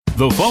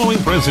The following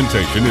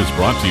presentation is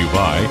brought to you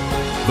by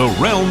the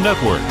Realm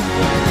Network.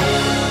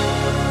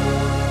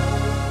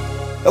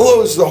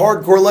 Hello, this is the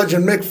hardcore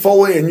legend Mick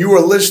Foley, and you are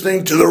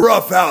listening to the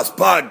Rough House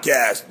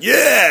Podcast.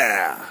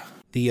 Yeah!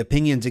 The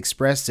opinions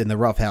expressed in the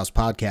Rough House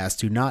Podcast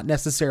do not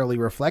necessarily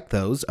reflect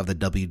those of the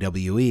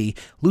WWE,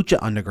 Lucha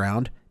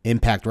Underground,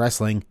 Impact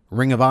Wrestling,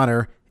 Ring of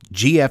Honor,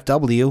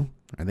 GFW,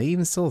 are they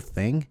even still a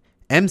thing?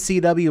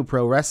 MCW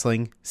Pro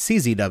Wrestling,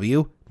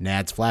 CZW,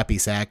 Nad's Flappy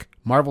Sack,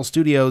 Marvel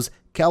Studios,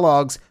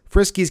 Kellogg's,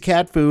 Frisky's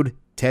Cat Food,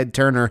 Ted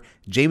Turner,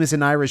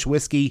 Jameson Irish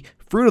Whiskey,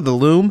 Fruit of the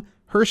Loom,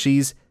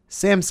 Hershey's,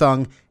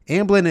 Samsung,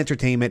 Amblin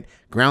Entertainment,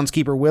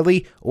 Groundskeeper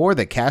Willie, or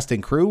the cast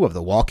and crew of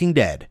The Walking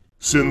Dead.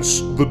 Since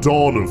the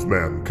dawn of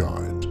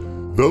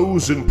mankind,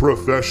 those in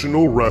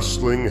professional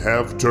wrestling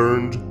have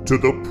turned to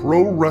the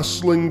Pro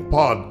Wrestling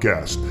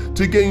Podcast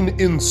to gain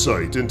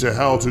insight into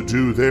how to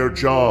do their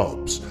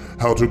jobs,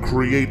 how to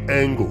create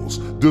angles,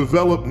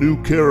 develop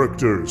new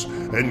characters,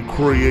 and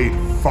create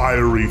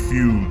fiery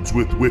feuds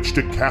with which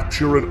to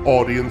capture an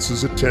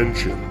audience's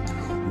attention.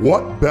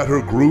 What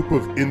better group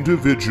of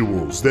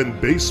individuals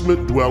than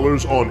basement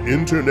dwellers on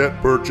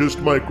internet-purchased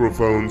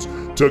microphones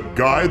to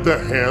guide the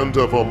hand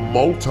of a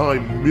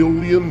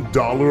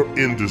multi-million-dollar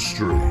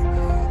industry?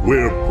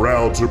 We're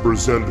proud to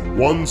present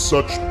one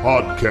such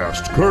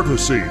podcast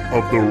courtesy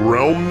of the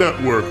Realm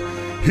Network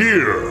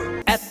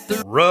here at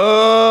the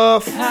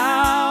Rough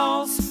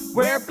House,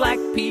 where black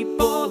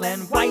people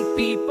and white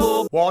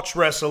people watch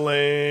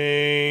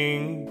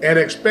wrestling. And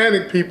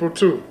Hispanic people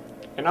too.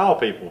 And all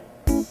people.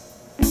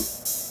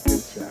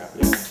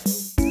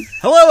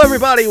 Hello,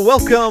 everybody.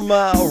 Welcome,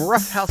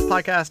 Rough House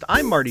Podcast.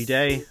 I'm Marty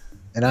Day.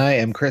 And I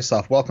am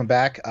Christoff. Welcome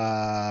back.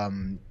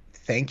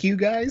 Thank you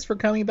guys for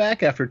coming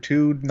back after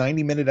two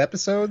 90-minute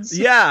episodes.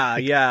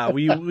 Yeah.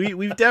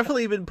 We've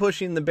definitely been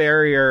pushing the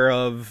barrier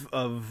of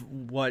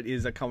what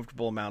is a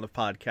comfortable amount of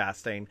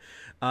podcasting.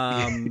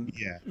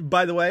 Yeah.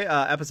 By the way,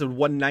 episode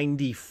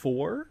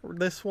 194,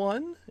 this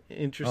one.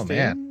 Interesting. Oh,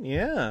 man.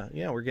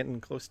 Yeah. We're getting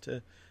close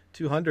to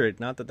 200.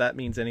 Not that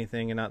means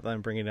anything, and not that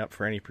I'm bringing it up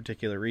for any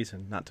particular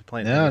reason. Not to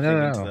plant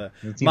anything into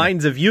the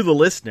minds of you, the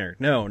listener.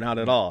 No, not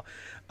at all.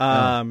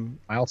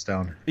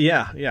 Milestone.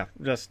 Yeah.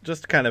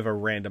 Just kind of a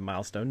random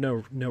milestone.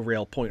 No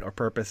real point or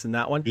purpose in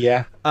that one.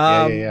 Yeah.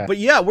 But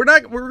yeah, we're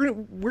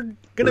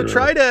gonna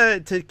try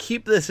to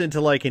keep this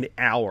into like an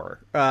hour.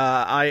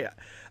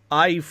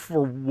 I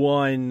for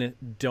one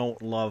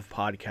don't love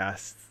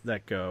podcasts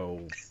that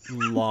go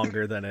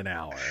longer than an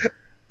hour.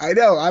 I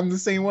know, I'm the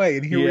same way,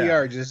 and here we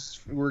are,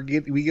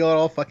 we get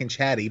all fucking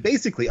chatty.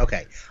 Basically,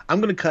 okay,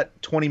 I'm gonna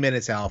cut 20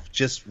 minutes off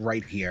just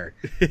right here.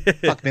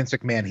 Fuck Vince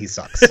McMahon, he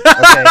sucks.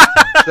 Okay,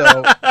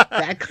 so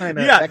that kind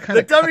of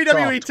the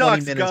WWE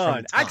talk's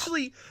gone.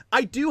 Actually,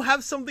 I do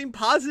have something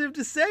positive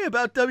to say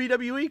about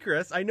WWE,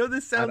 Chris. I know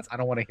this sounds I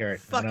don't want to hear it.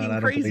 Fucking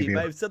crazy, but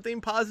I have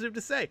something positive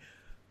to say.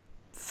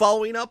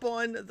 Following up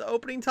on the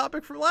opening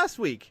topic from last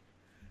week,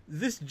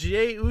 this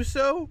Jey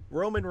Uso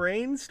Roman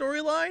Reigns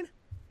storyline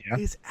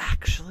is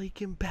actually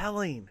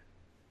compelling.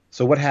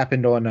 So what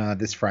happened on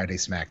this Friday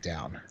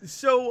SmackDown?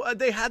 So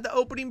they had the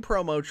opening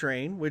promo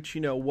train, which,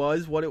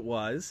 was what it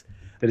was.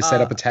 Did it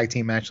set up a tag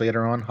team match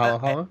later on? Holla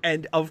holla?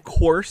 And of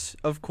course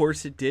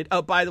it did.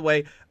 Oh, by the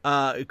way,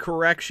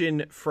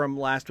 correction from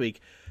last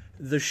week.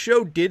 The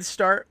show did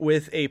start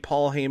with a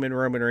Paul Heyman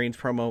Roman Reigns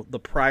promo the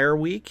prior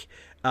week.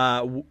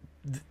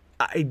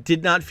 I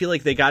did not feel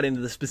like they got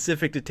into the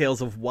specific details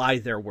of why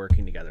they're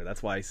working together.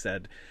 That's why I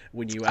said,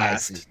 when you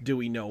asked, do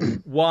we know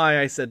why?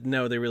 I said,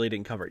 no, they really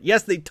didn't cover it.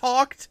 Yes, they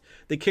talked.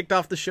 They kicked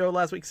off the show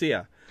last week. So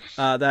yeah,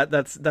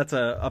 that's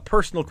a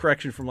personal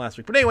correction from last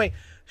week. But anyway,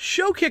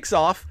 show kicks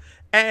off,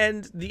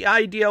 and the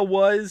idea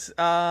was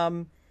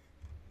the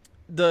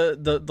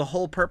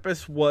whole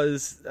purpose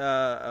was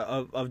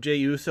of Jey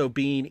Uso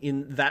being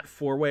in that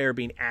four-way, or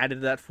being added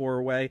to that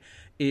four-way,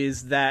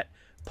 is that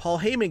Paul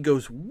Heyman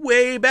goes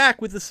way back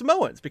with the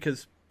Samoans,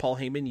 because Paul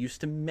Heyman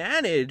used to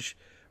manage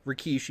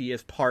Rikishi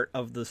as part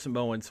of the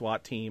Samoan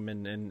SWAT team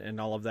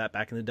and all of that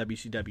back in the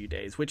WCW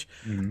days, which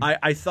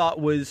I thought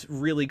was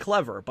really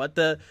clever. But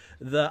the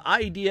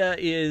idea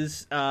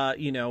is,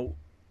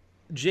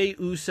 Jey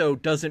Uso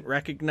doesn't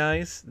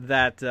recognize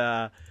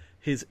that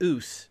his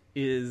Us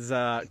is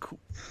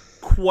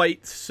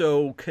quite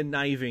so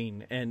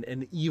conniving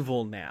and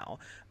evil now.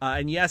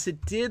 And yes,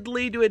 it did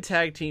lead to a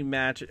tag team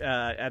match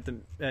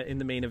in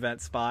the main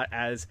event spot,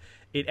 as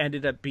it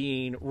ended up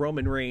being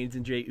Roman Reigns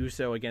and Jey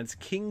Uso against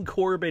King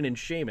Corbin and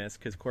Sheamus,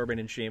 because Corbin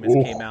and Sheamus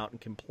came out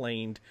and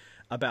complained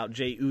about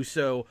Jey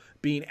Uso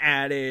being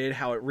added,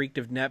 how it reeked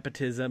of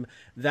nepotism,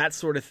 that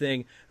sort of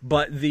thing.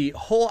 But the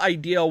whole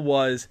idea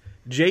was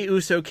Jey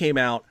Uso came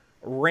out,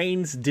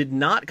 Reigns did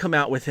not come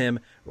out with him,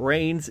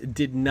 Reigns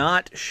did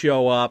not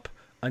show up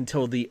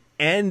until the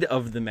end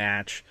of the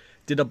match,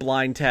 did a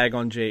blind tag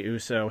on Jey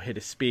Uso, hit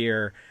a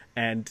spear,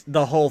 and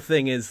the whole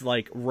thing is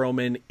like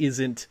Roman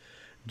isn't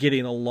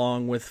getting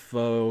along with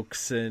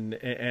folks and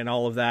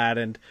all of that,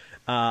 and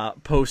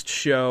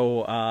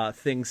post-show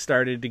things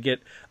started to get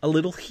a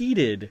little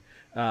heated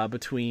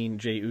between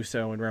Jey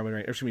Uso and Roman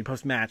Reigns. Or excuse me,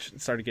 post-match,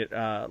 it started to get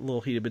a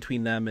little heated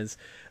between them as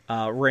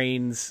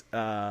Reigns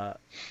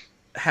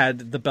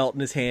had the belt in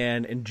his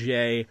hand and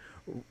Jey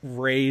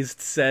raised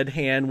said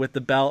hand with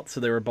the belt, so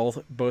they were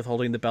both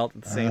holding the belt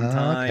at the same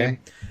time. Okay.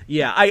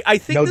 Yeah, I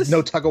think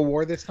no tug of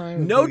war this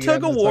time. No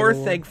tug of war,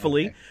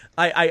 thankfully. Okay.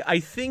 I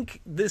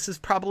think this is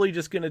probably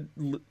just going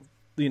to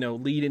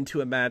lead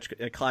into a match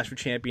at Clash of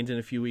Champions in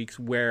a few weeks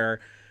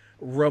where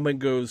Roman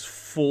goes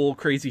full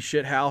crazy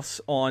shithouse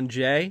on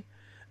Jey.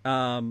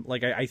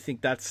 I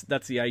think that's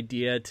the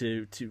idea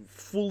to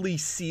fully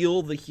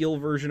seal the heel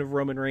version of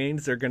Roman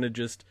Reigns. They're going to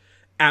just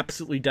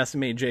absolutely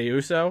decimate Jey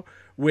Uso,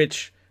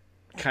 which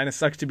kind of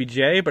sucks to be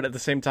Jey, but at the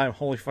same time,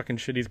 holy fucking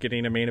shit, he's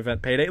getting a main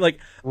event payday. Right.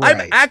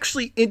 I'm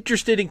actually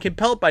interested and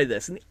compelled by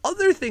this. And the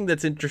other thing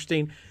that's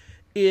interesting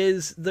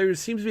is there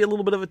seems to be a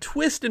little bit of a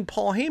twist in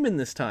Paul Heyman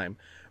this time,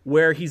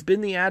 where he's been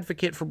the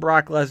advocate for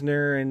Brock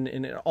Lesnar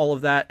and all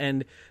of that.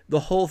 And the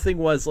whole thing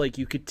was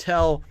you could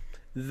tell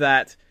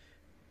that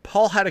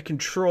Paul had a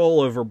control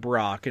over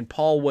Brock, and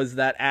Paul was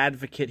that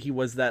advocate. He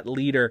was that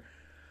leader.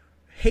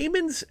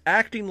 Heyman's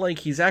acting like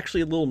he's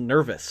actually a little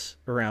nervous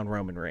around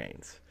Roman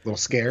Reigns.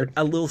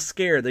 A little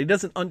scared. He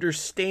doesn't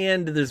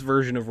understand this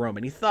version of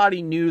Roman. He thought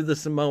he knew the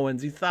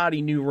Samoans. He thought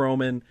he knew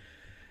Roman.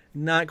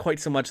 Not quite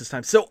so much this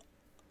time. So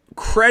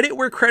credit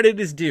where credit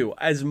is due.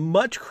 As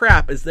much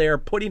crap as they are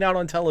putting out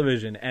on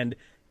television, and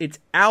it's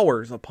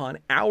hours upon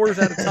hours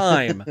at a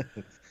time,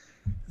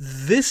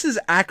 this is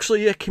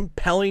actually a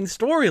compelling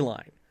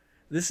storyline.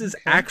 This is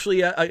actually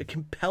a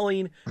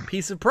compelling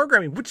piece of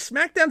programming, which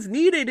SmackDown's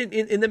needed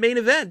in the main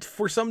event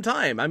for some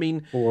time. I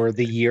mean, for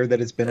the year that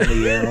it's been on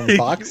the air on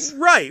Fox.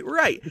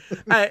 Right.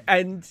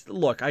 And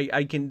look,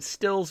 I can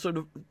still sort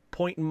of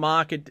point and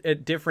mock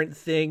at different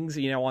things,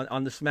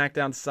 on the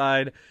SmackDown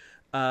side.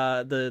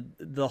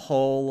 The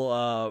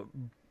whole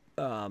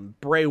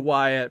Bray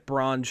Wyatt,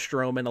 Braun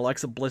Strowman,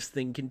 Alexa Bliss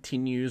thing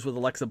continues, with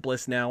Alexa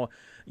Bliss now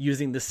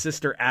using the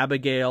sister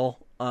Abigail.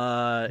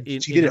 She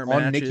did it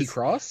on Nikki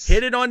Cross?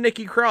 Hit it on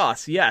Nikki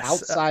Cross, yes.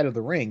 Outside of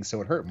the ring,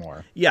 so it hurt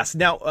more. Yes.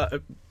 Now,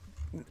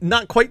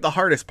 not quite the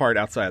hardest part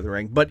outside of the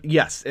ring, but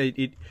yes,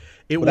 it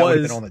that was. Would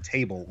have been on the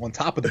table, on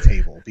top of the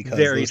table, because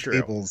very those true.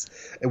 Tables,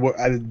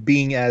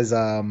 being as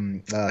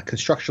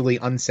constructually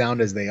unsound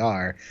as they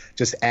are,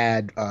 just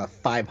add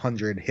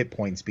 500 hit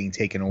points being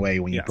taken away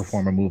when you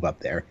perform a move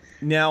up there.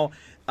 Now,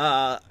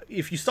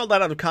 if you saw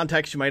that out of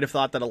context, you might have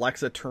thought that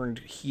Alexa turned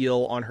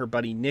heel on her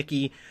buddy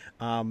Nikki.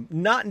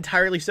 Not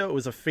entirely so. It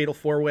was a fatal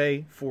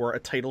four-way for a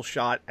title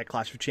shot at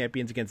Clash of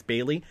Champions against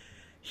Bayley.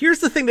 Here's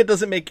the thing that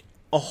doesn't make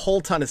a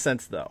whole ton of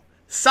sense, though.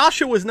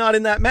 Sasha was not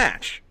in that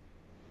match.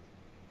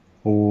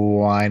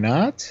 Why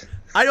not?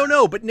 I don't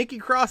know, but Nikki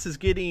Cross is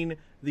getting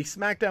the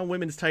SmackDown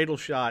Women's title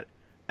shot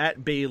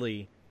at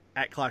Bayley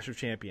at Clash of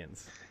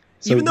Champions.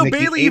 So even though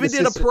Bayley even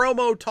did a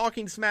promo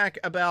talking smack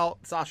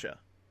about Sasha.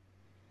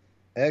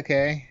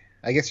 Okay.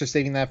 I guess you're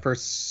saving that for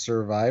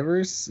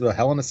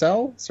Hell in a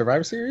Cell?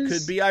 Survivor Series?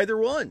 Could be either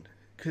one.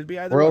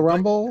 Royal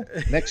Rumble?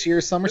 Next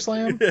year's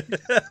SummerSlam?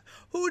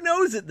 Who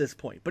knows at this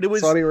point? But it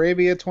was Saudi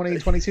Arabia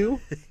 2022?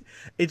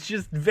 It's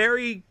just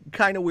very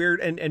kind of weird.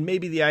 And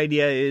maybe the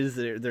idea is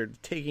they're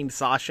taking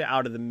Sasha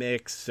out of the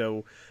mix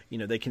so,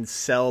 they can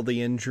sell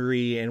the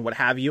injury and what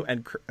have you.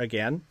 And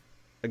again,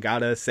 I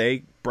gotta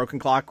say, broken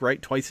clock,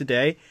 right? Twice a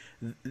day.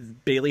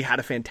 Bayley had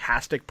a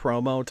fantastic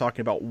promo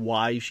talking about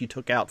why she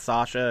took out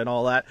Sasha and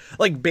all that.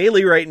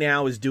 Bayley right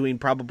now is doing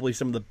probably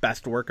some of the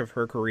best work of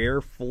her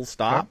career, full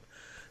stop. Yeah.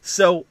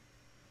 So,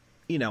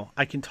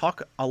 I can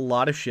talk a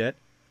lot of shit.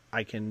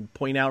 I can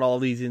point out all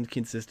these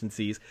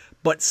inconsistencies,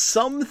 but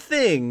some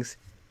things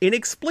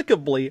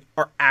inexplicably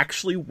are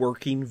actually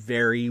working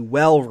very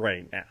well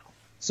right now.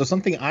 So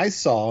something I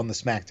saw on the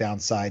SmackDown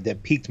side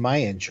that piqued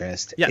my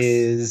interest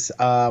is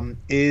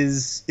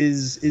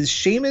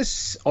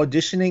Sheamus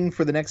auditioning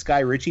for the next Guy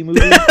Ritchie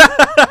movie?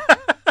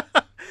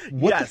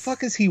 What the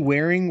fuck is he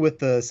wearing with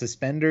the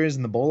suspenders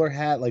and the bowler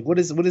hat? What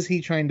is he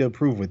trying to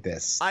prove with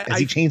this? Has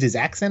he changed his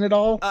accent at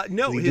all?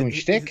 No, is he doing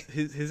shtick?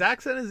 His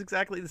accent is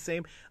exactly the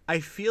same. I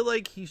feel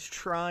like he's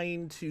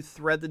trying to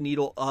thread the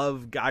needle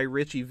of Guy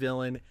Ritchie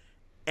villain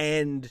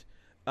and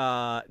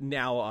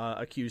now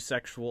accused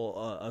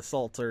sexual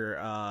assaulter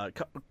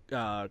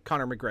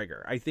Conor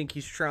McGregor. I think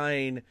he's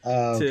trying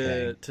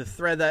to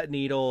thread that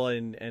needle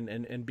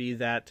and be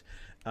that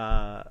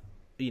that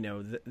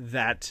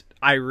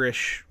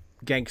Irish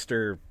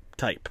gangster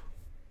type.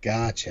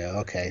 Gotcha.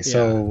 Okay. Yeah.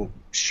 So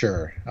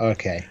sure.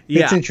 Okay.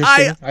 Yeah. It's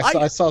interesting.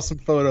 I saw some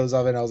photos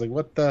of it and I was like,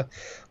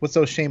 what's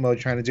Shamo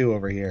trying to do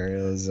over here?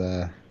 It was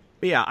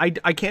yeah,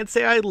 I can't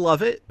say I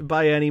love it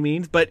by any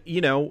means, but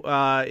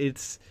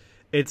it's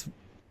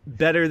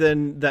better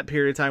than that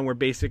period of time where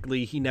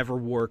basically he never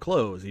wore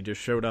clothes. He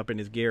just showed up in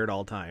his gear at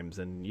all times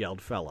and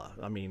yelled fella.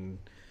 I mean,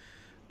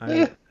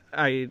 I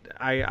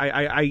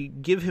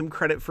give him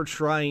credit for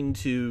trying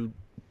to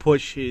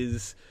push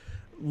his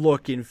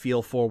look and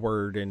feel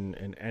forward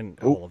and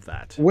all of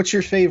that. What's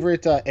your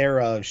favorite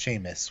era of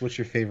Sheamus? What's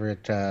your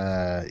favorite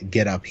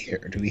get up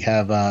here? Do we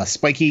have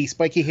spiky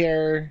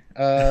hair,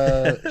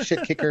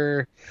 shit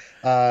kicker,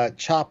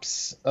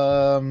 chops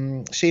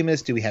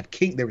Sheamus? Do we have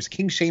King? There was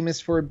King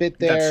Sheamus for a bit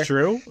there. That's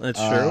true.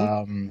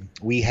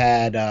 We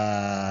had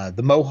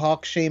the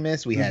Mohawk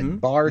Sheamus. We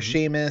had Bar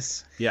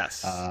Sheamus.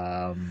 Yes.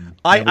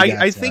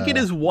 I think it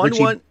is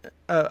 1-1.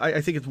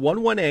 I think it's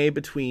 1-1A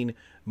between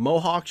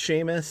Mohawk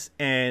Sheamus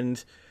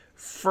and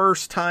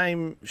first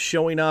time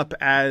showing up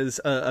as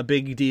a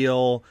big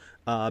deal,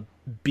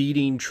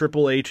 beating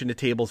Triple H in a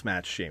tables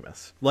match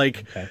Sheamus.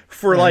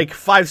 For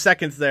 5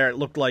 seconds there, it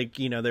looked like,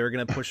 they were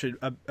going to push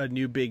a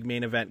new big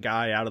main event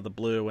guy out of the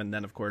blue. And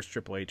then, of course,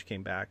 Triple H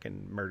came back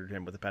and murdered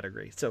him with a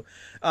pedigree. So,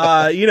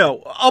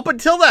 up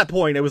until that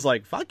point, it was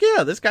like, fuck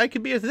yeah, this guy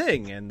could be a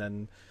thing. And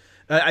then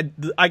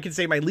I could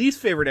say my least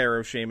favorite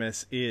era of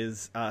Sheamus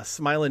is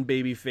smiling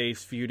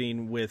babyface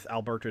feuding with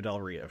Alberto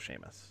Del Rio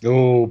Sheamus.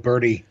 Oh,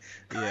 Birdie.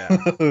 Yeah.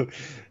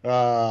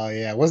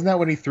 Yeah. Wasn't that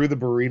when he threw the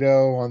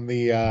burrito on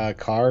the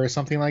car or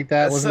something like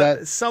that? Wasn't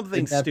that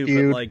something stupid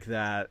feud? Like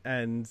that?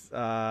 And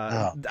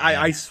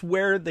I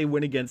swear they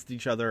went against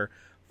each other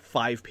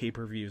 5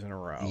 pay-per-views in a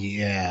row.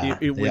 Yeah.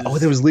 It was... Oh,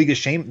 there was League of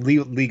Sheamus.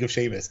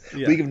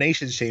 Yeah. League of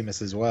Nations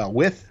Sheamus as well,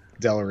 with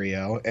Del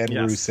Rio and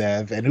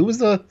Rusev. And who was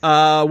the...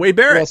 Wade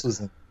Barrett. Who else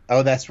was it?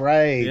 Oh, that's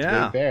right.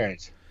 Yeah. Wade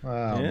Barrett.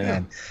 Oh,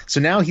 man. So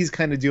now he's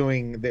kind of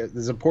doing...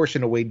 There's a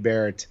portion of Wade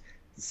Barrett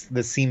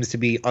that seems to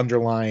be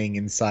underlying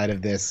inside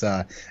of this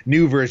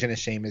new version of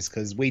Sheamus,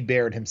 because Wade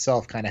Barrett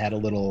himself kind of had a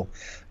little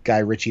Guy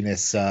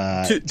Ritchie-ness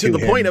to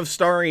the point of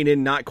starring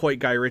in not quite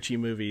Guy Ritchie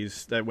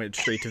movies that went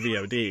straight to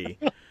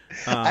VOD.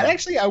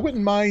 I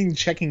wouldn't mind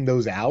checking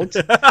those out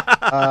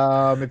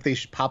if they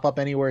should pop up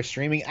anywhere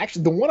streaming.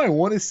 Actually, the one I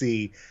want to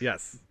see,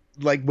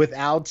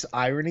 without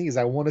irony, is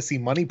I want to see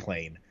Money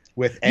Plane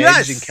with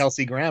Edge and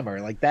Kelsey Grammer.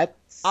 Like that.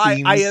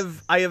 Seems...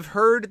 I have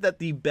heard that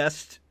the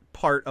best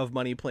part of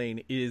Money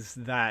Plane is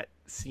that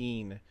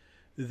scene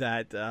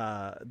that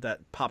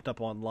popped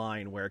up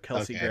online where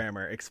Kelsey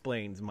Grammer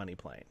explains Money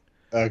Plane.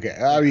 Okay,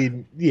 I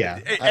mean,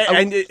 yeah,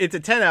 and it's a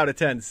 10 out of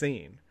 10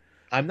 scene.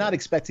 I'm not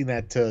expecting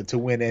that to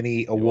win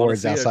any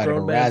awards outside of a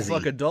Razzie.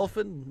 Fuck a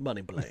dolphin,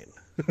 Money Plane.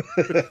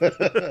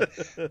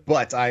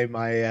 But I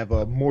have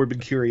a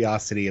morbid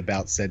curiosity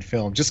about said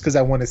film, just because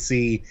I want to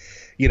see,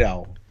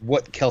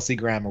 what Kelsey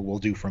Grammer will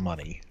do for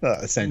money,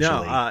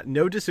 essentially.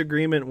 No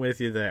disagreement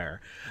with you there.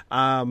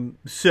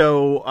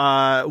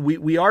 So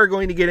we are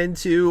going to get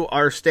into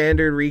our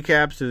standard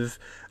recaps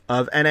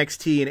of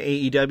NXT and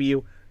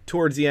AEW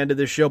towards the end of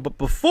the show. But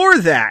before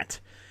that,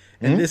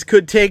 and this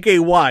could take a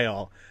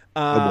while,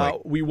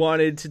 we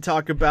wanted to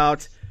talk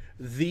about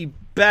the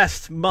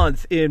best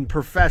month in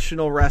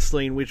professional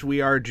wrestling, which we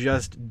are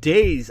just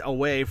days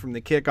away from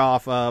the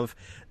kickoff of.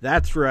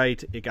 That's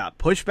right. It got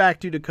pushed back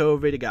due to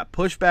COVID. It got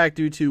pushed back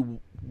due to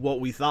what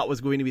we thought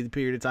was going to be the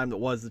period of time that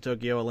was the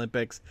Tokyo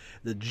Olympics.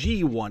 The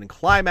G1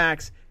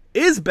 Climax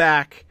is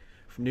back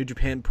from New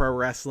Japan Pro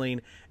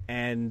Wrestling,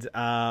 and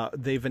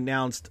they've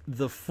announced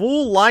the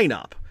full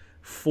lineup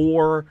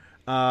for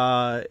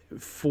the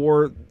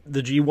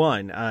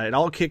G1. It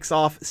all kicks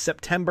off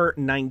September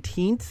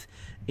 19th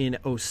in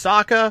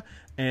Osaka,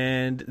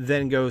 and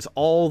then goes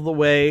all the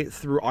way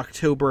through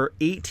October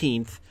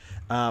 18th,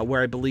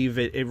 where I believe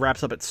it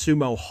wraps up at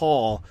Sumo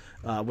Hall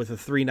with a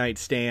 3-night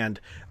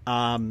stand.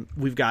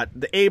 We've got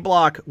the A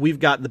block, we've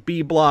got the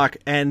B block,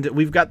 and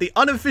we've got the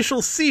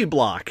unofficial C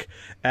block,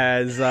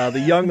 as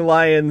the Young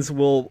Lions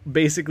will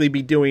basically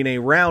be doing a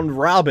round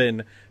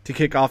robin to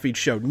kick off each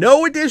show.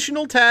 No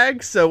additional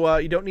tags, so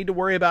you don't need to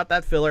worry about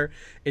that filler.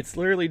 It's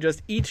literally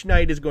just each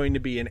night is going to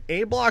be an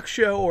A block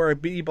show or a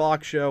B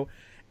block show,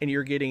 and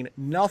you're getting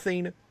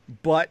nothing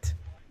but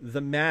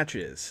the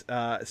matches.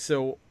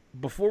 So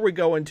before we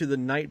go into the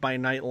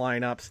night-by-night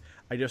lineups,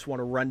 I just want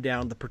to run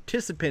down the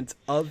participants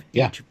of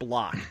each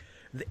block.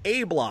 The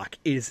A block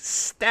is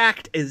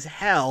stacked as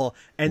hell,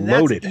 and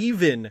loaded. That's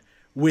even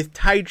with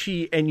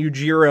Taichi and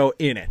Yujiro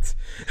in it.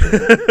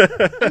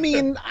 I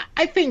mean,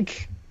 I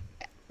think...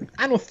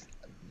 I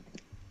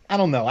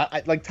don't know.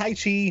 I like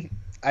Taichi.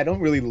 I don't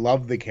really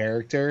love the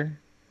character.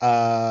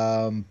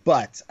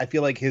 But I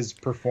feel like his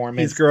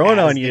performance, he's growing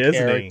as on you,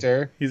 isn't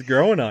he? He's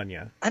growing on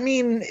you. I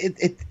mean,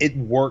 it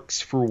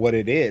works for what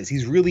it is.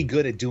 He's really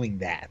good at doing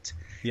that.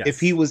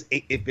 Yes.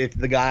 If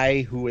the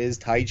guy who is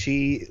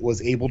Taichi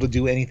was able to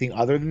do anything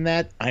other than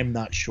that, I'm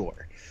not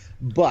sure.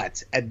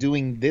 But at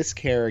doing this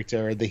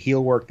character, the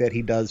heel work that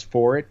he does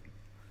for it,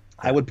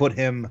 I would put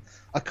him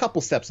a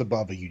couple steps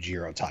above a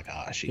Yujiro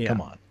Takahashi. Yeah.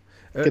 Come on.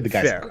 Give the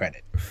guy some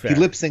credit. Fair. He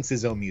lip syncs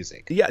his own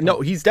music. Yeah,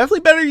 no, he's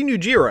definitely better than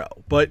Yujiro.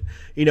 But,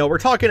 we're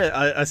talking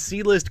a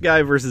C-list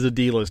guy versus a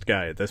D-list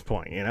guy at this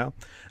point,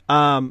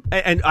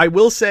 And I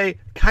will say,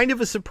 kind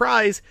of a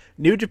surprise,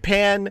 New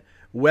Japan,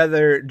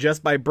 whether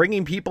just by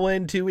bringing people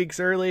in 2 weeks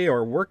early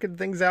or working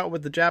things out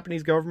with the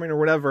Japanese government or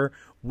whatever,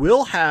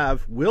 will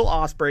have Will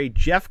Ospreay,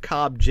 Jeff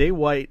Cobb, Jay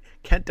White,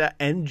 Kenta,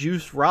 and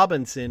Juice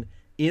Robinson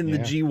in the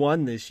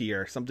G1 this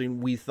year, something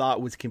we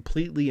thought was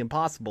completely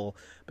impossible.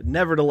 But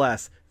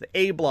nevertheless, the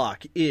A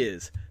block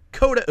is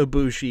Kota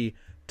Ibushi,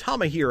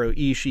 Tomohiro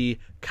Ishii,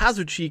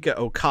 Kazuchika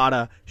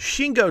Okada,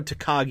 Shingo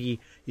Takagi,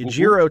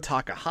 Yujiro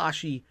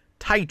Takahashi,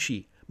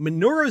 Taichi,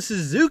 Minoru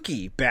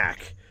Suzuki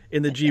back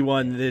in the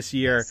G1 this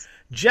year,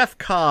 Jeff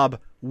Cobb,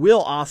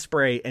 Will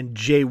Ospreay, and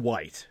Jay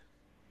White.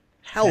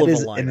 Hell of a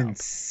lineup. That is an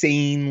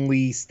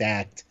insanely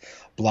stacked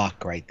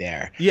block right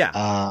there. Yeah.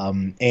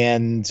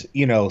 And,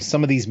 you know,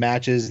 some of these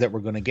matches that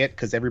we're going to get,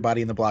 because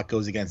everybody in the block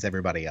goes against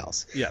everybody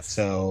else. Yes.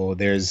 So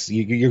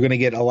you're going to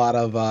get a lot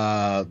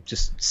of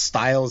just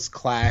styles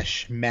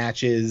clash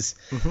matches.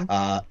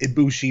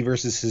 Ibushi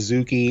versus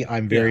Suzuki,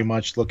 I'm very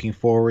much looking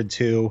forward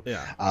to.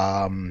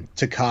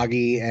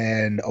 Takagi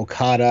and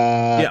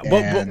Okada. Yeah,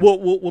 but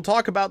we'll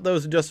talk about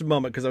those in just a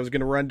moment, because I was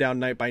going to run down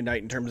night by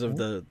night in terms of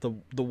the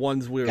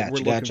ones we're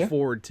looking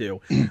forward to.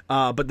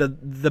 But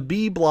the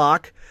B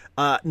block,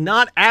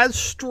 not as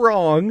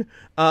strong,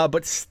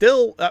 but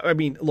still, I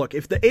mean, look,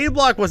 if the A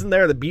block wasn't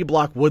there, the B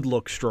block would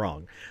look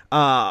strong.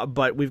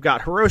 But we've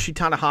got Hiroshi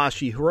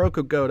Tanahashi,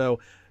 Hiroko Goto,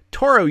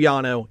 Toru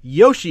Yano,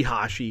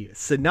 Yoshihashi,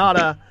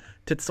 Sanada,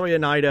 Tetsuya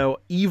Naito,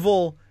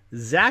 Evil,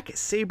 Zack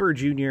Sabre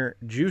Jr.,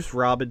 Juice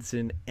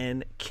Robinson,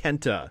 and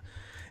Kenta.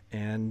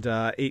 And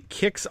it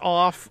kicks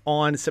off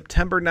on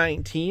September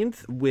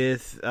 19th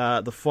with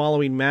the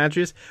following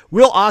matches.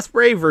 Will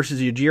Ospreay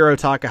versus Yujiro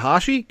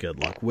Takahashi. Good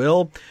luck,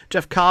 Will.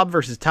 Jeff Cobb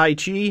versus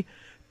Taichi.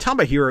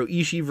 Tomohiro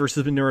Ishii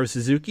versus Minoru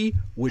Suzuki,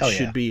 which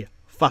should be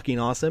fucking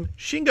awesome.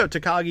 Shingo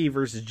Takagi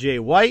versus Jay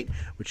White,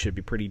 which should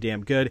be pretty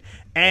damn good.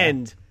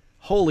 And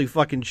holy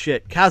fucking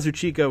shit,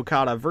 Kazuchika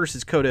Okada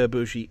versus Kota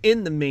Ibushi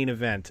in the main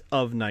event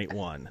of night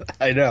one.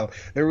 I know.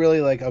 They're really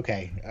like,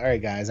 okay, all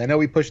right, guys. I know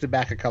we pushed it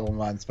back a couple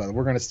months, but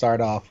we're going to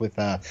start off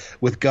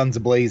with guns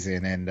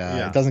blazing, and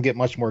it doesn't get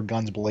much more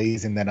guns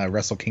blazing than a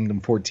Wrestle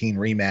Kingdom 14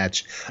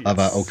 rematch of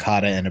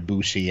Okada and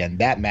Ibushi, and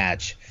that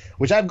match,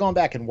 which I've gone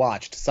back and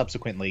watched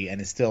subsequently and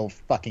is still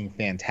fucking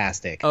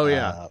fantastic. Oh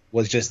yeah,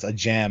 was just a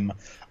gem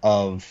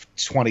of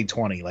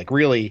 2020. Like,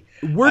 really,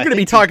 we're going to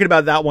be talking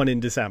about that one in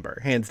December,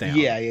 hands down.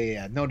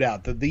 Yeah, no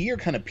doubt. The year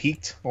kind of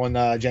peaked on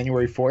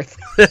January 4th.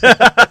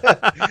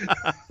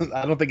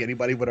 I don't think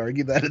anybody would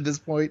argue that at this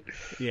point.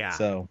 Yeah.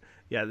 So.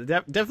 Yeah,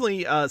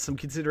 definitely some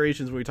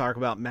considerations when we talk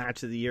about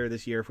match of the year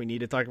this year, if we need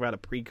to talk about a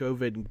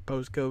pre-COVID and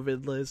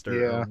post-COVID list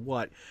or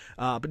what.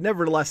 But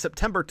nevertheless,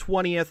 September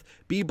 20th,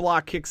 B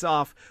block kicks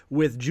off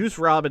with Juice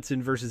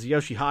Robinson versus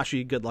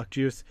Yoshihashi. Good luck,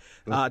 Juice.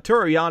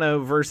 Toru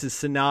Yano versus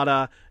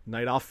Sanada.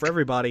 Night off for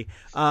everybody.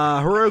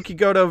 Hiroki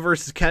Goto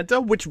versus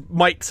Kenta, which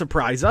might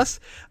surprise us.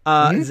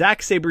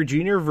 Zack Sabre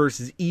Jr.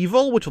 versus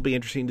Evil, which will be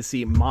interesting to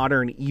see.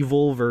 Modern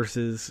Evil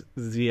versus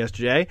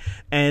ZSJ.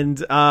 And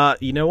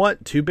you know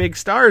what? Two big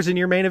stars in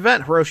your main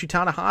event. Hiroshi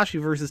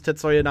Tanahashi versus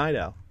Tetsuya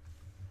Naito.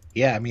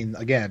 Yeah, I mean,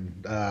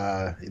 again,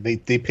 they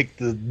picked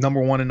the number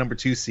 1 and number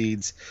 2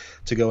 seeds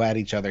to go at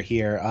each other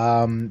here.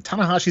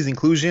 Tanahashi's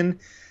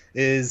inclusion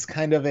is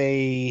kind of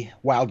a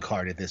wild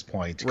card at this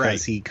point,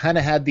 because he kind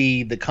of had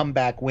the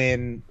comeback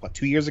win,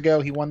 2 years ago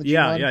he won the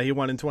G1? Yeah, he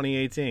won in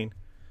 2018.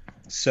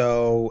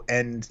 So,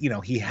 and you know,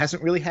 he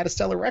hasn't really had a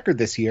stellar record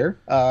this year.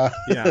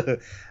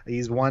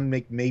 He's won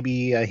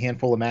maybe a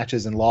handful of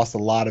matches and lost a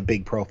lot of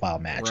big profile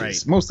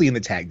matches, mostly in the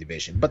tag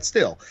division, but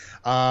still,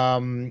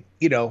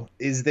 you know,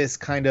 is this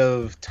kind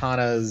of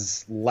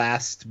Tana's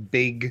last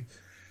big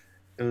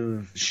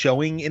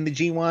showing in the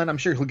G1? I'm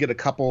sure he'll get a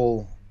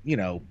couple, you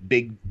know,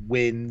 big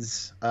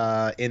wins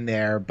in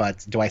there,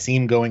 but do I see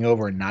him going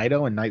over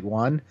Naito in night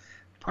one?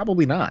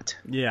 Probably not.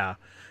 Yeah,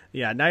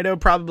 Naito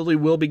probably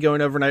will be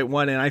going over night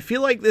one, and I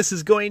feel like this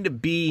is going to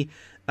be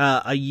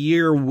a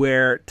year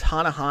where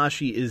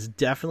Tanahashi is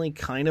definitely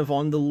kind of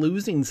on the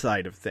losing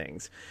side of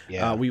things.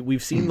 Yeah.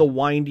 We've seen the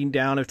winding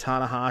down of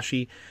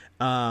Tanahashi.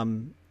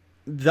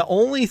 The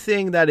only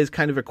thing that is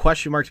kind of a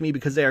question mark to me,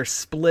 because they are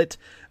split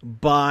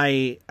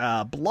by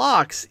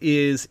blocks,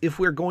 is if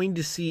we're going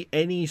to see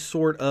any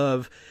sort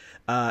of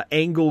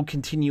angle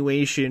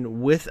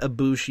continuation with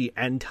Ibushi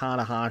and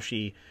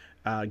Tanahashi,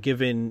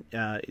 given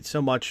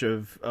so much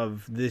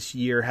of this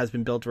year has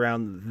been built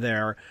around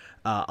their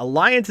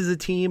alliance as a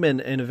team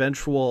and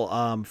eventual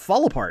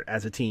fall apart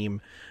as a team.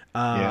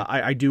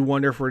 I do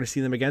wonder if we're going to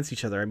see them against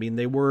each other. I mean,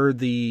 they were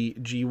the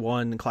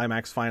G1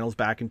 Climax finals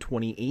back in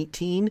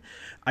 2018.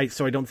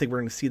 So I don't think we're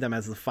going to see them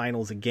as the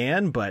finals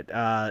again, but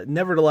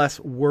nevertheless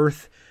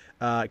worth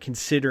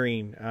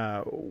considering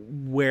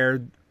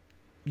where,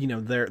 you know,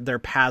 their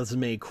paths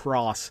may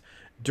cross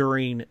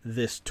during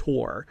this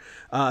tour.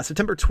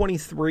 September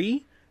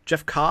 23,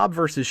 Jeff Cobb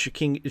versus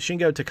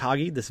Shingo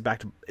Takagi. This is back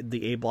to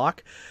the A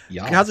block.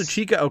 Yes.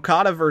 Kazuchika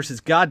Okada versus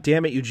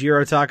goddammit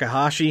Yujiro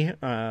Takahashi.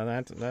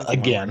 That's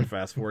again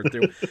fast forward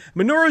through.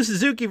 Minoru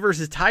Suzuki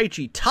versus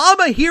Taichi.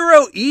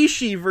 Tomohiro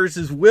Ishii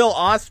versus Will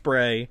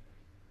Ospreay.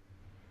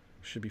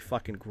 Should be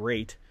fucking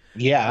great.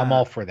 Yeah, I'm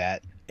all for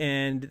that.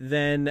 And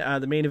then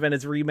the main event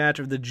is a rematch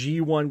of the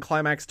G1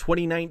 Climax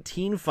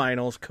 2019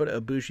 finals. Kota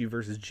Ibushi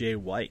versus Jay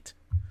White.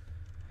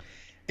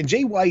 And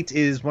Jay White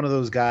is one of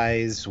those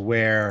guys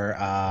where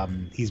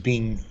he's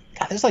being...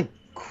 God, there's like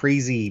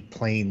crazy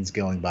planes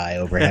going by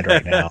overhead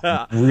right now.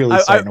 I'm really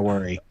starting to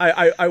worry.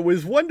 I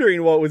was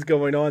wondering what was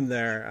going on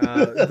there.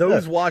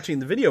 Those watching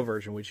the video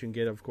version, which you can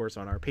get, of course,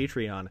 on our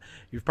Patreon,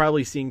 you've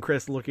probably seen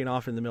Chris looking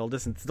off in the middle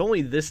distance. It's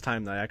only this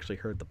time that I actually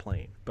heard the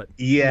plane. But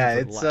yeah,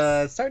 it's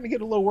starting to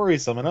get a little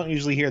worrisome. I don't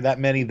usually hear that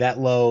many that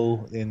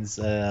low in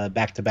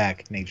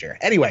back-to-back nature.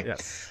 Anyway,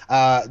 yes.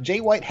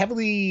 Jay White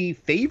heavily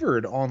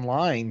favored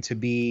online to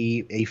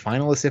be a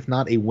finalist, if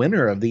not a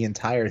winner of the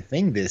entire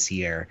thing this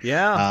year.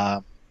 Yeah.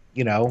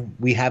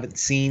 We haven't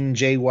seen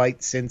Jay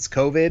White since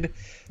COVID,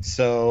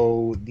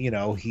 so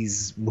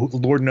he's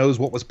Lord knows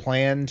what was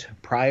planned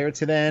prior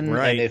to then,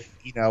 right. And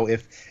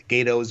if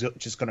Gato is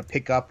just going to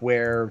pick up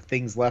where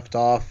things left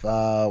off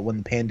when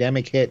the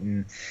pandemic hit,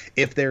 and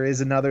if there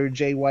is another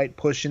Jay White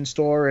push in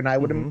store, and I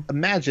would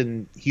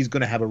imagine he's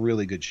going to have a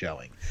really good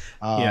showing.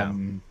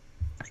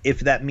 If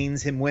that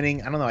means him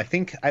winning, I don't know. I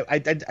think I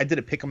did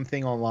a pick'em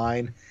thing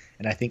online,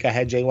 and I think I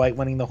had Jay White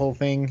winning the whole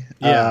thing.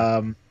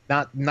 Yeah.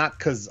 Not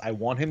because I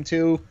want him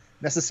to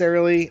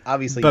necessarily,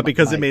 obviously, but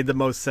because it made the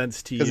most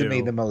sense to you. Because it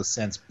made the most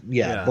sense,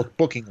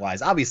 booking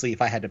wise. Obviously,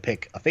 if I had to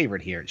pick a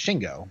favorite here, it's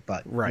Shingo.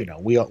 But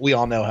we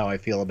all know how I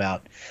feel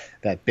about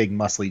that big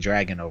muscly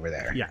dragon over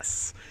there.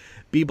 Yes.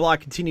 B Block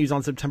continues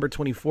on September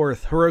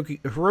 24th.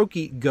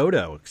 Hiroki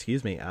Goto,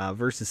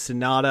 versus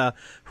Sonata.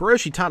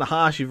 Hiroshi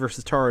Tanahashi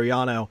versus Toru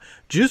Yano.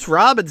 Juice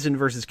Robinson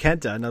versus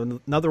Kenta.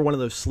 Another one of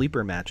those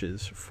sleeper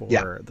matches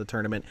for the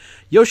tournament.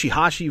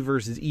 Yoshihashi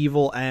versus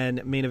Evil,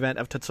 and main event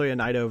of Tetsuya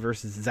Naito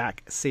versus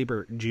Zack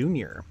Sabre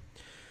Jr.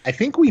 I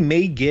think we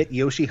may get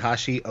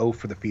Yoshihashi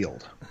for the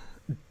field.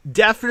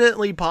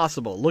 Definitely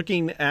possible.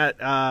 Looking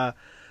at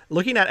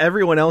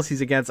everyone else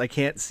he's against, I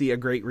can't see a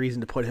great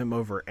reason to put him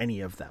over any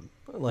of them.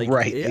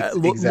 Exactly.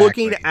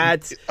 Looking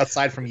at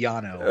aside from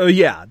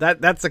Yano,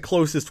 that's the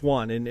closest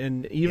one,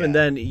 and even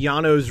then,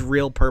 Yano's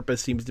real purpose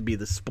seems to be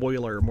the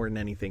spoiler more than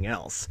anything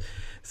else.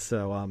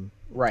 So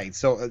right,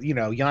 so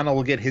Yano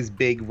will get his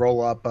big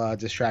roll up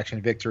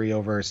distraction victory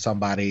over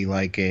somebody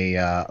like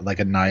a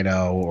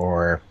Naito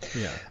or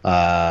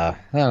I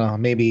don't know,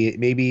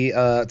 maybe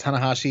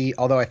Tanahashi.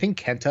 Although I think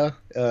Kenta,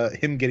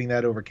 him getting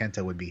that over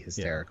Kenta would be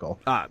hysterical.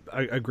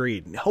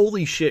 Agreed.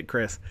 Holy shit,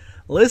 Chris.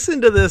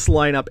 Listen to this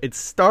lineup. It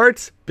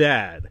starts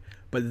bad,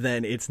 but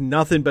then it's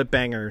nothing but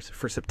bangers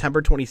for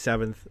September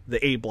 27th,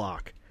 the A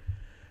block.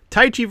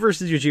 Taichi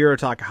versus Yujiro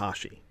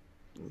Takahashi.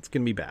 It's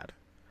going to be bad.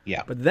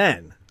 Yeah. But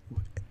then,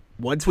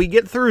 once we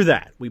get through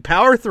that, we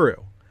power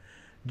through.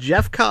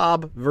 Jeff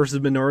Cobb versus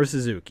Minoru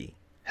Suzuki.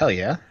 Hell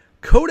yeah.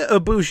 Kota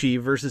Ibushi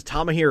versus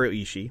Tomohiro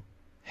Ishii.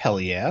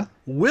 Hell yeah.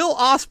 Will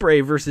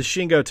Ospreay versus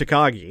Shingo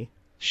Takagi.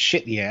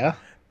 Shit yeah.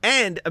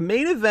 And a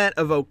main event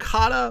of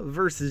Okada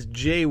versus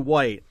Jay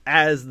White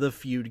as the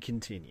feud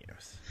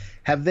continues.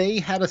 Have they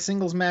had a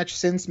singles match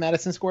since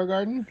Madison Square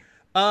Garden?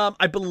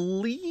 I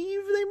believe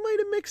they might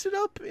have mixed it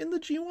up in the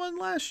G1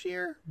 last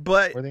year,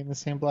 but were they in the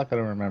same block? I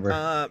don't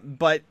remember.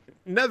 But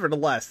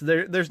nevertheless,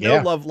 there's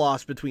no love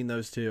lost between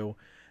those two.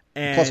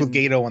 And plus, with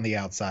Gato on the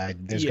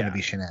outside, there's going to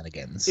be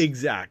shenanigans.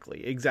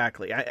 Exactly.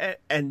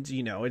 And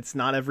it's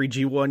not every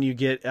G1 you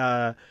get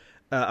a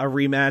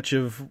rematch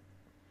of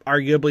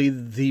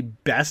arguably the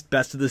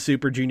best of the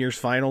Super Juniors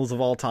finals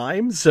of all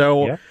time.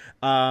 So,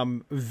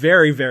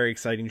 very, very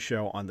exciting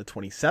show on the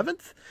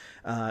 27th.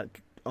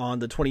 On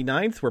the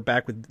 29th, we're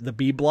back with the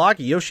B block.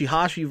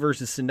 Yoshihashi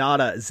versus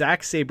Sonata.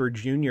 Zack Sabre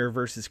Jr.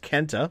 versus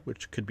Kenta,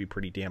 which could be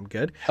pretty damn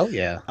good. Hell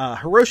yeah.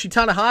 Hiroshi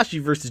Tanahashi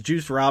versus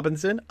Juice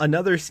Robinson.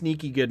 Another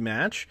sneaky good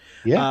match.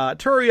 Yeah.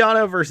 Toru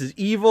Yano versus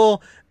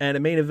Evil. And a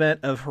main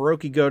event of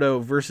Hiroki Goto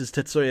versus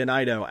Tetsuya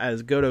Naito,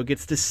 as Goto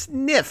gets to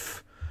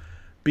sniff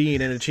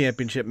being in a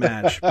championship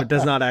match, but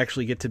does not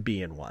actually get to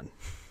be in one.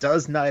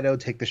 Does Naito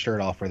take the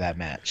shirt off for that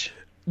match?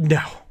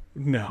 No.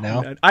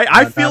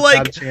 I feel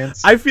like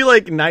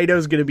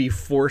Naito's going to be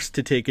forced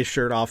to take his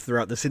shirt off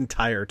throughout this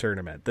entire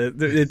tournament.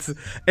 It's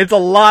a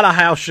lot of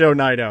house show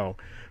Naito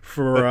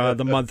for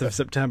the month of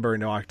September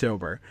into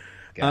October.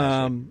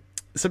 Gotcha.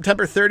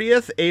 September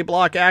 30th, A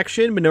block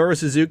action: Minoru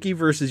Suzuki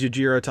versus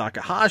Yujiro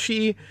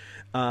Takahashi.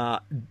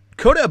 Kota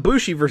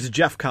Ibushi versus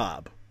Jeff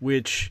Cobb,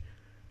 which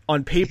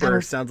on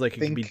paper sounds like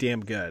it could be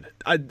damn good.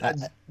 I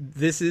think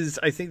this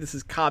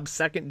is Cobb's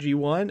second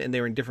G1, and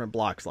they were in different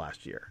blocks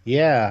last year.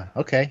 Yeah.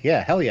 Okay.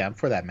 Yeah. Hell yeah. I'm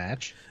for that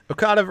match.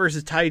 Okada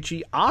versus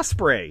Taichi.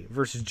 Ospreay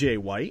versus Jay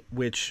White,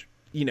 which,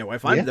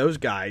 if I'm those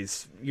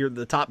guys, you're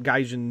the top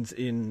gaijins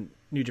in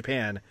New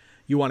Japan,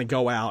 you want to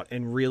go out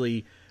and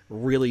really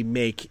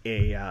make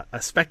a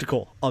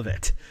spectacle of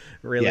it.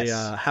 Really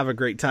have a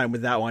great time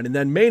with that one. And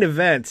then main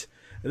event,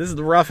 this is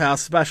the Rough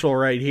House special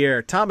right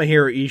here.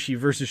 Tomohiro Ishii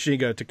versus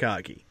Shingo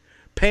Takagi.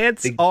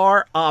 Pants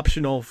are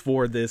optional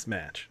for this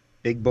match.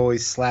 Big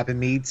boys slapping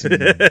meats and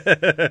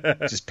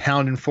just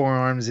pounding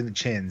forearms into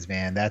chins,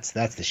 man. That's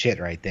the shit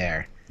right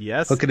there.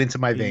 Yes. Hook it into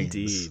my veins.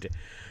 Indeed.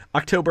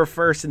 October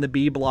 1st in the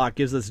B block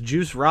gives us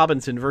Juice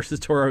Robinson versus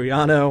Toru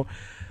Yano.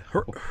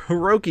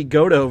 Hiroki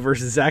Goto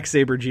versus Zack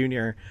Sabre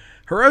Jr.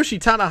 Hiroshi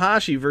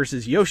Tanahashi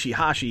versus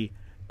Yoshihashi.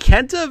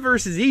 Kenta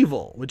versus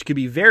Evil, which could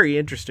be very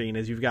interesting,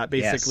 as you've got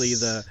basically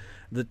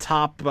the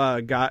top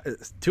guy,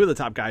 two of the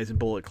top guys in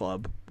Bullet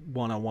Club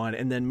 1-on-1,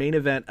 and then main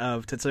event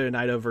of Tetsuya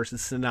Naito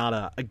versus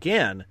Sonata.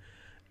 Again,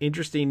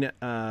 interesting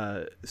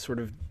sort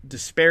of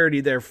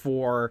disparity there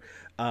for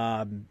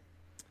LIJ.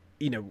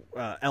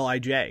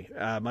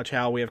 Much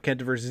how we have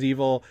Kenta versus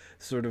Evil,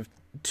 sort of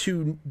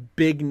two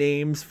big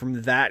names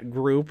from that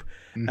group.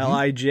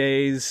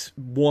 LIJ's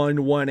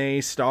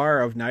 1A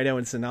star of Naito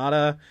and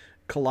Sonata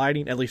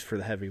colliding, at least for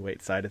the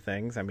heavyweight side of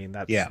things. I mean,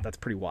 that's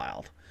pretty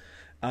wild.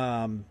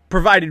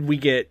 Provided we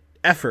get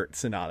effort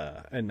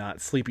Sonata and not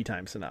sleepy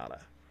time Sonata.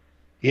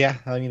 Yeah,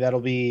 I mean that'll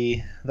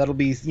be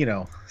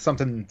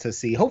something to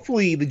see.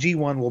 Hopefully the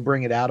G1 will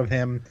bring it out of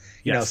him.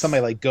 You know,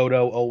 somebody like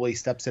Goto always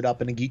steps it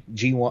up in a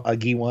G1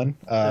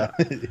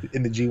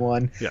 in the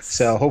G1. Yes.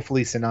 So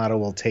hopefully Sonata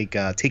will take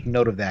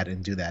note of that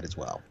and do that as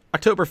well.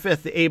 October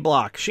 5th, the A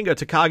block: Shingo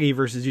Takagi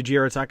versus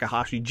Yujiro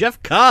Takahashi,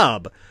 Jeff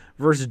Cobb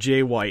versus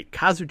Jay White,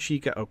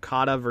 Kazuchika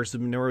Okada versus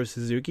Minoru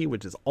Suzuki,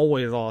 which is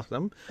always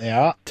awesome.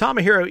 Yeah.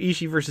 Tomohiro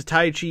Ishii versus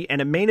Taichi,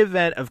 and a main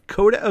event of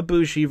Kota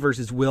Ibushi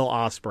versus Will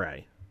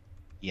Ospreay.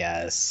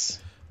 Yes.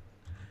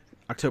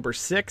 October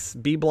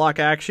 6th, B block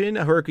action: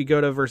 Hiroki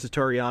Goto versus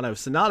Toriano,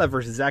 Sonata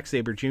versus Zack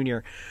Sabre Jr.,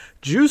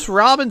 Juice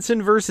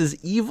Robinson versus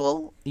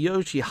Evil,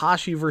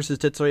 Yoshihashi versus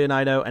Tetsuya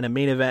Naito, and a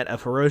main event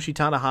of Hiroshi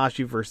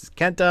Tanahashi versus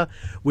Kenta,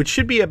 which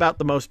should be about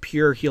the most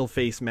pure heel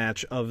face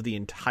match of the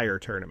entire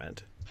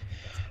tournament.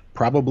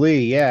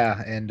 Probably,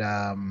 yeah. And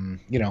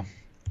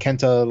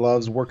Kenta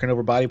loves working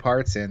over body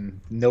parts,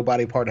 and no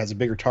body part has a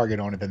bigger target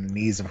on it than the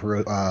knees of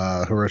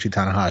Hiroshi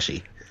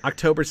Tanahashi.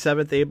 October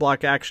 7th, A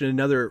block action,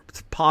 another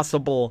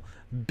possible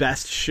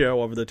best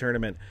show of the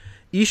tournament: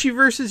 Ishii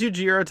versus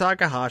Yujiro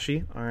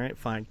Takahashi. All right,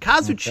 fine.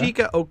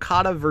 Kazuchika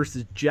Okada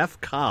versus Jeff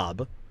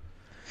Cobb.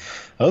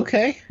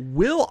 Okay.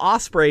 Will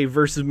Ospreay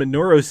versus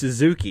Minoru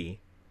Suzuki.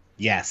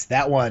 Yes,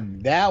 that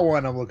one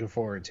I'm looking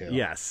forward to.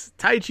 Yes.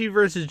 Taichi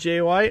versus Jay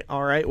White.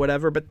 All right,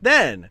 whatever. But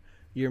then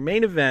your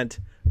main event: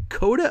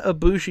 Kota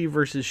Ibushi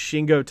versus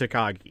Shingo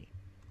Takagi.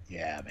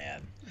 Yeah,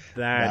 man.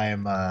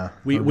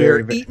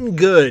 We're eating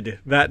good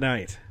that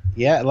night.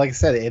 Yeah, like I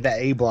said, that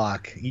A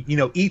block,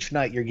 each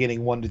night you're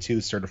getting 1 to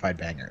 2 certified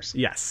bangers.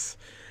 Yes.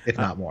 If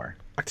not more.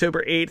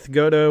 October 8th,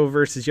 Goto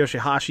versus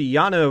Yoshihashi,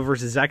 Yano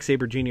versus Zack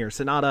Sabre Jr.,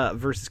 Sonata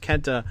versus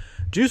Kenta,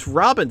 Juice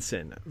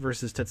Robinson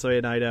versus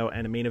Tetsuya Naito,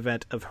 and a main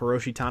event of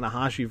Hiroshi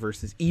Tanahashi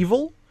versus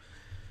Evil.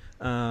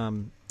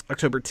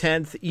 October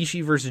 10th,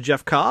 Ishii versus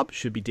Jeff Cobb,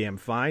 should be damn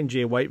fine.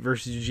 Jay White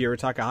versus Yujiro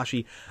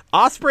Takahashi,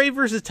 Ospreay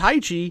versus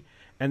Taichi,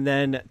 and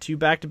then 2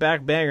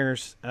 back-to-back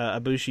bangers,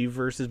 Ibushi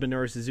versus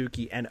Minoru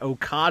Suzuki, and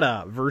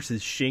Okada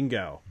versus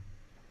Shingo.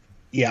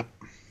 Yep.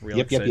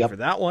 Real excited for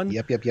that one.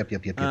 Yep.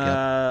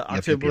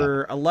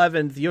 October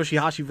 11th,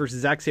 Yoshihashi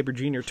versus Zack Sabre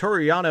Jr., Toru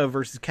Yano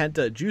versus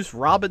Kenta, Juice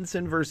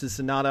Robinson versus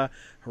Sonata,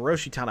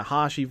 Hiroshi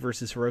Tanahashi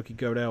versus Hiroki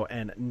Goto,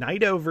 and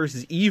Naito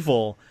versus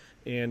Evil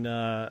in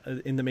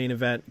the main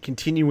event,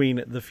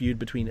 continuing the feud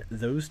between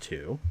those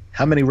two.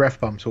 How many ref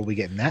bumps will we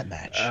get in that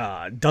match?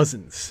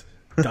 Dozens.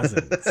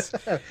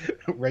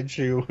 Red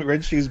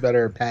Shoes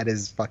better pat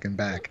his fucking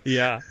back.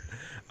 Yeah.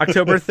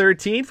 October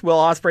 13th, Will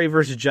Ospreay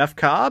versus Jeff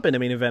Cobb in a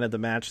main event of the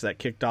match that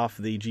kicked off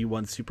the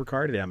G1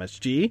 Supercard at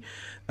MSG.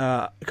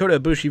 Kota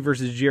Ibushi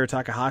versus Yujiro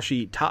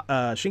Takahashi.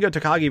 Shingo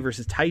Takagi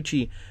versus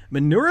Taichi.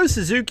 Minoru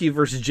Suzuki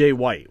versus Jay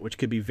White, which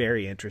could be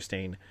very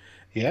interesting.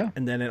 Yeah.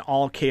 And then an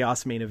all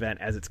chaos main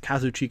event as it's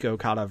Kazuchika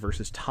Okada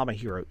versus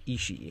Tomohiro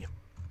Ishii.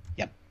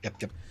 Yep.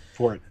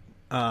 For it.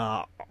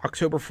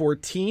 October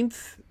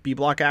 14th, B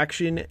block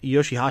action: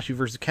 Yoshihashi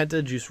versus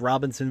Kenta, Juice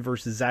Robinson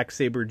versus Zack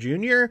Sabre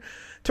Jr.,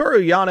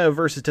 Toru Yano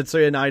versus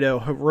Tetsuya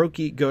Naito,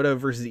 Hiroki Goto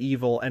versus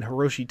Evil, and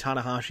Hiroshi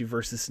Tanahashi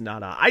versus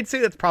Sonata. I'd say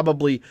that's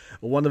probably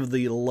one of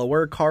the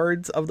lower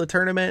cards of the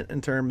tournament in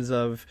terms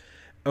of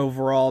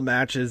overall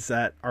matches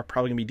that are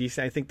probably going to be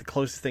decent. I think the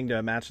closest thing to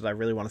a match that I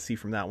really want to see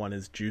from that one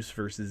is Juice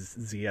versus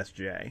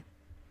ZSJ.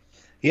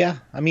 Yeah,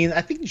 I mean,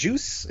 I think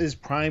Juice is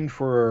primed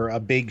for a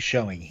big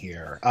showing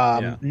here.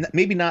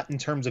 Maybe not in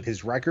terms of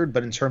his record,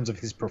 but in terms of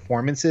his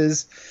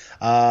performances.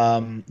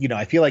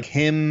 I feel like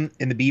him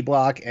in the B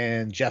block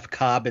and Jeff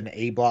Cobb in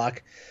the A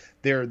block,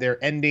 their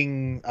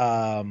ending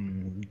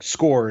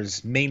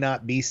scores may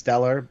not be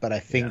stellar, but I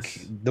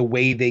think the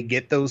way they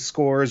get those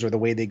scores or the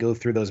way they go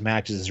through those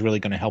matches is really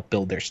going to help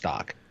build their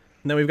stock.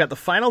 Now we've got the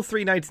final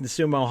 3 nights in the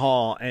Sumo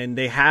Hall, and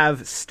they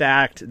have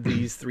stacked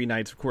these 3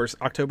 nights. Of course,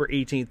 October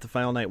 18th, the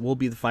final night, will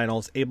be the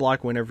finals. A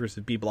block winner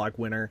versus B block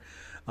winner.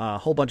 A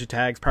whole bunch of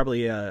tags,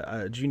 probably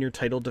a junior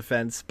title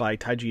defense by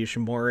Taiji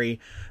Ishimori.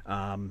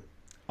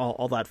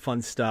 All that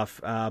fun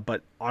stuff.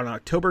 But on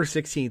October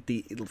 16th,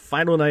 the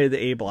final night of the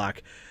A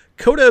block,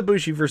 Kota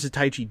Ibushi versus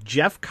Taichi,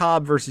 Jeff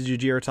Cobb versus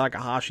Yujiro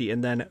Takahashi,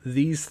 and then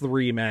these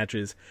 3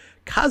 matches: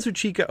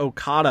 Kazuchika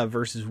Okada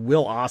versus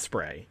Will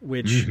Ospreay,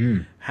 which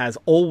has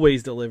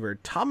always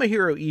delivered,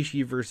 Tomohiro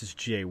Ishii versus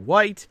Jay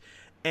White,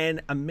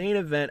 and a main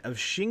event of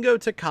Shingo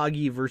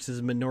Takagi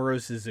versus Minoru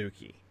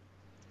Suzuki.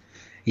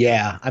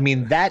 Yeah, I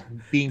mean, that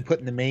being put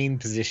in the main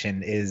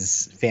position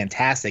is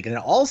fantastic. And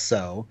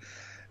also,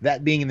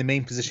 that being in the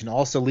main position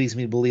also leads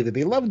me to believe that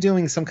they love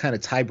doing some kind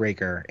of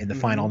tiebreaker in the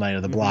final night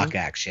of the block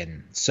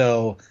action.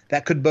 So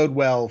that could bode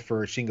well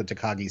for Shingo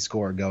Takagi's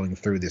score going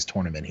through this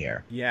tournament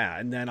here. Yeah,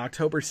 and then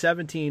October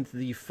 17th,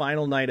 the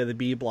final night of the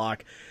B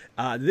block.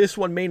 This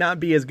one may not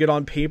be as good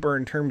on paper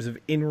in terms of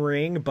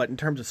in-ring, but in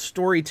terms of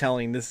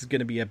storytelling, this is going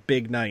to be a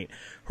big night.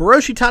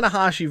 Hiroshi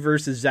Tanahashi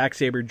versus Zack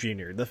Sabre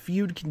Jr. The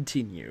feud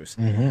continues.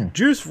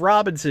 Juice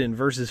Robinson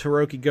versus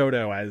Hiroki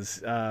Goto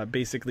as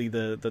basically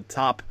the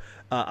top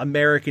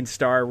American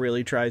star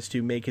really tries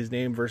to make his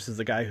name versus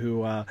the guy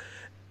who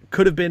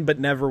could have been but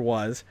never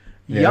was.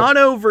 Yep.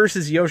 Yano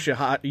versus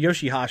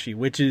Yoshihashi,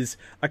 which is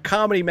a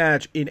comedy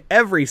match in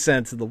every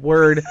sense of the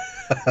word.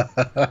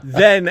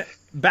 Then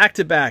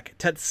back-to-back,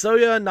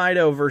 Tetsuya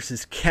Naito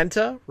versus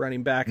Kenta,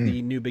 running back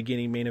the New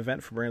Beginning main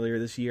event from earlier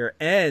this year.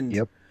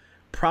 And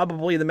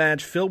probably the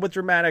match filled with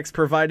dramatics,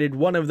 provided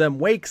one of them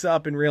wakes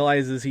up and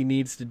realizes he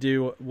needs to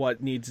do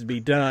what needs to be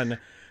done.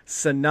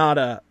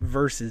 Sonata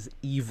versus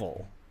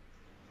Evil.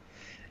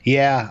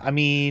 Yeah, I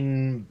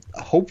mean,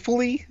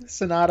 hopefully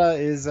Sonata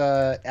is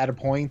at a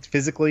point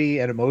physically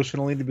and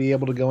emotionally to be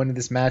able to go into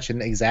this match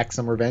and exact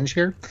some revenge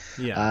here.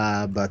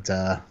 Yeah. But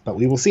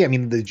we will see. I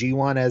mean, the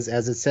G1,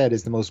 as it said,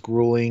 is the most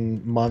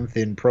grueling month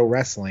in pro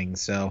wrestling.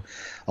 So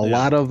a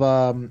lot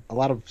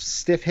of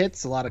stiff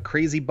hits, a lot of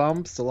crazy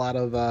bumps, a lot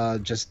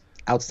of just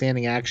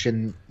outstanding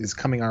action is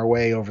coming our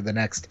way over the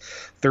next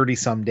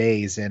 30-some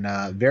days, and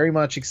very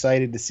much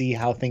excited to see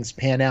how things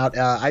pan out.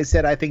 I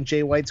said I think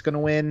Jay White's going to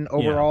win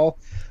overall.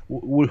 Yeah.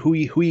 Who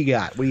you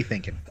got? What are you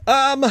thinking?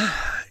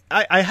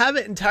 I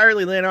haven't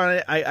entirely landed on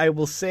it. I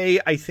will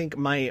say I think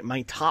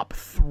my top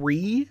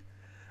three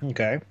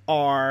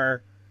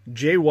are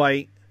Jay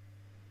White,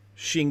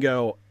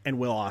 Shingo, and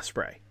Will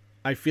Ospreay.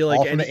 I feel like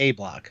all from the A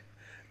block.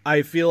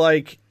 I feel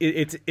like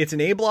it's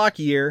an A block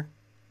year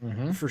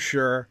for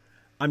sure.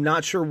 I'm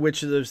not sure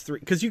which of those three,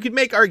 because you could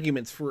make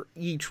arguments for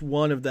each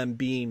one of them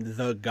being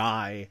the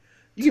guy.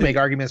 You can make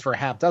arguments for a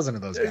half dozen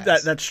of those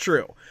guys. That's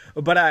true.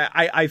 But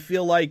I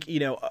feel like,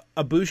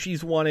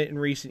 Ibushi's won it in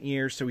recent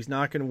years, so he's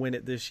not going to win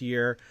it this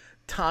year.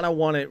 Tana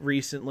won it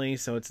recently,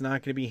 so it's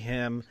not going to be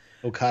him.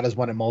 Okada's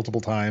won it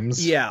multiple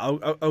times. Yeah,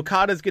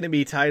 Okada's going to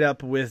be tied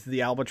up with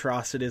the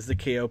albatross that is the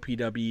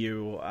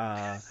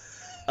KOPW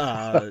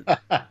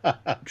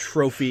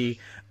trophy.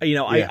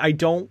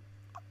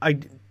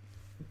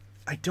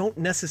 I don't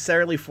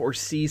necessarily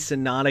foresee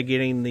Sonata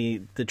getting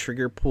the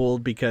trigger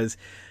pulled, because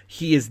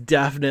he is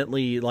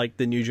definitely like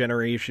the new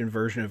generation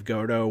version of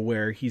Goto,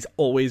 where he's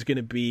always going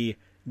to be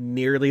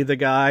nearly the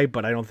guy,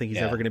 but I don't think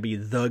he's ever going to be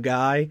the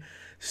guy.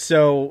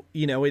 So,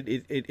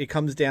 it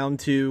comes down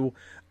to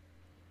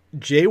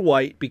Jay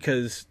White,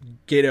 because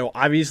Gato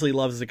obviously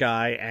loves the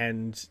guy,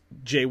 and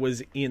Jay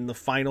was in the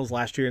finals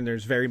last year, and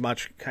there's very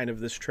much kind of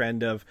this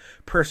trend of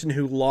person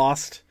who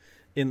lost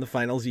in the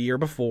finals a year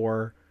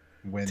before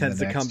tends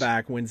to come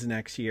back, wins the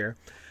next year.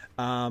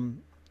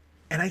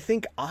 And I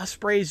think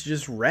Ospreay's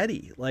just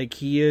ready. Like,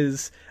 he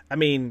is, I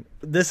mean,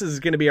 this is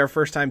going to be our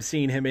first time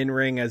seeing him in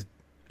ring as,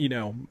 big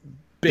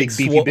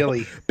beefy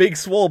Billy. Big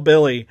swole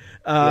Billy.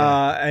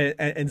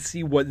 And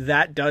see what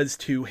that does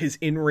to his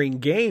in-ring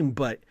game.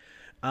 But,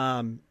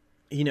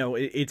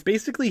 it's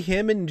basically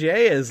him and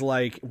Jay as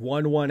like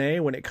 1A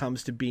when it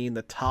comes to being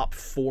the top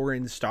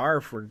foreign star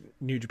for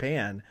New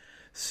Japan.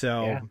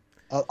 So... Yeah.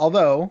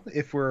 Although,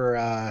 if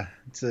we're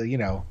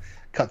to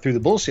cut through the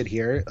bullshit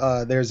here,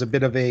 there's a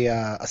bit of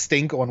a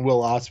stink on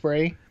Will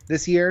Ospreay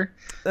this year.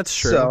 That's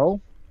true. So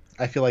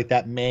I feel like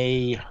that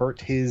may hurt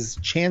his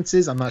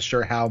chances. I'm not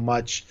sure how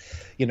much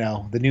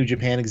the New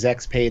Japan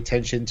execs pay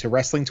attention to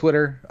wrestling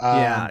Twitter.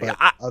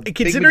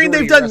 Considering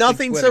they've done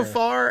nothing so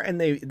far,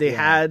 and they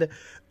had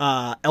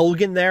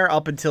Elgin there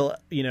up until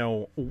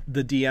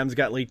the DMs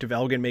got leaked of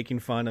Elgin making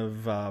fun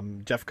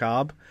of Jeff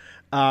Cobb.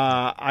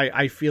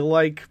 I feel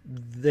like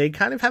they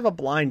kind of have a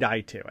blind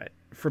eye to it,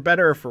 for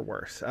better or for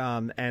worse.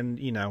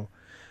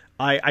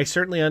 I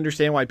certainly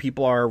understand why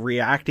people are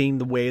reacting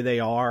the way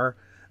they are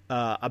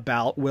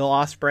about Will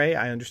Ospreay.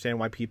 I understand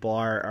why people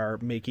are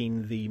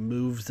making the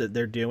moves that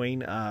they're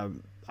doing. I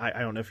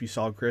don't know if you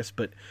saw, Chris,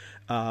 but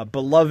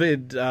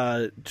beloved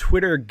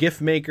Twitter GIF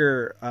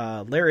maker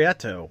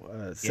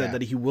Larietto said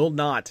that he will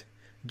not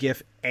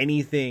GIF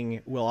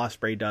anything Will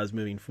Ospreay does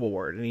moving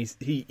forward, and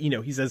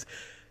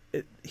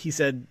he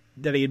said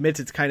that he admits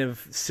it's kind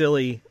of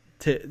silly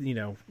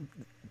to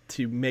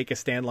make a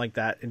stand like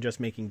that and just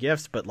making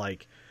gifts, but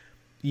like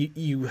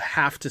you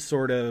have to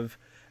sort of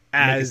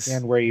make a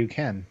stand where you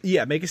can.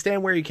 Yeah, make a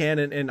stand where you can,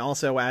 and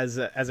also as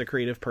a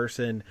creative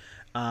person,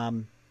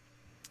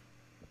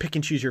 pick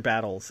and choose your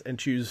battles and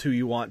choose who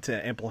you want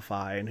to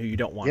amplify and who you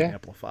don't want to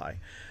amplify.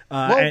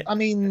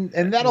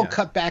 And that'll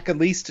cut back at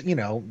least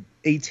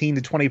 18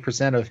 to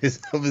 20% of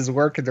his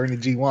work during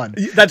the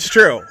G1. That's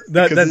true.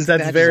 That's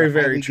very,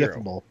 very true.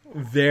 Giftable.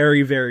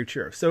 Very, very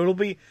true. So it'll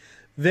be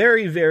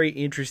very, very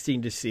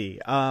interesting to see.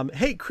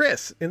 Hey,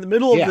 Chris, in the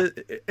middle of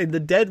in the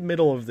dead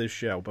middle of this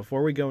show,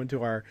 before we go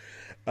into our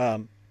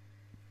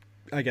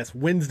I guess,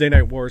 Wednesday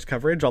Night Wars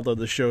coverage, although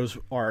the shows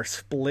are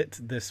split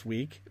this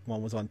week.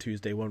 One was on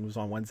Tuesday, one was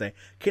on Wednesday.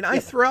 Can I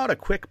throw out a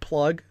quick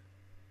plug?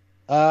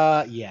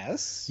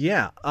 Yes.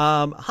 Yeah.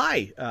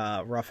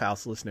 Hi, Rough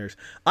House listeners.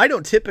 I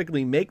don't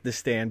typically make the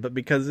stand, but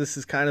because this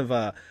is kind of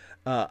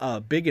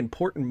a big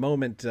important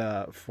moment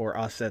for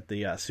us at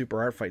the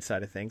Super Art Fight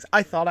side of things,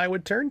 I thought I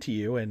would turn to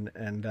you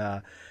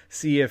and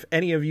see if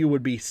any of you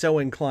would be so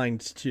inclined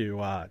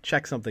to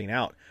check something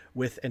out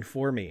with and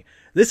for me.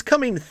 This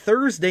coming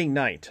Thursday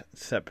night,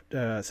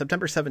 September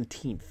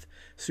 17th,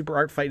 Super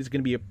Art Fight is going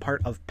to be a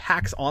part of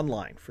PAX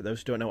Online. For those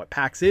who don't know what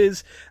PAX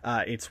is,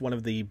 it's one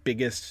of the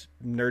biggest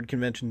nerd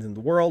conventions in the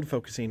world,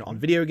 focusing on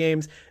video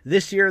games.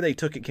 This year, they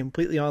took it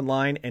completely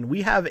online, and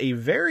we have a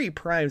very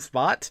prime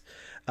spot.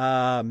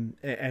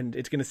 And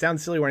it's going to sound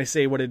silly when I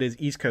say what it is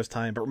East Coast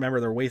time, but remember,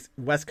 they're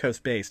West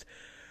Coast based.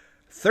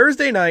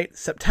 Thursday night,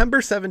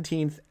 September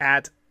 17th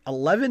at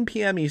 11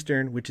 p.m.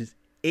 Eastern, which is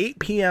 8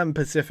 p.m.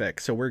 Pacific.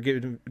 So we're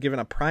given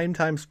a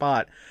primetime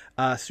spot.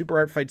 Super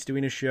Art Fight's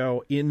doing a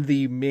show in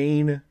the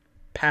main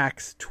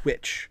PAX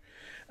Twitch.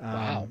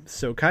 Wow.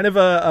 So kind of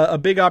a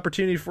big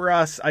opportunity for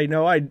us. I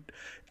know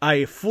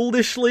I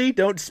foolishly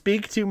don't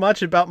speak too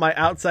much about my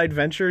outside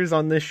ventures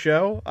on this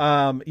show,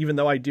 even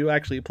though I do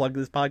actually plug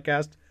this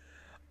podcast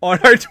on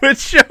our Twitch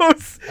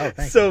shows. Oh,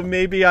 so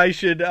maybe I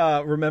should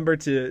remember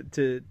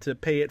to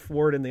pay it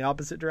forward in the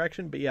opposite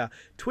direction. But yeah,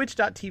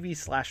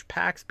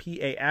 twitch.tv/PAX,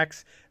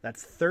 PAX.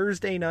 That's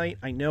Thursday night.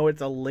 I know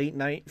it's a late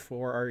night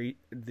for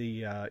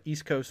the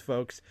East Coast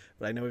folks,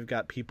 but I know we've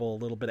got people a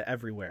little bit of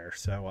everywhere.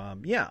 So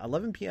yeah,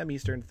 11 p.m.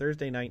 Eastern,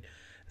 Thursday night.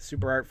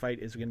 Super Art Fight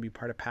is going to be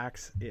part of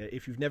PAX.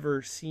 If you've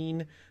never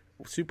seen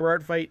Super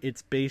Art Fight,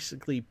 it's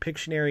basically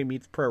Pictionary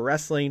meets pro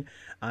wrestling.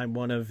 I'm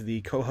one of the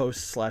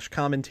co-hosts /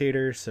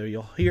 commentators, so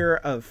you'll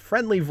hear a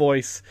friendly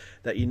voice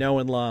that you know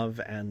and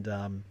love,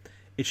 and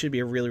it should be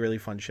a really, really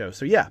fun show.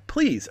 So yeah,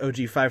 please,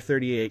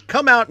 OG538,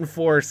 come out in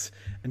force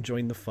and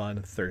join the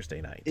fun Thursday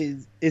night.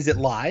 Is it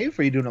live?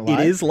 Are you doing it live?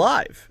 It is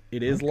live.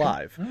 It is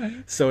live. All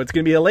right. So it's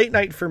going to be a late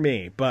night for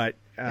me, but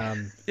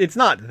it's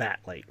not that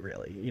late,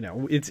 really. You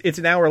know, it's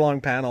an hour-long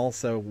panel,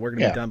 so we're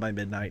going to be done by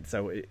midnight,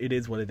 so it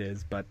is what it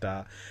is. But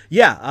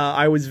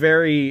I was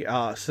very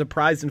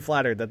surprised and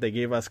flattered that they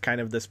gave us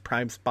kind of this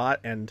prime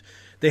spot, and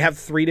they have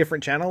 3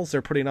 different channels.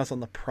 They're putting us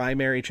on the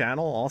primary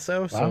channel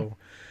also, so...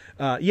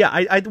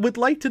 I would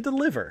like to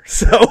deliver.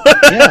 So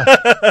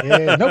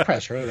no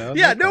pressure though.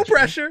 No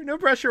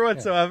pressure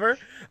whatsoever.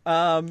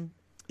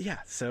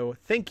 So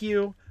thank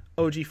you,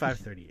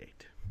 OG538.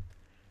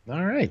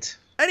 All right.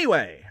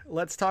 Anyway,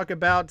 let's talk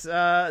about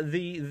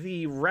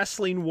the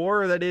wrestling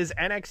war that is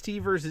NXT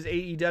versus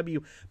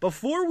AEW.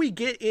 Before we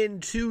get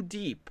in too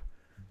deep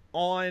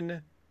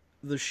on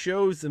the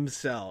shows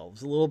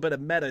themselves, a little bit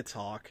of meta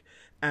talk,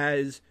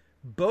 as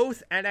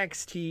both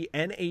NXT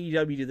and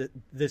AEW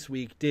this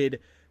week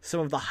did some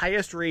of the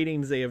highest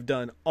ratings they have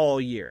done all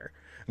year.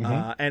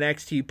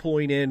 NXT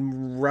pulling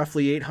in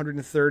roughly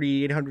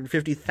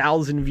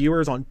 850,000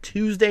 viewers on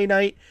Tuesday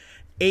night.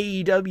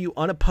 AEW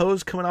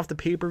unopposed coming off the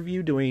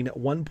pay-per-view doing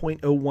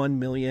 1.01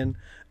 million.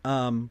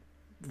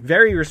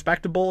 Very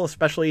respectable,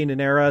 especially in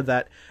an era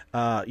that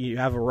you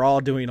have a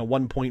Raw doing a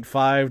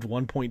 1.5 to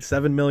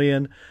 1.7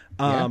 million.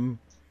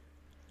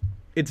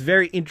 It's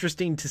very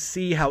interesting to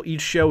see how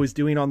each show is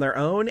doing on their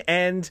own,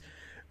 and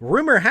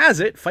rumor has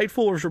it,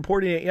 Fightful was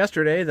reporting it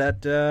yesterday,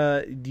 that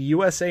the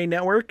USA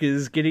Network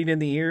is getting in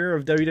the ear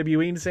of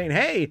WWE and saying,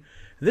 hey,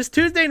 this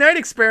Tuesday night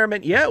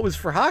experiment, it was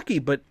for hockey,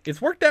 but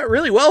it's worked out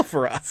really well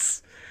for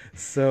us.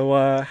 So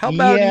how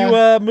about you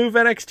move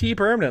NXT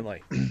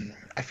permanently?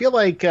 I feel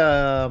like,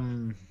 I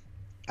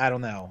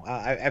don't know.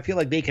 I feel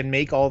like they can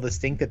make all the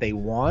stink that they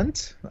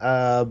want,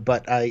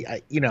 but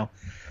I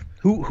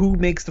who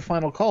makes the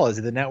final call? Is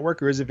it the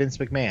network or is it Vince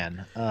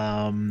McMahon?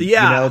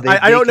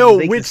 I don't know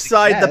which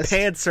side the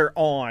pants are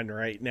on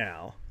right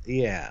now.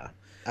 Yeah.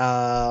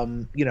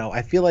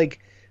 I feel like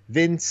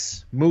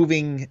Vince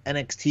moving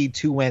NXT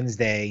to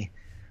Wednesday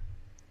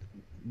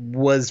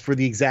was for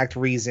the exact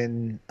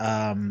reason,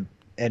 and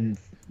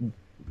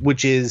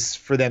which is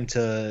for them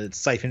to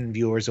siphon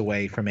viewers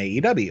away from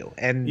AEW.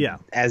 And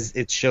as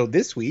it showed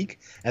this week,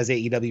 as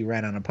AEW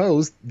ran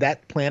unopposed,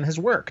 that plan has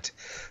worked.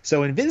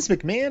 So in Vince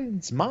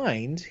McMahon's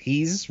mind,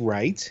 he's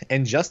right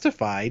and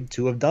justified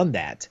to have done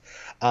that.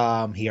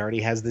 He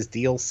already has this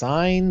deal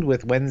signed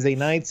with Wednesday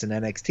nights and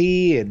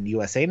NXT and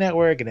USA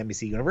Network and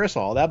NBC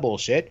Universal, all that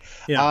bullshit.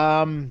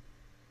 Yeah. And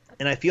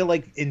I feel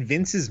like in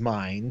Vince's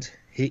mind,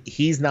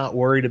 he's not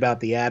worried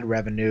about the ad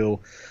revenue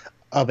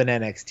of an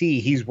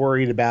NXT. He's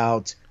worried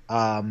about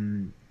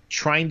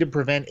trying to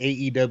prevent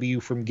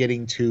AEW from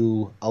getting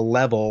to a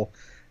level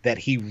that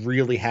he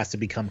really has to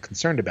become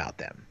concerned about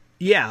them.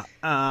 Yeah,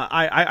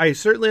 I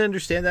certainly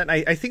understand that. And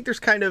I think there's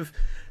kind of,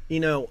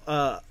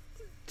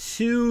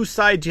 two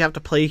sides you have to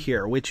play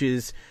here, which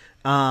is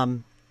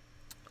on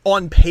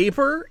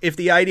paper, if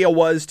the idea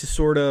was to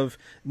sort of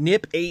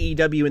nip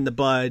AEW in the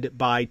bud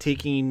by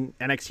taking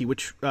NXT,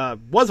 which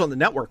was on the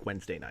network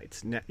Wednesday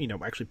nights,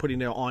 actually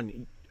putting it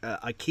on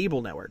a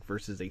cable network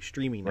versus a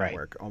streaming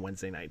network on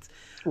Wednesday nights.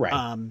 Right.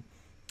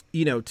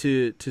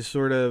 to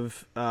sort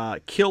of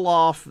kill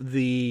off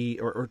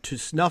or to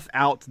snuff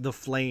out the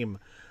flame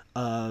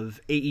of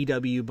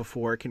AEW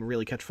before it can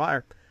really catch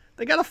fire,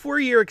 they got a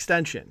 4-year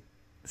extension.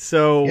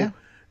 So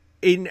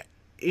in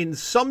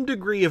some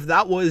degree, if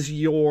that was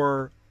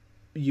your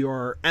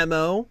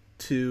MO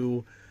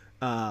to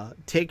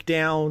take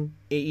down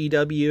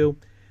AEW,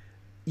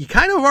 you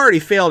kind of already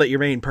failed at your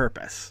main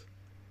purpose.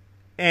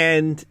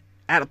 And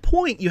at a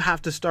point, you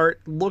have to start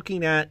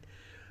looking at,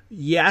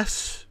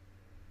 yes,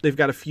 they've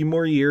got a few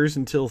more years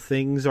until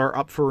things are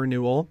up for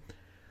renewal.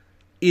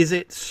 Is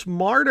it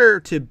smarter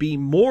to be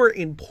more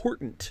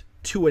important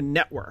to a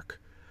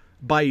network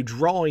by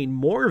drawing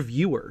more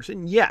viewers?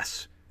 And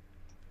yes,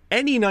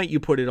 any night you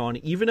put it on,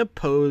 even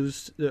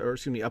opposing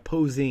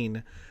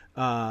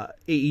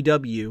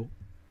AEW,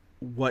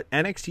 what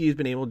NXT has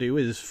been able to do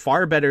is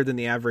far better than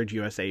the average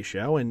USA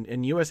show.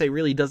 And USA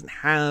really doesn't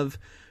have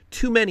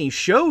too many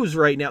shows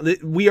right now.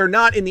 We are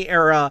not in the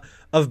era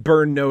of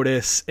Burn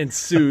Notice and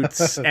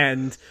Suits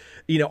and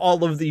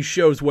all of these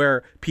shows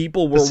where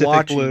people were Pacific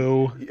watching.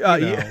 Blue,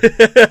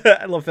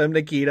 La Femme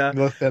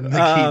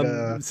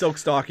Nikita, Silk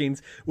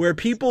Stockings, where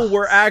people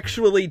were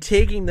actually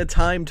taking the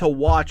time to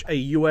watch a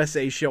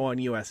USA show on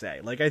USA.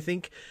 Like, I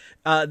think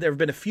there have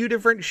been a few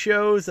different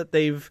shows that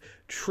they've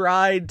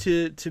tried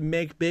to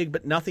make big,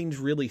 but nothing's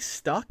really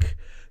stuck.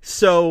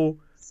 So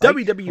Psych?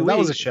 WWE, well, that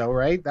was a show,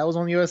 right? That was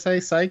on USA.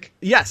 Psych.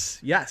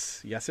 Yes,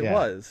 it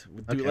was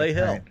with Dule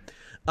Hill.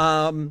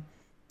 Right.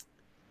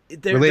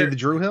 Related to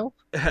Drew Hill?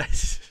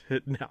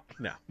 No.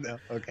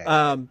 Okay.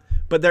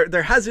 But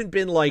there hasn't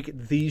been like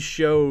these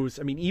shows.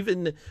 I mean,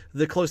 even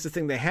the closest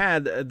thing they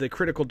had, the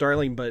Critical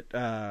Darling but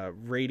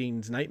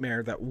ratings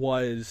nightmare that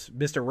was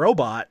Mr.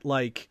 Robot.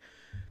 Like,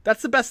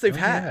 that's the best they've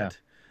had. Yeah.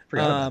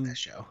 Forgot about that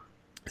show.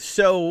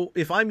 So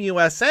if I'm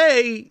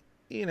USA,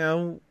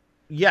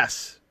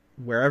 yes,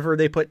 wherever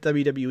they put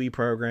WWE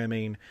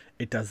programming,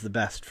 it does the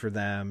best for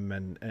them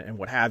and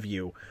what have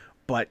you.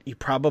 But you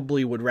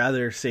probably would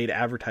rather say to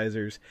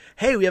advertisers,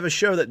 hey, we have a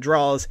show that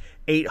draws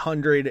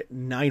 800,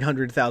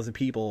 900,000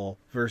 people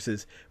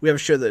versus we have a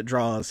show that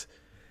draws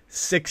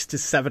 600,000 to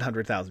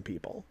 700,000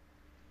 people.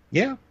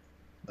 Yeah.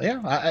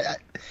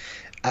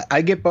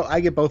 I get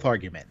both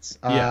arguments.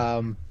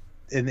 Yeah.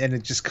 And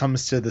it just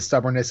comes to the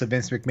stubbornness of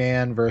Vince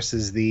McMahon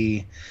versus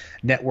the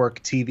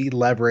network TV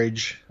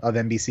leverage of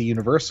NBC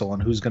Universal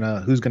and who's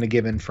gonna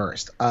give in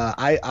first.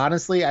 I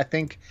honestly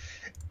think,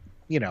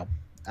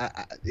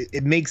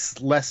 it makes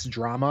less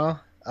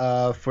drama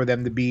for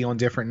them to be on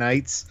different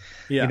nights.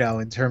 Yeah.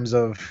 In terms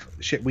of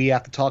shit we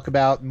have to talk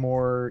about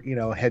more,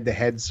 head to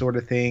head sort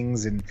of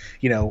things, and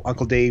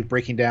Uncle Dave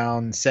breaking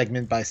down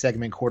segment by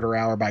segment, quarter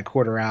hour by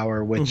quarter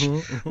hour,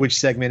 which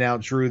segment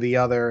outdrew the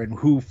other and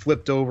who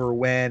flipped over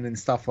when and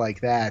stuff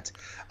like that.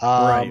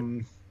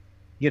 Right.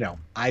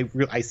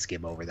 I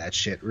skim over that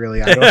shit.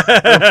 Really, I don't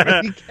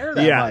really care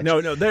that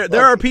much. No.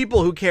 There are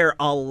people who care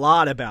a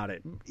lot about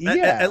it.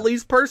 Yeah. At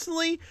least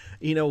personally,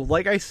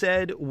 like I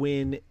said,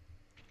 when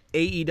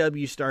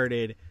AEW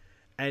started,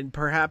 and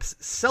perhaps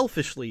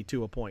selfishly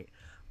to a point,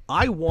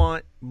 I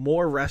want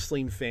more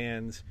wrestling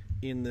fans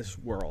in this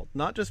world.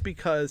 Not just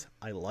because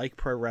I like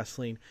pro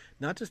wrestling,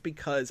 not just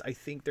because I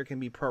think there can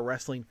be pro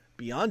wrestling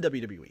beyond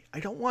WWE. I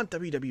don't want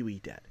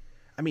WWE dead.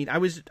 I mean,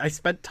 I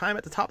spent time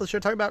at the top of the show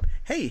talking about,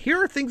 hey,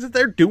 here are things that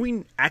they're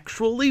doing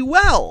actually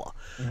well.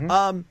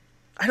 Mm-hmm.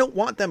 I don't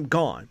want them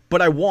gone,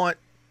 but I want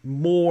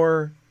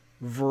more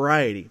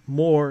variety,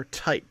 more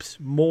types,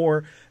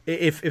 more.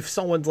 If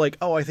someone's like,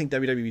 oh, I think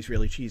WWE is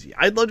really cheesy,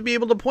 I'd love to be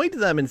able to point to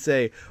them and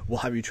say, well,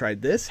 have you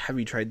tried this? Have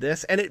you tried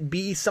this? And it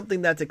be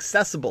something that's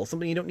accessible,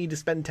 something you don't need to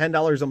spend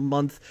 $10 a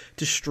month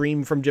to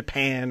stream from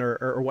Japan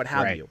or what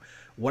have you.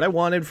 What I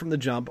wanted from the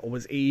jump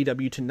was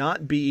AEW to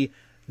not be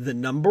the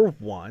number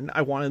one.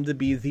 I want them to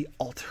be the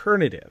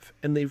alternative,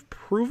 and they've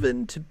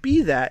proven to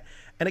be that.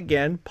 And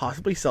again,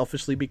 possibly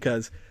selfishly,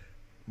 because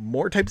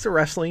more types of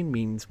wrestling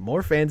means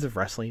more fans of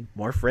wrestling.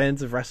 More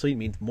fans of wrestling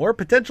means more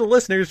potential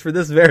listeners for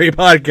this very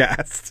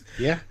podcast.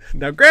 Yeah.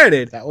 Now,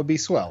 granted, that would be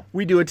swell.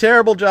 We do a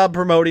terrible job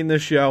promoting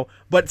this show,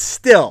 but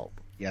still.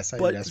 Yes,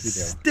 we do.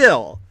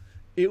 Still,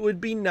 it would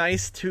be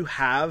nice to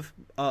have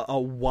a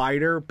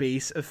wider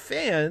base of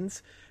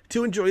fans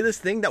to enjoy this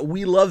thing that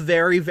we love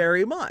very,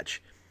 very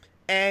much.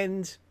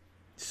 And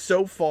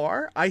so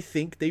far, I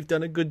think they've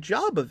done a good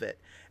job of it.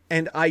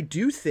 And I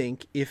do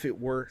think if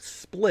it were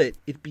split,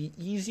 it'd be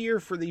easier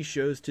for these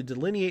shows to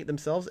delineate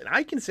themselves. And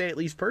I can say, at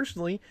least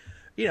personally,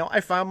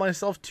 I found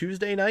myself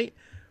Tuesday night.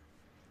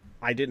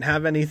 I didn't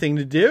have anything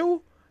to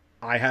do.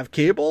 I have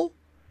cable.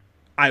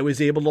 I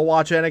was able to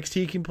watch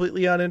NXT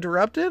completely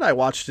uninterrupted. I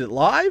watched it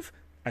live.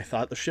 I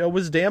thought the show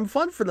was damn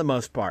fun for the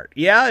most part.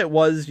 Yeah, it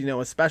was,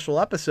 a special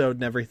episode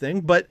and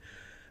everything, but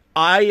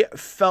I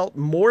felt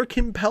more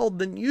compelled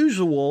than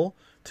usual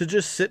to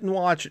just sit and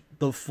watch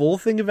the full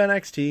thing of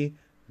NXT,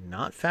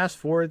 not fast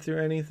forward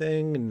through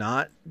anything,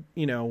 not,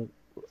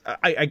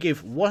 I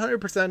gave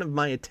 100% of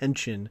my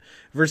attention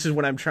versus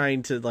when I'm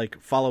trying to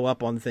follow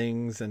up on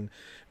things and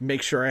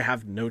make sure I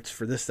have notes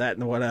for this, that,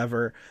 and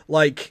whatever.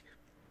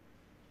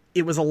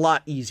 It was a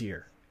lot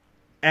easier.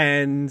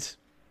 And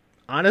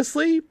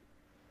honestly,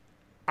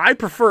 I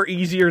prefer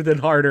easier than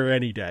harder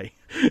any day.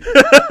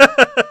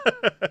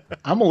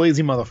 I'm a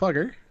lazy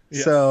motherfucker.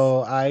 Yes.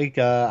 So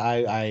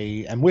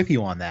I am with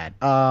you on that.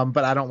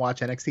 But I don't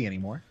watch NXT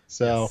anymore.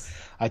 So Yes.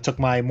 I took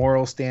my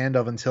moral stand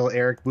of until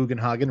Eric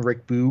Bugenhagen,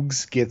 Rick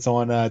Boogs, gets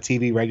on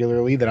TV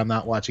regularly that I'm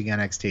not watching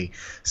NXT.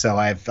 So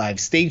I've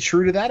stayed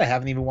true to that. I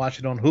haven't even watched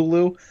it on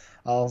Hulu.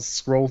 I'll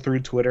scroll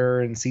through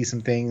Twitter and see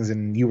some things,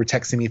 and you were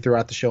texting me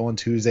throughout the show on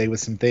Tuesday with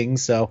some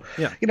things. So,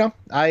 yeah.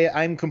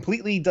 I'm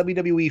completely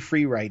WWE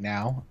free right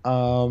now.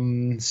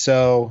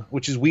 So,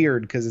 which is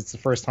weird because it's the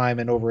first time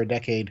in over a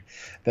decade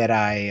that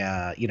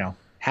I,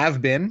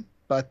 have been.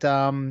 But,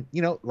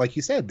 like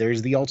you said,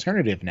 there's the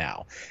alternative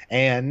now.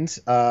 And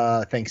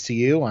thanks to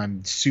you,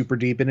 I'm super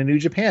deep into New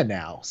Japan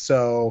now.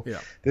 So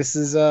This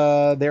is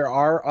there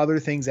are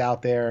other things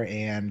out there,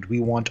 and we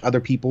want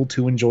other people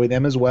to enjoy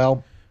them as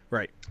well.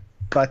 Right.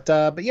 But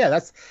yeah,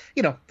 that's,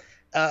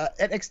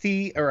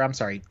 NXT, or I'm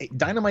sorry,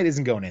 Dynamite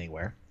isn't going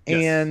anywhere.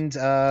 Yes. And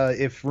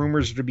if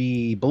rumors are to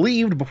be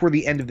believed, before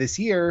the end of this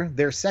year,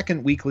 their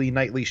second weekly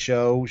nightly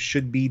show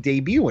should be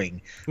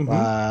debuting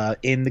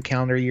in the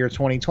calendar year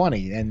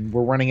 2020. And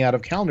we're running out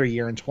of calendar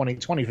year in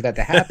 2020 for that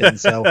to happen.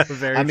 So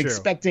I'm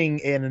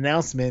expecting an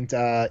announcement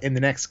in the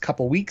next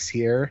couple weeks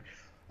here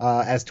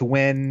as to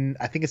when.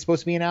 I think it's supposed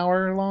to be an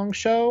hour-long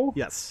show.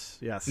 Yes.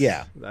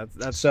 Yeah.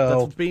 That's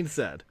what's being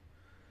said.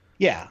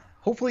 Yeah.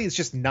 Hopefully it's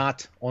just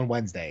not on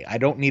Wednesday. I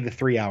don't need a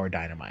 3-hour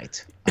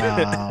Dynamite.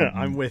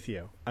 I'm with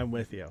you.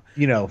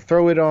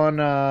 Throw it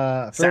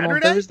on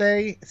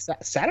Thursday.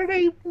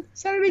 Saturday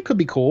could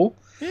be cool.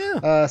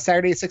 Yeah.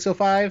 Saturday at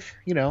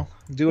 6:05.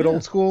 Do it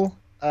old school.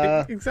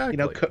 Exactly.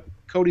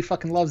 Cody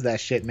fucking loves that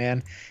shit,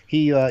 man.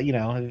 He,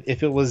 if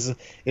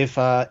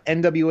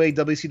NWA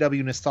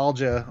WCW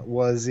nostalgia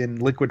was in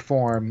liquid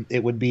form,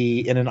 it would be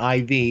in an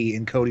IV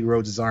in Cody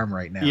Rhodes' arm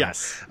right now.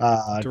 Yes,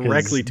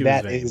 directly to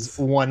that his veins. Is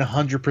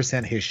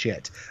 100% his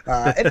shit.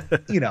 And,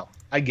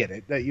 I get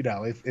it.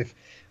 If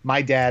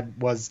my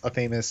dad was a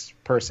famous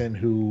person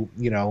who,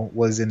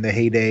 was in the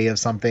heyday of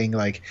something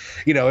like,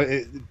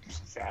 I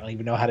don't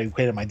even know how to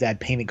equate it. My dad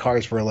painted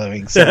cars for a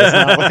living, so it's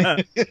not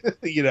like,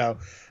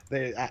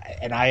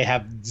 and I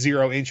have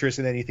zero interest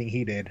in anything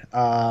he did.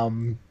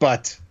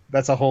 But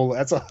that's a whole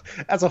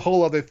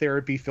other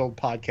therapy filled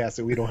podcast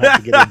that we don't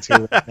have to get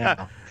into right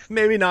now.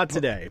 Maybe not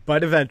today,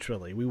 but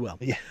eventually we will.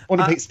 Yeah, on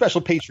a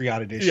special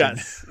Patreon edition.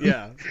 Yes,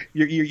 yeah.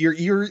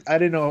 You're I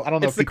don't know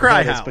it's if the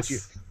Cry this, House. but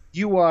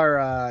you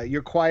are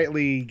you're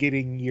quietly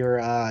getting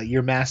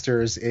your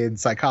master's in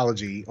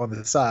psychology on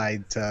the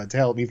side to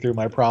help me through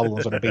my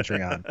problems on a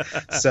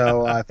Patreon.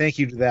 So thank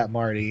you to that,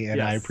 Marty,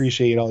 and I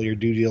appreciate all your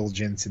due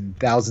diligence and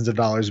thousands of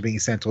dollars being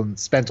spent on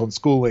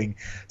schooling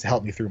to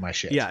help me through my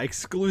shit. Yeah,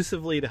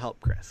 exclusively to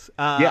help Chris.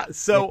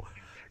 So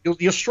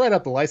you'll straight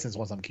up the license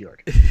once I'm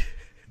cured.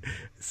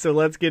 So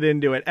let's get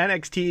into it.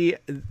 NXT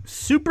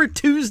Super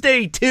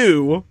Tuesday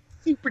 2.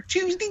 Super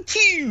Tuesday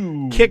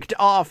 2 kicked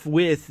off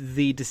with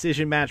the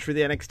decision match for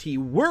the NXT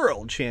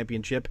World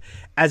Championship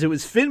as it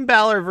was Finn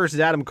Balor versus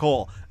Adam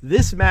Cole.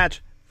 This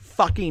match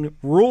fucking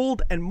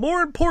ruled, and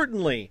more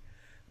importantly,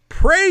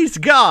 praise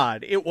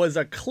God, it was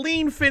a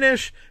clean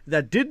finish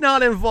that did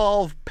not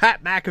involve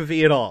Pat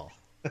McAfee at all.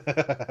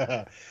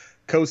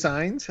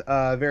 Co-signed.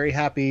 Very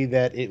happy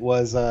that it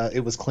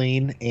was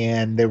clean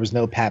and there was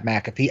no Pat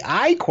McAfee.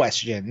 I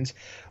questioned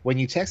when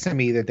you texted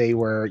me that they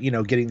were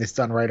getting this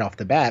done right off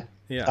the bat.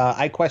 Yeah.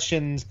 I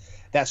questioned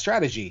that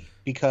strategy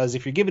because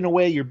if you're giving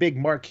away your big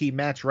marquee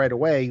match right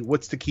away,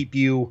 what's to keep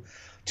you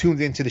tuned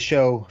into the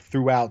show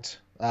throughout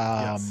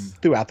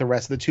the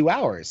rest of the 2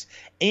 hours?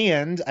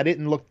 And I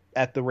didn't look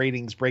at the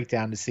ratings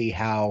breakdown to see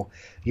how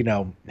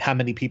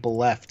many people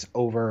left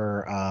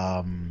over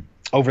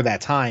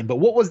that time. But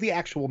what was the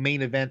actual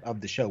main event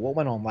of the show? What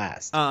went on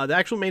last? The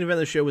actual main event of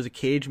the show was a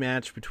cage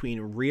match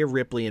between Rhea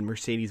Ripley and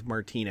Mercedes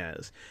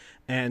Martinez.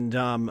 And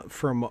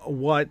from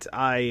what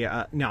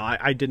I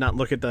did not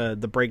look at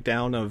the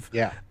breakdown of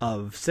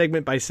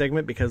segment by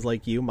segment because,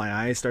 like you, my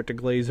eyes start to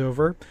glaze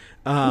over.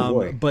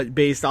 But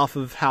based off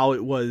of how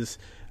it was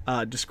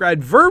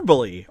described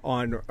verbally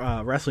on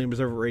Wrestling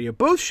Observer Radio,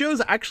 both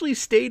shows actually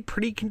stayed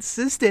pretty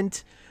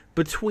consistent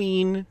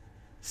between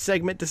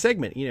segment to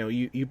segment.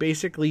 You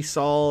basically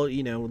saw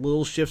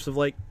little shifts of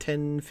like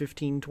 10,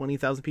 15,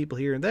 20,000 people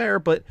here and there,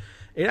 but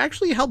it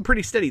actually held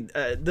pretty steady.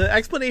 The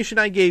explanation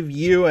I gave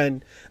you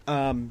and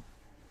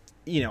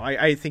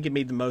I think it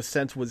made the most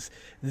sense was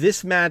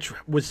this match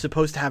was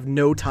supposed to have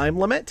no time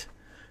limit,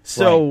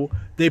 so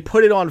they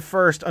put it on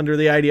first under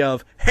the idea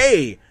of,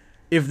 hey,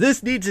 if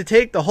this needs to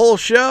take the whole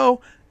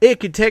show, it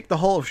could take the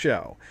whole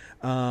show.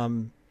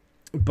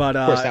 But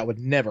of course, that would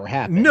never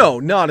happen. No,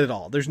 not at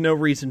all. There's no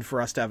reason for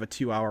us to have a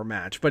 2-hour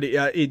match. But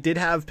it did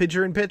have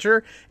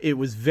picture-in-picture. It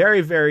was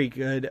very, very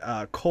good.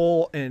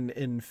 Cole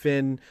and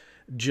Finn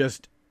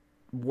just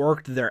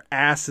worked their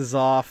asses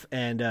off.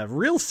 And a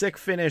real sick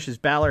finish as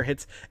Balor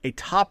hits a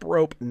top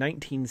rope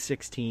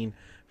 1916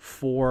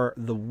 for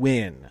the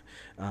win.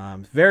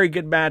 Very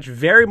good match.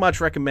 Very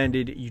much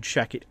recommended you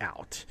check it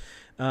out.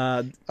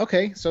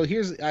 Okay, so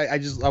here's I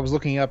was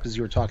looking up as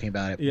you were talking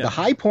about it. Yeah. The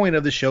high point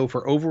of the show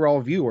for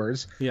overall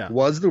viewers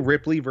was the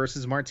Ripley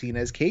versus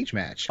Martinez cage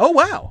match. Oh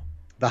wow.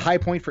 The high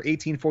point for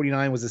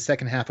 1849 was the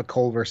second half of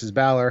Cole versus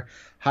Balor.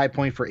 High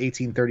point for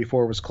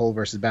 1834 was Cole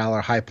versus Balor.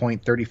 High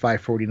point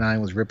 3549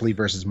 was Ripley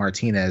versus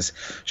Martinez.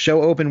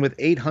 Show opened with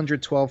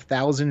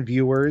 812,000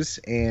 viewers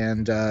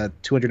and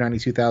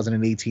 292,000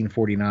 in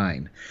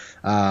 1849.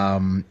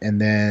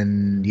 And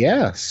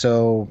then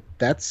so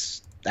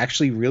that's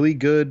actually really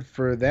good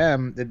for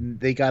them.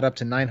 They got up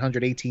to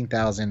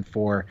 918,000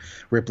 for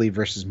Ripley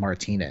versus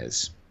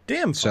Martinez.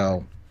 Damn.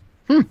 So,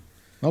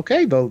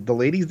 okay, the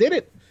ladies did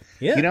it.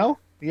 Yeah.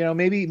 You know,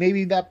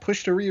 maybe that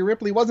push to Rhea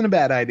Ripley wasn't a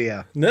bad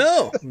idea.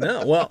 No.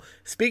 Well,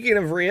 speaking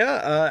of Rhea,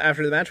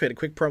 after the match, we had a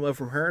quick promo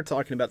from her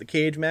talking about the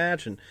cage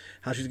match and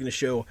how she's going to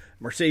show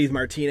Mercedes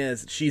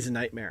Martinez that she's a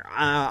nightmare.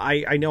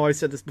 I know I've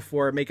said this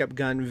before. Makeup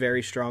gun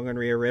very strong on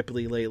Rhea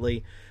Ripley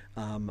lately.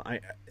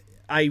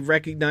 I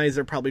recognize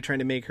they're probably trying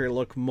to make her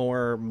look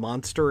more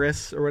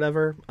monstrous or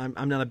whatever.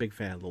 I'm not a big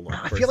fan of the look.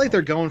 I feel like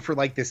they're going for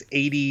like this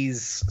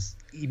 80s,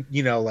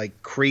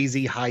 like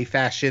crazy high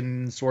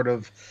fashion sort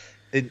of.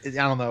 I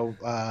don't know.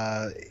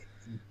 I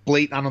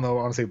don't know.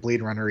 I want to say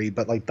Blade Runner-y,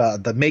 but like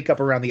the makeup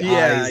around the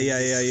eyes.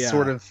 Yeah.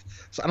 Sort of.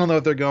 So I don't know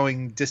if they're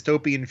going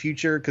dystopian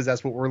future because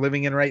that's what we're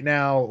living in right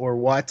now or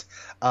what.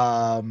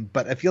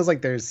 But it feels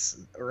like there's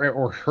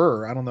or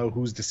her. I don't know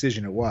whose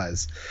decision it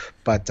was,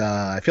 but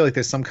I feel like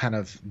there's some kind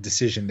of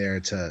decision there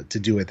to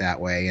do it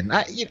that way. And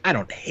I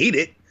don't hate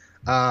it,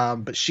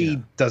 but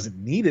she doesn't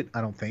need it.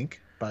 I don't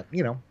think. But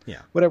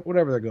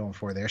whatever they're going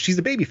for there. She's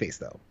a babyface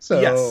though, so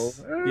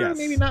yes.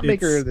 Maybe not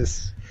make her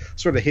this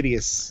sort of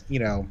hideous,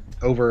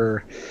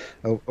 over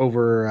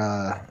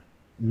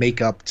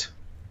makeuped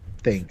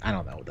thing. I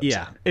don't know. What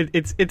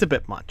it's a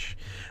bit much.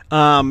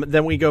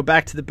 Then we go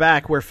back to the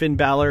back where Finn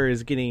Balor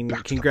is getting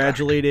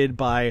congratulated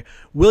by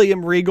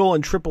William Regal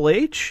and Triple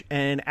H,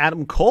 and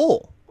Adam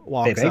Cole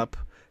walks up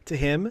to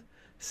him,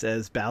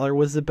 says Balor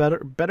was the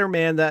better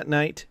man that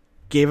night,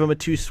 gave him a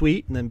too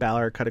sweet, and then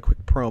Balor cut a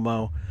quick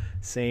promo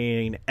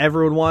saying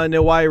everyone wanted to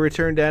know why he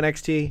returned to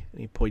NXT,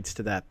 and he points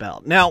to that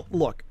belt. Now,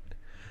 look,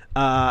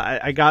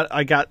 I got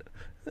a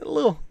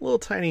little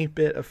tiny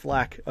bit of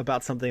flack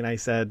about something I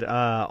said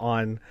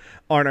on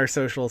our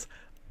socials.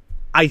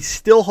 I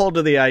still hold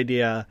to the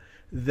idea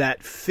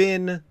that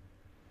Finn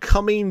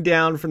coming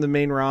down from the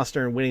main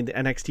roster and winning the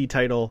NXT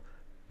title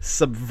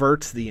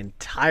subverts the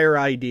entire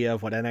idea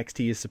of what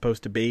NXT is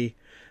supposed to be.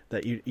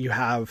 That you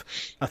have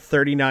a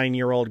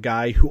 39-year-old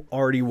guy who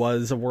already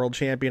was a world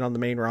champion on the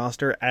main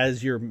roster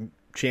as your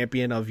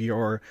champion of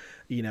your,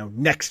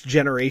 next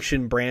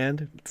generation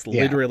brand. It's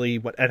literally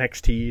what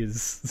NXT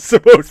is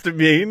supposed to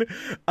mean.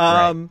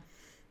 Right.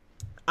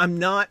 I'm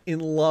not in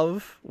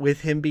love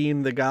with him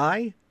being the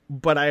guy,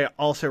 but I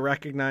also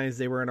recognize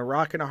they were in a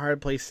rock and a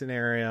hard place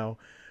scenario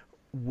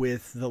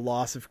with the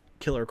loss of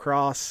Karrion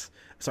Kross.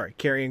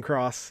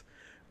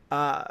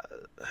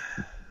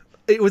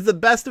 It was the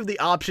best of the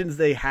options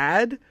they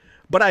had,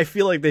 but I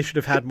feel like they should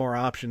have had more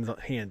options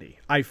handy.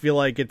 I feel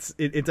like it's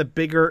a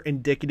bigger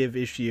indicative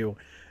issue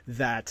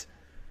that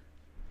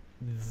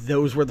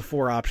those were the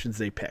four options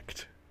they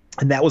picked.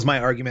 And that was my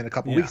argument a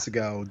couple weeks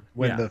ago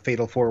when the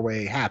Fatal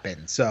 4-Way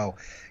happened. So,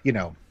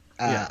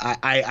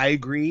 I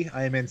agree.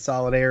 I am in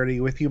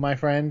solidarity with you, my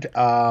friend.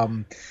 But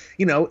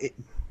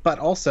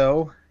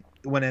also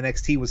when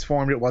NXT was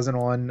formed, it wasn't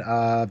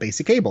on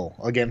basic cable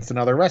against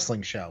another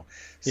wrestling show.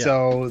 Yeah.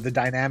 So the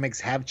dynamics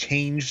have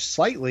changed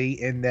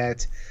slightly in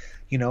that,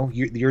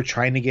 you're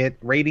trying to get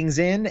ratings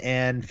in,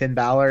 and Finn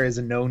Balor is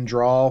a known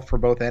draw for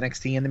both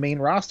NXT and the main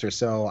roster.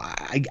 So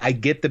I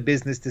get the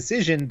business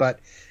decision, but,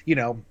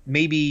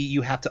 maybe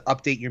you have to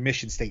update your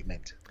mission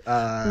statement.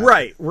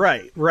 Right.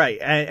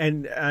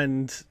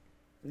 And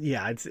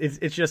yeah,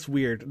 it's just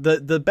weird.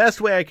 The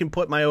best way I can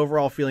put my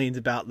overall feelings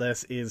about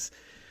this is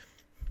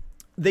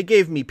they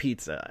gave me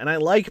pizza, and I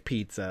like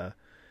pizza,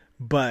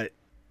 but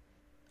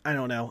I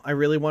don't know. I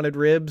really wanted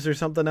ribs or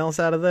something else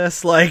out of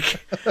this.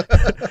 Like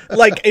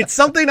it's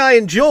something I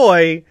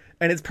enjoy,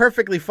 and it's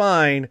perfectly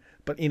fine.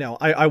 But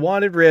I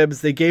wanted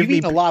ribs. They gave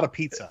me a lot of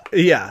pizza.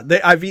 Yeah,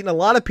 I've eaten a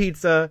lot of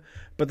pizza,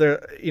 but they're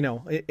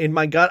in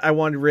my gut I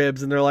wanted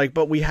ribs, and they're like,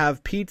 but we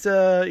have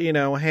pizza,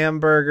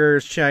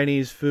 hamburgers,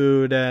 Chinese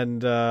food,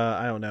 and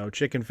I don't know,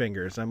 chicken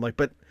fingers. I'm like,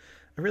 but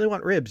I really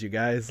want ribs, you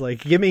guys.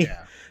 Like, give me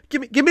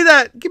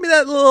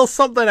that little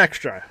something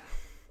extra.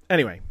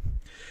 Anyway.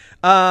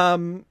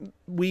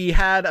 We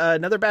had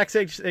another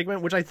backstage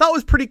segment, which I thought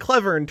was pretty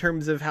clever in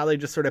terms of how they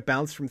just sort of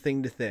bounced from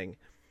thing to thing.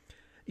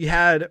 You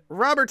had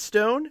Robert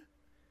Stone.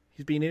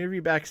 He's being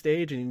interviewed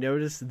backstage, and he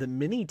noticed the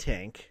mini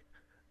tank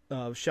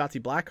of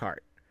Shotzi Blackheart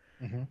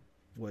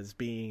was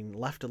being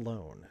left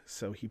alone.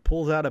 So he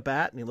pulls out a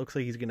bat, and he looks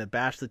like he's going to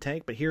bash the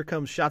tank, but here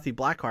comes Shotzi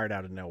Blackheart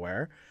out of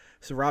nowhere.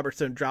 So Robert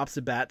Stone drops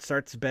the bat,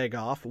 starts to beg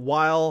off.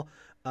 While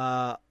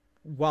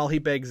he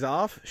begs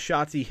off,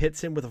 Shotzi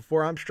hits him with a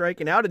forearm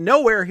strike, and out of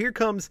nowhere, here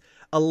comes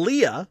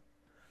Aaliyah.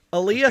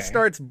 Aaliyah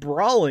starts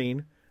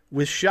brawling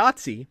with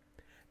Shotzi,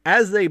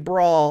 As they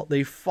brawl,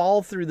 they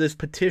fall through this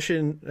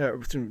partition.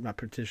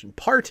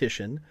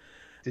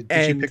 Did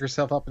she pick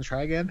herself up and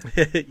try again?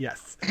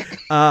 Yes.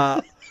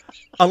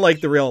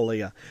 Unlike the real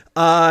Aaliyah.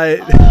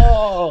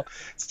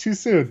 It's too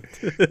soon.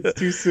 It's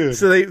too soon.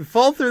 So they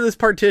fall through this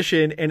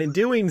partition, and in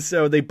doing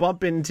so, they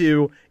bump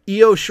into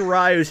Io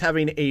Shirai, who's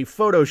having a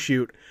photo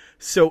shoot.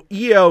 So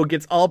Io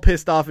gets all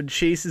pissed off and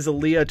chases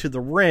Aaliyah to the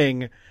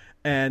ring,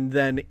 and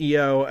then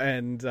Io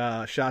and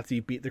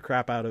Shotzi beat the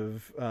crap out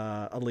of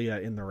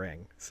Aaliyah in the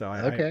ring. So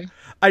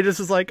I just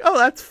was like, oh,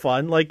 that's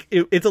fun. Like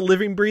it's a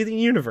living, breathing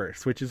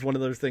universe, which is one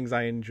of those things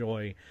I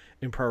enjoy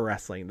in pro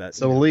wrestling.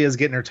 Aaliyah's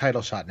getting her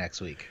title shot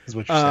next week, is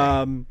what you're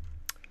saying.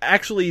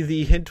 Actually,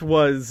 the hint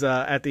was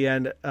at the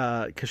end,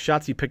 because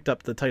Shotzi picked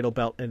up the title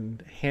belt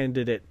and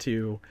handed it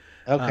to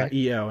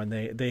Io, and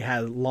they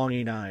had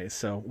longing eyes.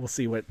 So we'll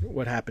see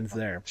what happens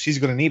there. She's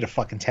going to need a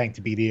fucking tank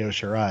to beat Io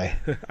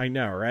Shirai. I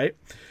know, right?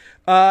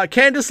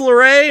 Candice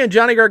LeRae and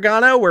Johnny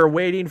Gargano were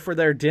waiting for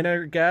their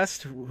dinner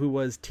guest, who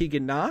was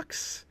Tegan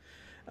Knox.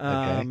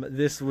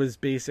 This was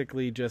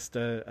basically just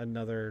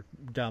another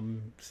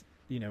dumb,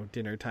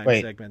 dinner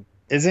time segment.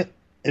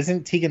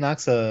 Isn't Tegan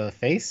Knox a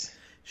face?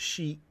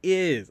 She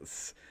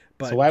is,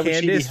 but so why would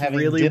Candice she be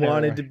really dinner?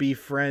 wanted to be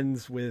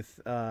friends with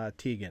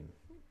Tegan.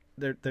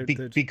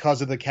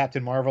 Because of the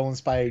Captain Marvel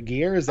inspired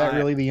gear? Is that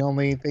really the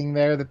only thing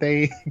there that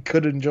they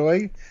could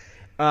enjoy?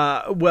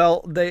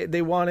 Well,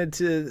 they wanted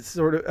to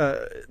sort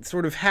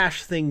of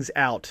hash things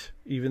out,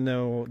 even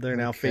though they're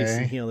now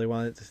facing heel. They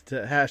wanted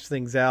to hash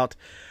things out.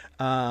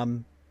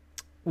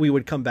 We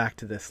would come back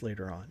to this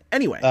later on.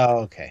 Anyway. Oh,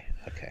 okay.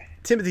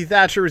 Timothy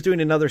Thatcher was doing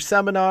another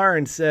seminar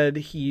and said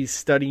he's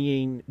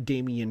studying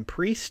Damian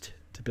Priest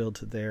to build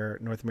to their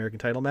North American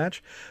title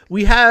match.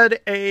 We had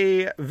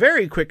a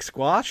very quick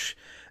squash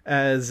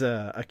as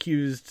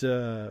accused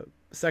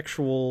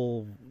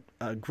sexual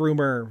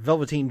groomer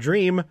Velveteen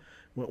Dream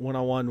went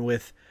one-on-one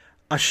with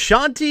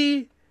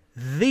Ashanti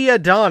the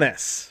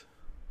Adonis.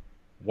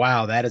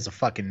 Wow, that is a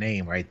fucking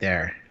name right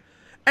there.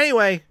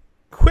 Anyway,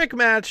 quick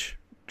match.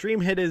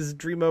 Dream hit his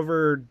Dream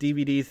Over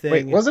DVD thing.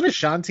 Wait, wasn't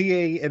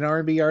Ashanti an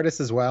R&B artist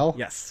as well?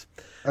 Yes.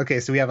 Okay,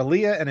 so we have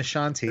Aaliyah and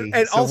Ashanti.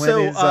 And so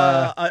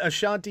also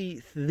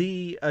Ashanti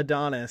the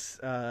Adonis.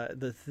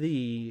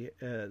 The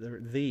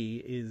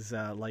is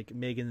like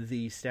Megan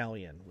the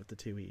Stallion with the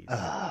two E's.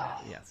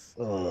 Yes.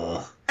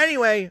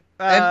 Anyway.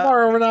 And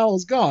Mauro Ranallo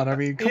is gone. I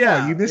mean, come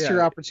on. You missed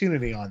your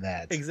opportunity on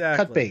that.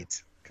 Exactly.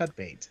 Cut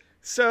bait.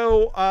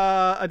 So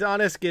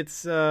Adonis gets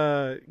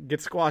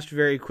squashed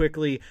very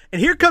quickly, and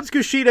here comes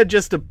Kushida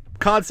just to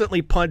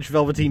constantly punch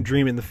Velveteen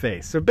Dream in the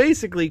face. So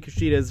basically,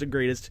 Kushida is the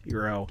greatest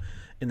hero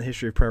in the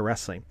history of pro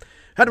wrestling.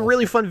 Had a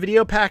really fun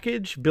video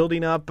package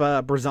building up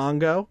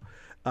Brazongo.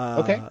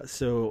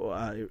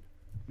 So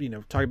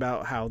talk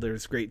about how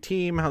there's a great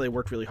team, how they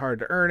worked really hard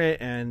to earn it,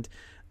 and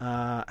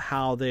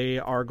how they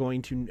are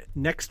going to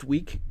next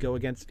week go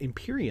against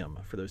Imperium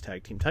for those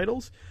tag team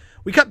titles.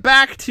 We cut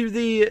back to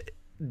the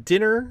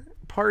dinner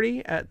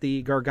party at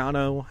the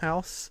Gargano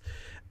house.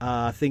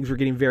 Things were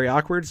getting very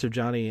awkward, so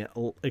Johnny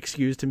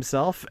excused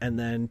himself, and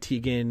then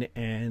Tegan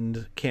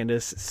and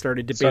Candice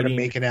started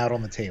making out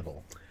on the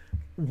table.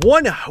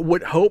 One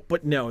would hope,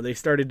 but no, they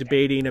started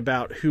debating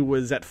about who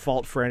was at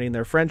fault for ending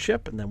their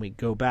friendship, and then we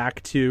go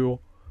back to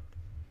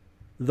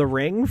the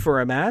ring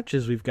for a match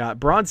as we've got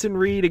Bronson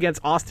Reed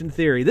against Austin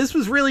Theory. This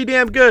was really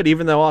damn good,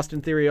 even though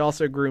Austin Theory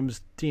also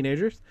grooms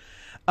teenagers.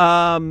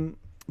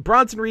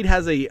 Bronson Reed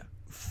has a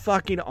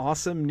fucking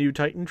awesome new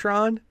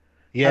Titantron.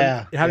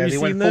 Yeah. Have you they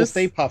seen went this? Full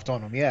Stay Puffed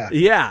on him. Yeah.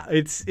 Yeah.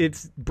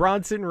 It's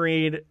Bronson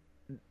Reed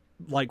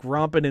like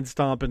romping and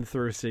stomping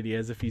through a city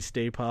as if he's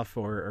Stay Puft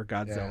or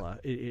Godzilla.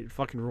 Yeah. It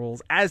fucking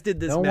rules. As did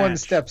this match. No one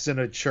steps in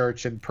a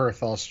church in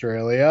Perth,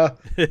 Australia.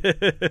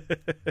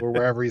 Or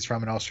wherever he's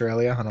from in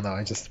Australia. I don't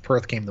know.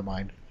 Perth came to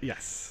mind.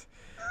 Yes.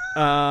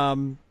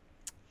 So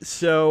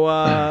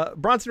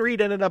Bronson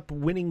Reed ended up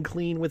winning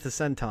clean with the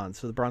senton.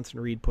 So the Bronson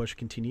Reed push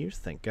continues.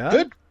 Thank God.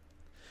 Good.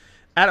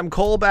 Adam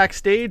Cole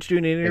backstage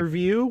doing an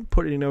interview,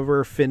 putting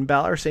over Finn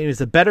Balor, saying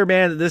he's a better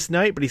man this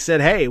night, but he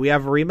said, hey, we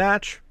have a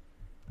rematch.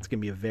 It's going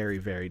to be a very,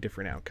 very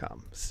different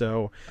outcome.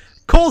 So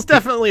Cole's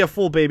definitely a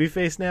full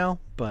babyface now,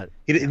 but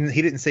he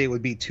didn't say it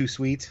would be too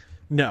sweet.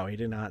 No, he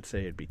did not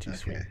say it'd be too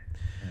sweet.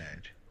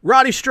 Right.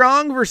 Roddy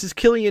Strong versus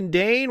Killian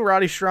Dane.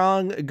 Roddy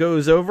Strong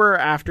goes over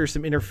after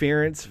some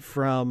interference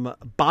from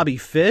Bobby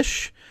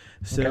Fish.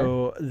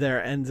 So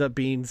there ends up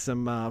being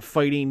some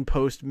fighting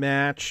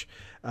post-match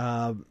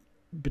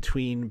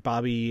between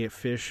Bobby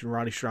Fish and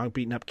Roddy Strong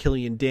beating up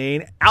Killian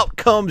Dane. Out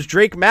comes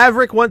Drake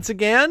Maverick once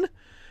again.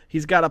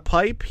 He's got a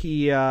pipe.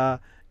 He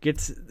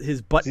gets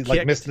his butt kicked.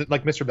 Like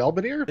Mr.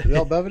 Belvedere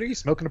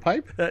smoking a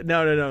pipe?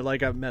 No,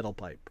 like a metal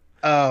pipe.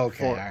 Oh,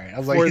 okay. All right. I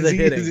was like,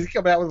 is he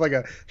coming out with like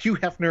a Hugh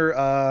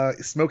Hefner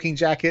smoking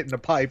jacket and a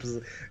pipe,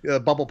 a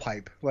bubble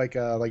pipe, like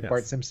yes.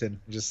 Bart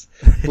Simpson, just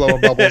blowing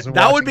bubbles? And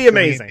that would be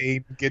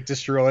amazing. Get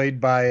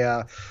destroyed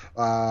by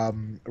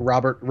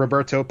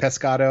Roberto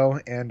Pescado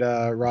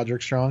and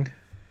Roderick Strong.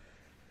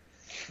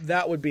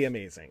 That would be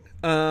amazing.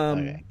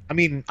 Okay. I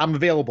mean, I'm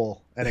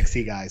available,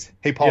 NXT guys.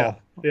 Hey, Paul.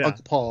 Yeah.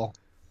 Uncle Paul.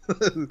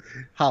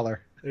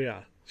 Holler.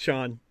 Yeah.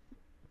 Sean.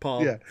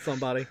 Paul. Yeah.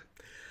 Somebody.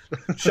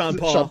 Sean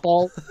Paul. Sean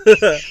Paul.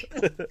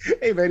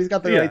 Hey, man, he's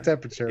got the right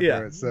temperature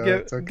for it, so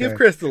it's okay. Give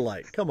Chris the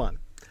light. Come on.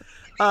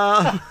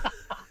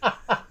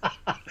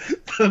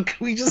 Can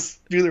we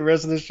just do the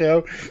rest of the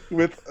show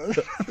with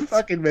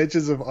fucking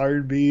mentions of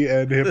R&B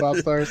and hip-hop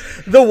stars?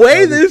 The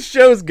way this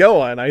show's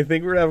going, I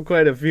think we're going to have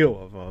quite a few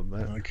of them.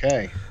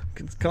 Okay.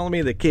 It's calling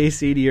me the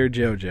KCD or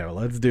JoJo.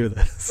 Let's do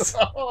this.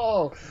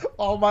 Oh,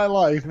 all my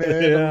life,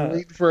 man. Yeah. I'm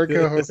waiting for a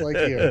co-host like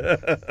you.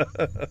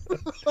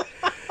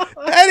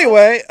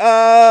 Anyway,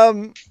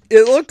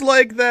 it looked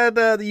like that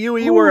the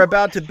UE were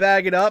about to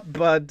bag it up,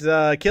 but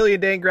Killian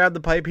Dane grabbed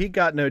the pipe. He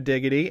got no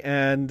diggity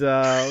and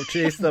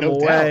chased them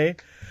away.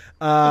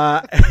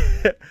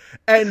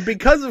 And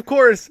because, of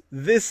course,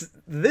 this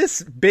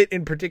bit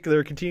in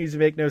particular continues to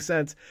make no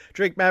sense,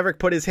 Drake Maverick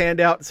put his hand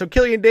out, so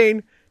Killian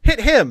Dane hit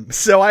him.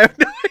 So I have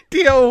no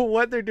idea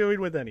what they're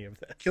doing with any of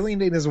this. Killian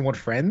Dane doesn't want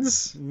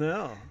friends?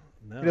 No.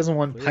 He doesn't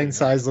want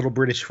pint-sized little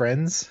British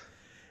friends?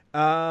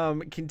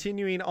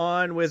 Continuing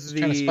on with He's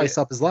trying to spice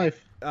up his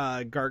life.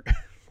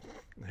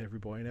 Every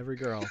boy and every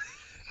girl.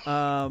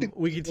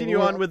 We continue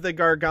on with the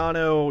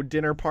Gargano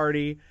dinner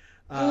party.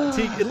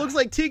 It looks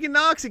like Tegan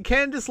Nox and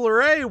Candice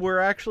LeRae were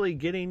actually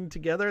getting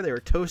together. They were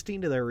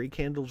toasting to their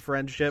rekindled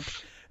friendship.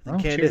 And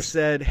Candice cheers.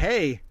 said,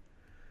 hey,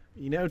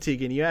 you know,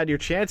 Tegan, you had your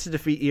chance to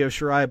defeat Io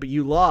Shirai, but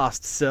you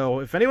lost. So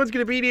if anyone's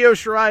going to beat Io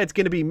Shirai, it's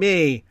going to be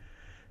me.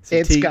 So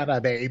It's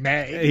gotta be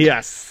me.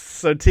 Yes.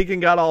 So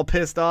Tegan got all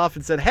pissed off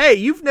and said, hey,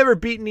 you've never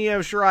beaten Io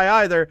Shirai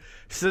either.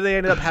 So they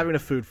ended up having a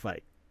food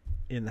fight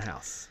in the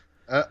house.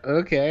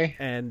 Okay.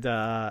 And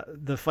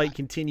the fight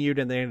continued,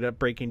 and they ended up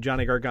breaking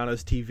Johnny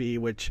Gargano's TV,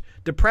 which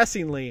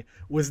depressingly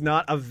was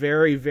not a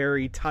very,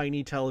 very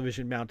tiny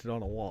television mounted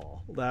on a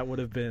wall. That would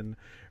have been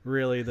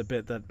really the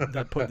bit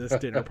that put this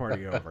dinner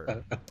party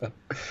over.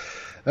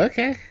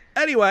 Okay.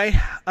 Anyway,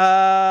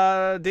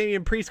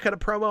 Damian Priest cut a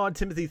promo on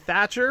Timothy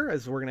Thatcher,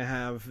 as we're going to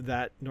have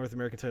that North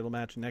American title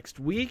match next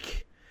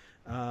week.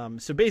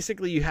 So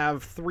basically you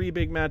have 3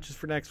 big matches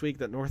for next week.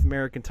 That North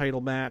American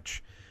title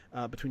match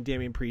between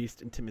Damian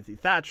Priest and Timothy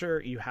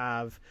Thatcher. You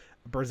have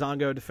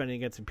Breezango defending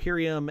against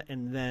Imperium,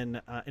 and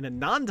then in a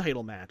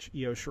non-title match,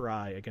 Io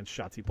Shirai against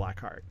Shotzi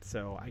Blackheart.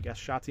 So I guess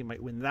Shotzi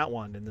might win that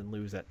one and then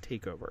lose at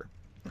TakeOver.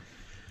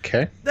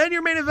 Okay. Then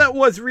your main event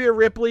was Rhea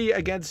Ripley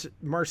against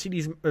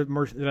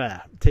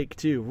Take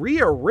 2.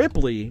 Rhea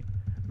Ripley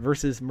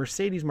versus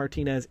Mercedes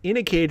Martinez in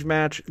a cage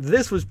match.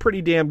 This was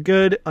pretty damn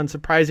good.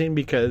 Unsurprising,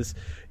 because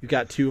you've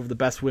got 2 of the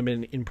best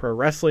women in pro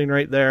wrestling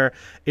right there.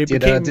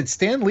 Did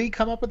Stan Lee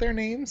come up with their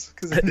names?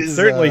 Because it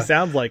certainly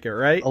sounds like it,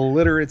 right?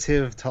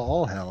 Alliterative to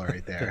all hell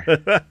right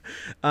there.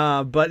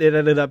 But it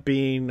ended up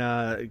being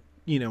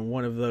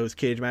one of those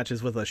cage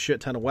matches with a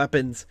shit ton of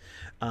weapons,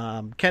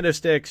 kendo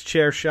sticks,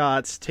 chair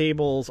shots,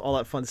 tables, all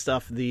that fun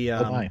stuff. The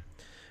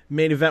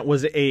main event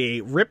was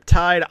a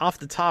riptide off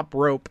the top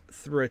rope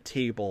through a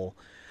table.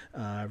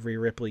 Rhea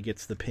Ripley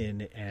gets the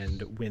pin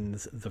and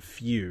wins the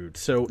feud.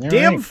 So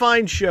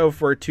fine show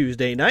for a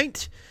Tuesday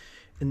night.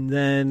 And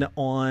then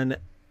on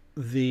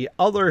the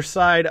other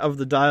side of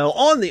the dial,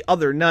 on the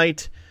other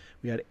night,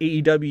 we had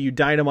AEW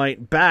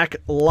Dynamite back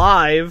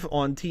live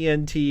on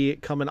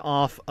TNT coming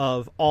off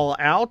of All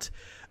Out.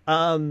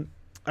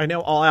 I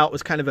know All Out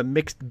was kind of a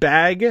mixed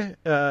bag,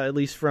 at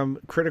least from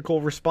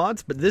critical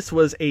response, but this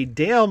was a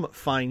damn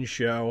fine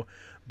show,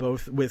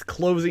 both with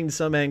closing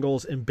some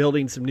angles and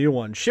building some new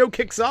ones. Show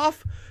kicks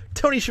off.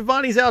 Tony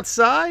Schiavone's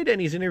outside,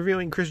 and he's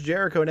interviewing Chris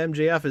Jericho and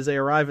MJF as they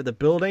arrive at the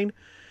building.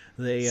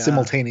 They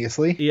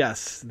simultaneously.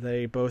 Yes,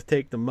 they both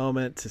take the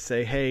moment to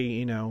say, hey,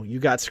 you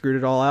got screwed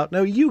it all out.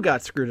 No, you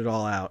got screwed it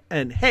all out.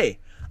 And hey,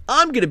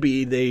 I'm going to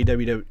be the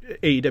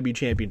AEW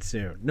champion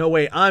soon. No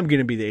way, I'm going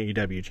to be the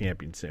AEW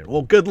champion soon.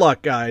 Well, good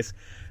luck, guys.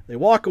 They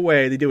walk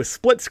away. They do a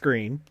split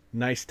screen.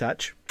 Nice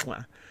touch.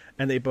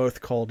 And they both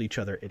called each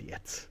other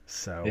idiots.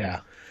 So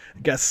yeah. I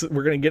guess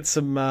we're going to get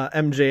some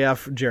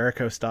MJF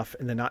Jericho stuff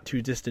in the not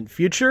too distant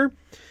future.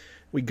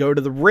 We go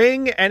to the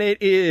ring, and it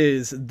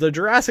is the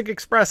Jurassic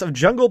Express of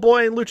Jungle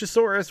Boy and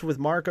Luchasaurus with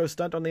Marco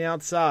Stunt on the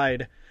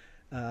outside.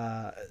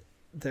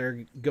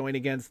 They're going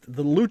against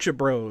the Lucha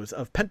Bros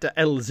of Penta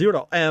El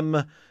Zero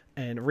M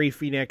and Rey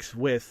Fenix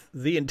with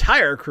the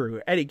entire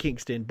crew, Eddie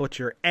Kingston,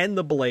 Butcher, and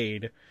The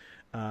Blade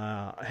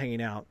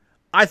hanging out.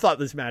 I thought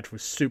this match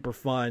was super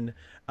fun.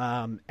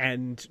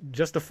 And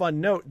just a fun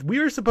note, we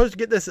were supposed to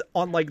get this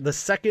on like the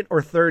 2nd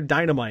or 3rd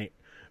Dynamite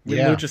when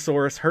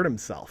Luchasaurus hurt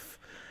himself.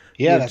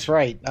 Yeah, that's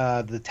right.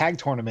 The tag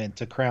tournament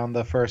to crown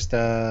the first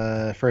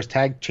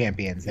tag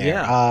champions there.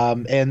 Yeah.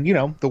 And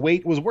the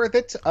wait was worth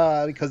it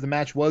because the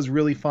match was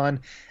really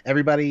fun.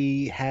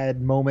 Everybody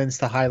had moments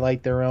to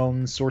highlight their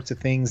own sorts of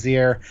things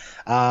there.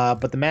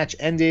 But the match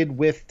ended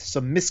with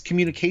some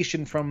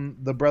miscommunication from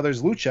the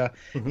brothers Lucha.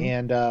 Mm-hmm.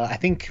 And I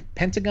think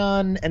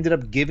Pentagon ended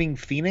up giving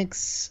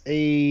Phoenix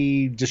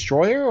a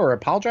destroyer or a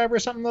pile driver or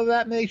something of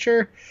that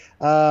nature.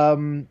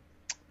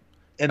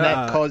 And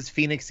that caused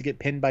Phoenix to get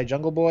pinned by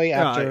Jungle Boy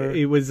after...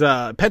 it was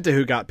Penta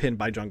who got pinned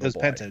by Jungle Boy.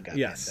 It was Penta who got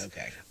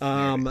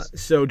pinned, okay.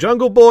 So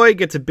Jungle Boy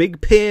gets a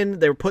big pin.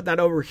 They were putting that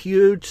over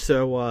huge,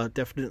 so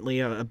definitely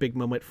a big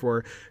moment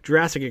for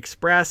Jurassic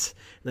Express.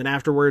 And then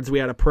afterwards, we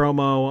had a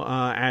promo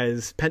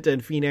as Penta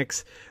and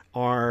Phoenix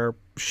are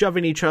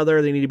shoving each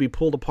other. They need to be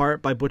pulled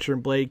apart by Butcher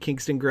and Blade.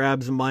 Kingston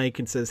grabs a mic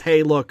and says,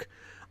 "Hey, look,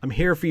 I'm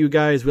here for you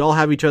guys. We all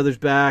have each other's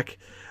back."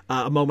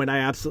 A moment I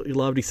absolutely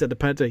loved. He said to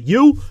Penta,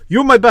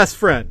 "You're my best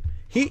friend.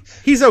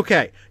 He's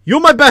okay. You're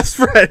my best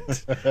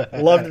friend."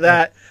 Loved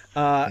that.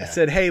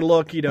 Said, "Hey,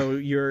 look,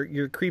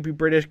 your creepy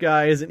British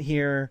guy isn't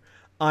here.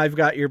 I've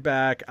got your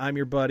back. I'm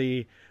your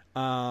buddy."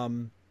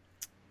 Also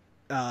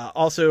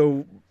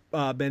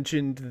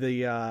mentioned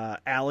the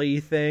alley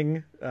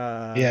thing.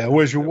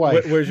 Where's your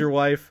wife? Where's your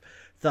wife?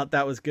 Thought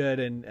that was good,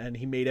 and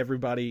he made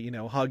everybody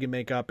hug and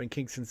make up. And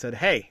Kingston said,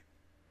 "Hey,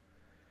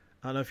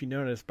 I don't know if you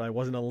noticed, but I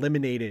wasn't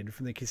eliminated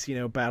from the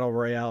casino battle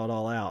royale at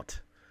All Out."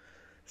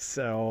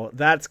 So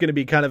that's going to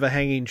be kind of a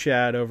hanging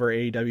chad over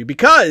AEW,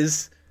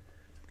 because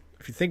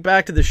if you think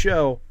back to the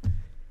show,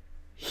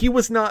 he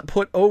was not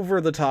put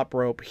over the top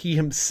rope. He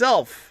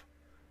himself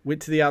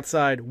went to the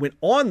outside, went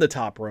on the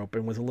top rope,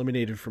 and was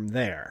eliminated from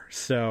there.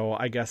 So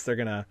I guess they're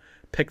going to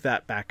pick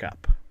that back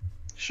up.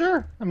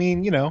 Sure. I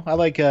mean, I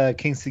like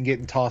Kingston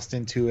getting tossed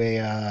into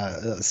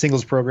a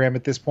singles program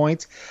at this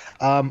point.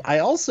 I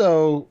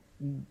also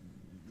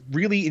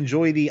really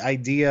enjoy the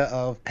idea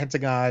of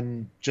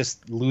Pentagon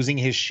just losing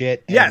his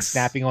shit and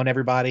snapping on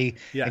everybody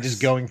and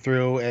just going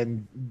through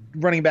and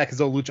running back his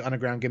old Lucha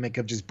Underground gimmick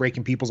of just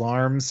breaking people's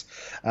arms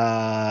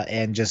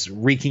and just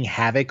wreaking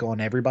havoc on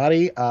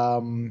everybody.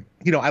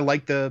 I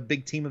like the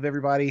big team of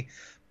everybody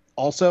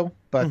also,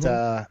 but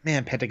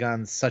man,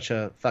 Pentagon's such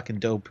a fucking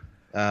dope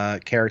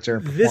character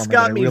and performer. This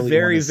got me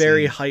very,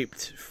 very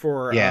hyped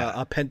for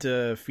a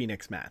Penta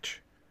Phoenix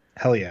match.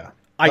 Hell yeah.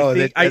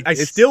 I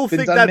still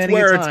think that's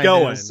where it's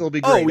going.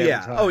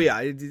 Oh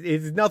yeah.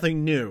 It's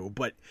nothing new,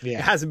 but it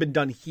hasn't been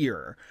done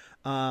here.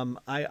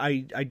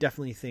 I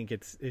definitely think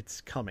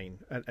it's coming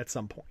at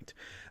some point.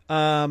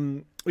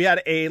 We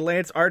had a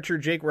Lance Archer,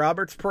 Jake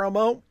Roberts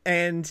promo,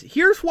 and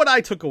here's what I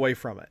took away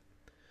from it.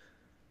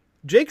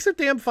 Jake's a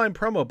damn fine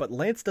promo, but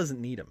Lance doesn't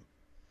need him.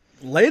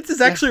 Lance is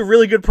actually a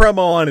really good promo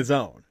on his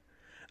own.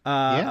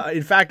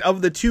 In fact,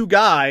 of the two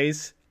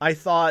guys, I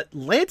thought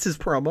Lance's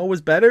promo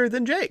was better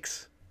than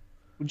Jake's.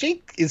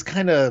 Jake is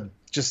kind of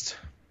just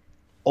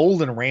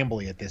old and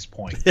rambly at this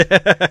point.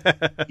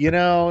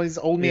 He's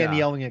old man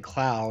yelling at a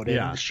cloud.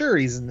 And sure,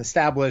 he's an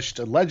established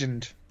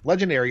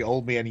legendary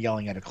old man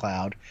yelling at a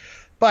cloud.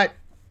 But,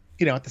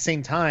 at the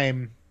same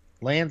time,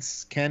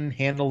 Lance can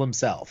handle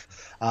himself.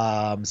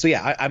 I'm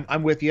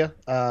with you.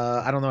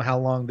 I don't know how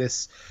long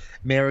this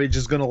marriage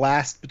is going to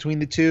last between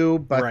the two,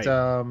 but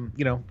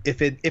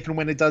if and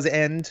when it does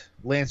end,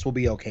 Lance will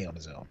be okay on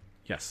his own.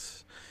 Yes.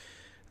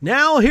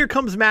 Now here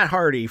comes Matt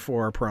Hardy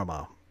for a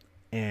promo,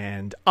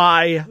 and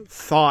I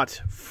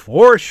thought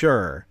for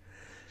sure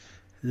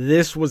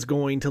this was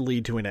going to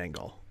lead to an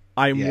angle.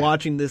 I'm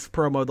watching this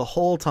promo the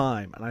whole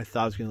time, and I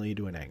thought it was going to lead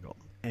to an angle.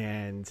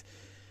 And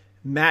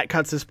Matt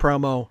cuts his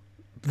promo,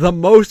 the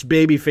most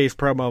babyface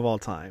promo of all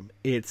time.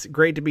 It's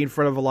great to be in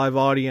front of a live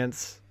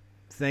audience.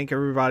 Thank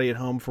everybody at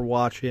home for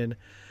watching.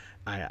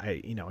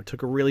 I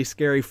took a really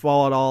scary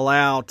fall at All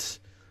Out.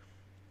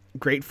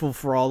 Grateful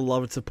for all the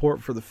love and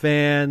support for the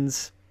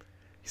fans.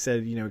 He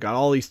said, got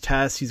all these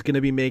tests. He's going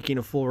to be making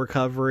a full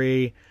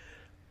recovery.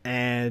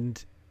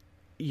 And,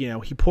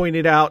 he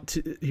pointed out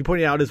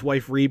his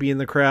wife Reby in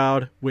the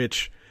crowd,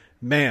 which,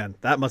 man,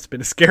 that must have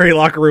been a scary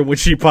locker room when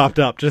she popped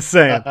up. Just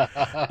saying,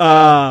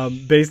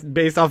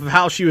 based off of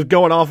how she was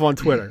going off on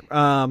Twitter.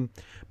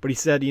 But he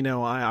said,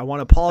 I want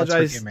to apologize.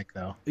 That's her gimmick,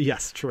 though.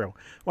 Yes, true.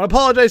 I want to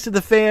apologize to the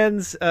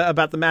fans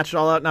about the match at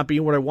All Out not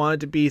being what I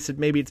wanted to be. He said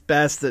maybe it's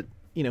best that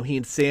he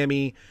and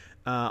Sammy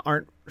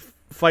aren't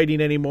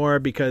fighting anymore,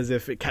 because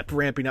if it kept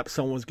ramping up,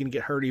 someone was going to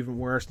get hurt even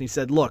worse. And he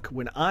said, look,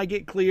 when I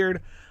get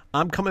cleared,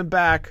 I'm coming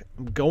back.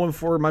 I'm going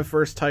for my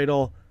first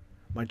title.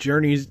 My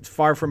journey is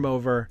far from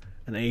over,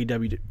 and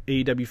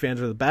AEW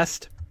fans are the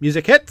best.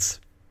 Music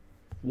hits,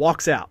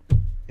 walks out.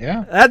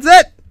 Yeah. That's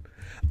it.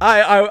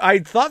 I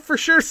thought for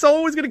sure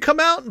someone was going to come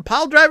out and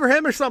pile driver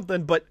him or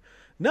something, but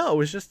no, it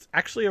was just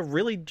actually a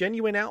really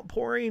genuine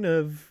outpouring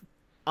of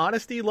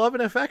honesty, love,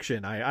 and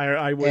affection.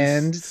 I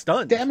was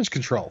stunned. Damage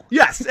control.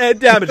 Yes, and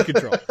damage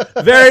control.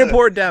 Very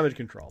important damage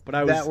control. But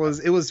it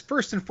was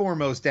first and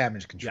foremost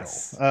damage control.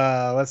 Yes.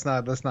 Let's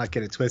not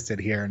get it twisted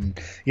here. And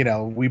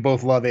we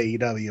both love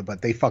AEW,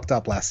 but they fucked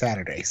up last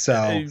Saturday.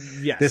 So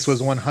this was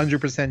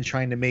 100%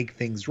 trying to make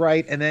things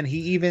right. And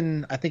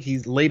then I think he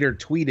later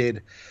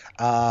tweeted,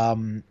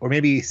 or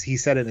maybe he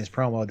said in his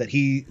promo that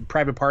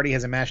Private Party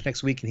has a match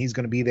next week and he's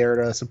going to be there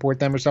to support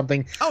them or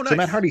something. Oh, nice. So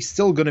Matt Hardy's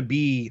still going to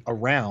be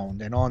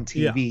around and on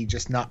TV,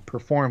 just not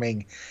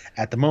performing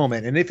at the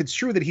moment. And if it's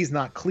true that he's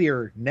not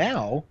clear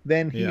now,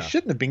 then he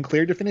shouldn't have been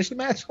cleared to finish the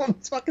match on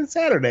fucking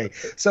Saturday.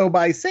 So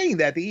by saying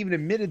that, they even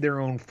admitted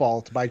their own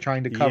fault by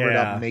trying to cover it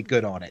up and make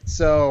good on it.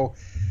 So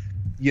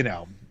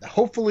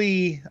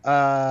hopefully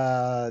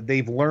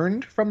they've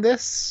learned from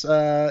this,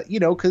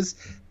 because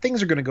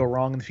things are going to go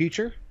wrong in the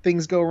future.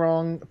 Things go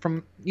wrong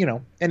from,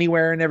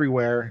 anywhere and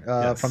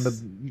everywhere, from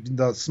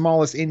the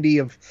smallest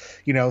indie of,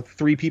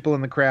 3 people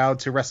in the crowd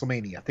to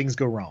WrestleMania. Things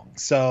go wrong.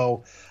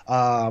 So,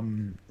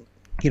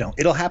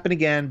 it'll happen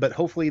again, but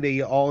hopefully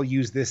they all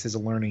use this as a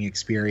learning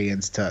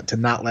experience to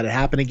not let it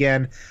happen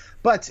again.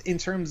 But in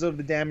terms of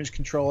the damage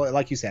control,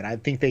 like you said, I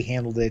think they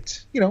handled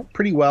it,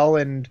 pretty well,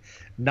 and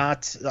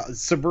not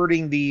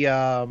subverting the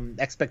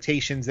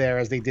expectations there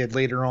as they did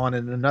later on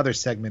in another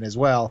segment as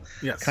well.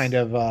 Yes. Kind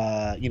of,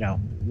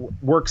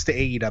 works to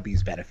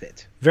AEW's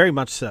benefit. Very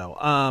much so.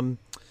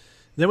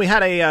 Then we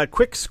had a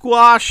quick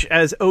squash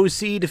as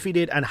OC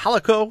defeated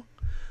Angelico.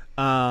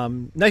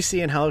 Nice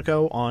seeing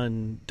Angelico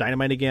on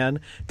Dynamite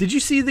again. Did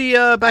you see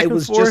the back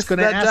and forth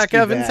that Jack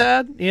Evans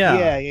had?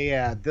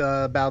 Yeah.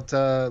 About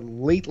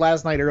late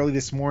last night, early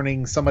this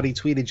morning, somebody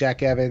tweeted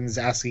Jack Evans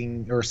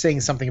asking or saying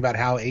something about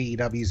how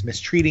AEW's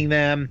mistreating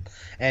them,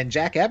 and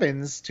Jack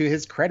Evans, to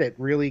his credit,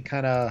 really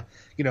kind of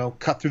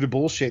cut through the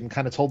bullshit and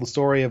kind of told the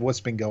story of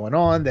what's been going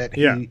on. That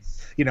he,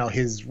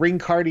 his ring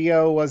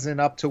cardio wasn't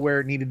up to where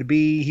it needed to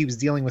be. He was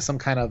dealing with some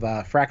kind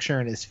of fracture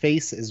in his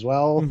face as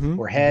well,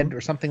 or head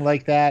or something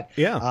like that.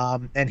 Yeah.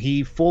 And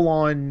he full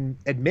on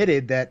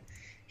admitted that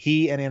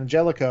he and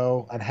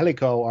Angelico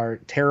are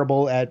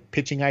terrible at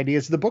pitching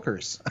ideas to the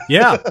bookers.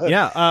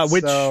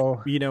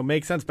 Which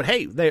makes sense. But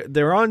hey,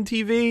 they're on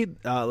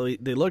TV.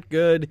 They look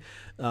good.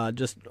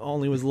 Just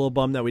only was a little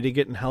bummed that we did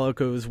get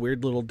Angelico's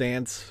weird little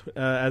dance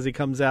as he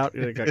comes out.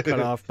 It got cut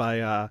off by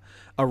a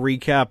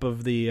recap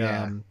of the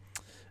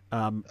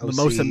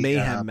Mimosa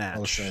Mayhem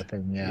match.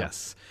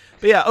 Yes.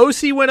 But yeah,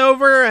 OC went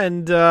over,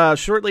 and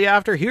shortly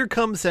after, here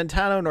comes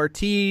Santana and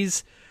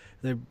Ortiz.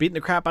 They're beating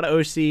the crap out of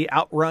OC,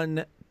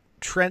 outrun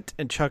Trent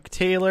and Chuck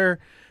Taylor,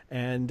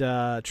 and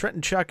Trent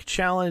and Chuck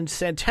challenged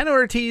Santana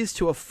Ortiz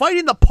to a fight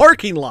in the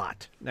parking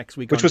lot next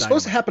week. Which was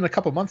supposed to happen a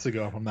couple months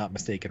ago, if I'm not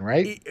mistaken,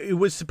 right? It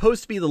was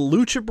supposed to be the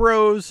Lucha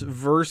Bros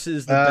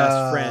versus the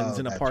Best Friends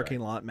in a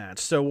parking lot match.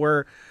 So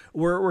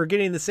we're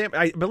getting the same.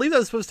 I believe that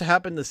was supposed to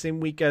happen the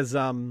same week as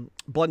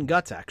Blood and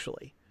Guts,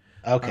 actually.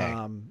 Okay.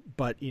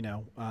 But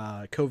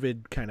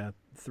COVID kind of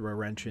threw a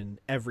wrench in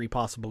every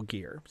possible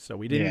gear, so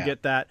we didn't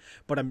get that.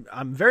 But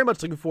I'm very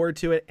much looking forward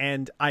to it,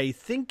 and I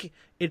think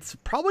it's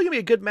probably gonna be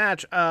a good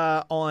match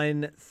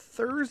on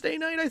Thursday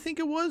night. I think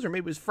it was, or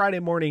maybe it was Friday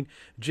morning.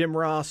 Jim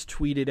Ross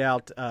tweeted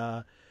out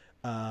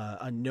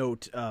a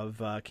note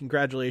of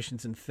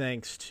congratulations and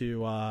thanks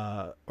to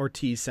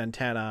Ortiz,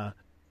 Santana,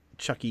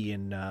 Chucky,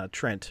 and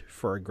Trent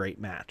for a great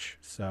match.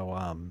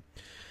 So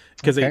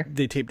because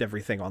they taped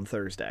everything on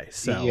Thursday.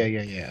 So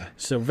yeah.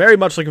 So very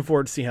much looking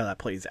forward to see how that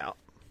plays out.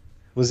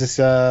 Was this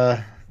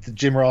did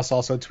Jim Ross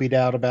also tweet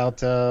out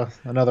about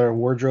another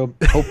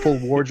hopeful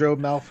wardrobe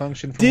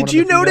malfunction? Did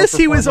you notice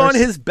he was on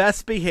his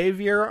best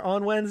behavior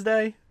on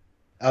Wednesday?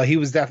 He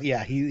was definitely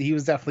he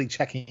was definitely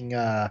checking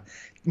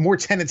more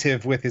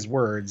tentative with his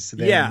words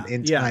than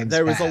in times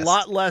there was past. A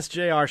lot less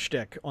JR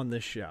shtick on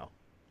this show.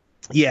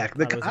 Yeah,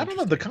 I don't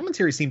know. The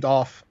commentary seemed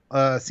off.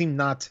 Seemed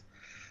not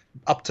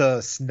up to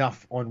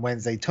snuff on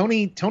Wednesday.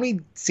 Tony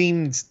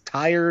seemed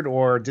tired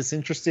or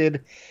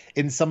disinterested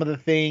in some of the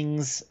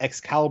things.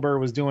 Excalibur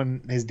was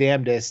doing his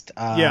damnedest,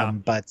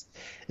 but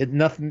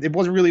it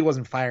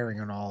wasn't firing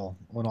on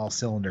all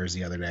cylinders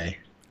the other day.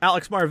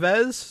 Alex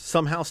Marvez,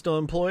 somehow still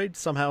employed,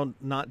 somehow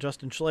not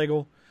Justin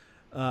Schlegel,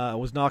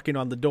 was knocking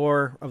on the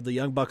door of the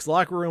Young Bucks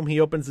locker room. He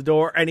opens the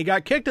door, and he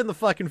got kicked in the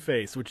fucking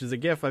face, which is a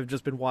gif I've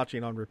just been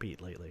watching on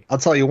repeat lately. I'll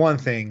tell you one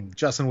thing.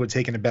 Justin would have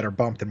taken a better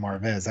bump than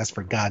Marvez. That's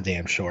for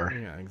goddamn sure.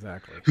 Yeah,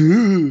 exactly.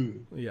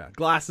 Yeah,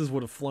 glasses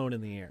would have flown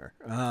in the air.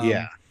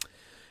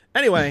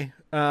 Anyway.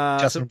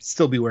 Justin would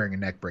still be wearing a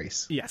neck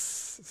brace.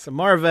 Yes. So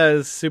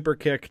Marvez super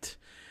kicked.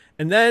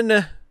 And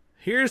then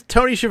here's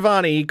Tony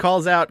Schiavone. He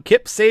calls out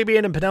Kip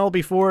Sabian and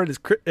Penelope Ford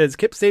as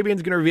Kip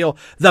Sabian's going to reveal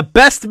the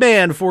best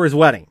man for his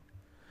wedding.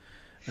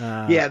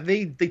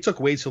 They took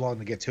way too long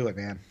to get to it,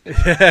 man.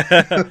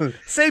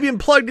 Sabian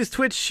plugged his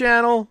Twitch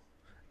channel,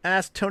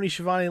 asked Tony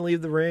Schiavone to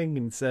leave the ring,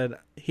 and said,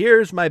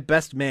 "Here's my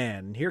best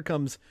man." And here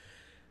comes,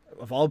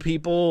 of all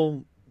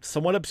people,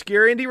 somewhat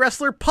obscure indie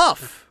wrestler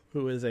Puff,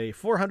 who is a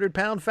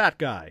 400-pound fat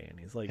guy. And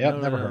he's like,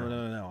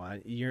 no,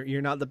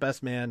 you're not the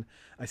best man.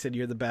 I said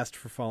you're the best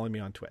for following me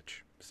on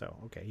Twitch. So,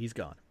 okay, he's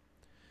gone.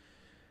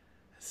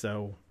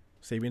 So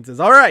Sabian says,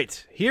 all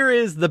right, here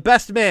is the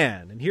best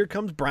man. And here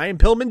comes Brian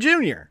Pillman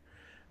Jr.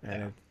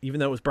 And even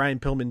though it was Brian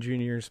Pillman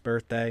Jr.'s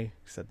birthday,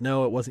 he said,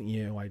 no, it wasn't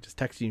you. I just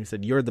texted you and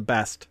said, you're the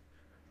best,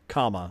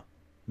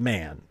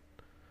 man.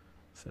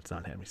 So it's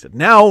not him. He said,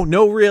 no,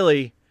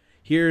 really.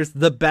 Here's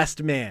the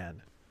best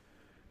man.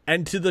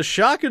 And to the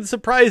shock and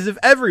surprise of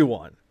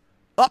everyone,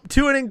 up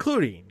to and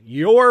including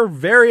your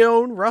very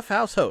own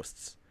Roughhouse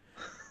hosts,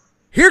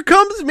 here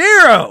comes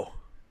Miro.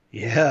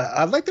 Yeah,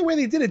 I like the way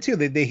they did it, too.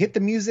 They hit the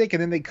music,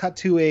 and then they cut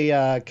to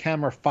a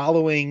camera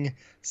following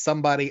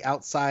somebody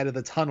outside of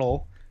the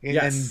tunnel.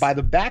 And by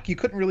the back, you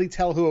couldn't really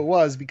tell who it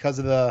was because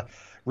of the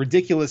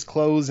ridiculous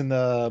clothes and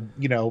the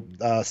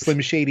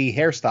Slim Shady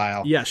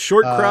hairstyle. Yeah,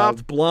 short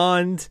cropped,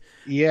 blonde.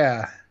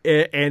 Yeah.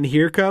 And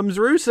here comes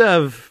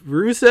Rusev.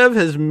 Rusev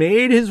has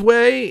made his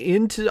way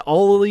into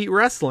All Elite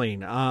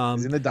Wrestling.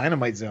 He's in the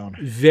Dynamite Zone.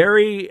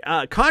 Very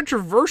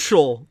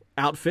controversial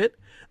outfit.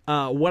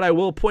 What I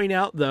will point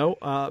out, though,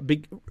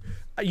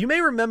 you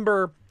may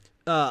remember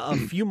a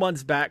few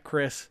months back,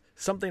 Chris,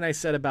 something I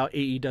said about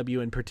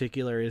AEW in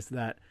particular is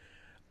that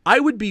I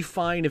would be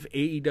fine if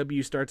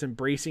AEW starts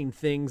embracing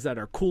things that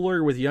are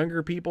cooler with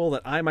younger people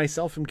that I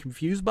myself am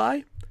confused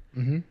by.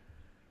 Mm-hmm.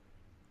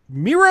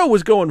 Miro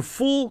was going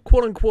full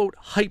quote-unquote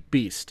hype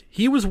beast.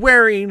 He was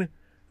wearing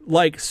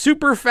like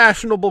super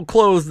fashionable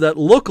clothes that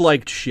look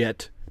like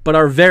shit but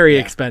are very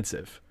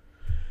expensive.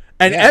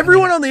 And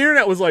everyone on the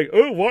internet was like,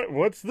 "Oh,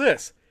 what's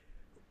this?"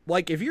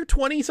 Like, if you're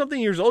 20-something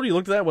years old, you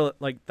look at that, well,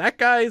 like, that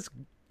guy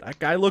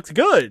looks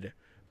good.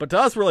 But to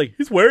us, we're like,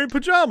 he's wearing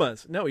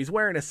pajamas. No, he's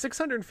wearing a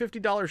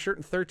 $650 shirt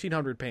and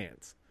 1,300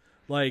 pants.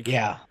 Like,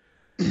 yeah,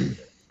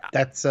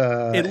 that's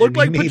it looked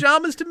like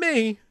pajamas to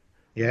me.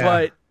 Yeah,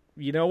 but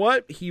you know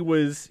what? He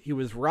was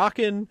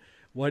rocking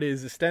what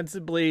is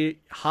ostensibly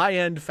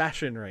high-end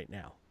fashion right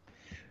now.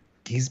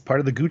 He's part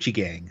of the Gucci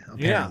gang,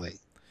 apparently. Yeah.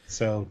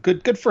 So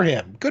good for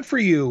him. Good for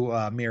you,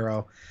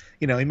 Miro.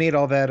 He made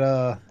all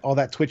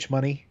that Twitch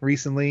money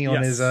recently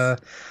on his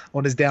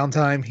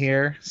downtime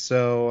here.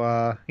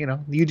 So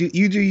you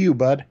do you,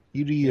 bud.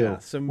 You do you. Yeah,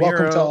 so Miro,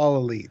 welcome to All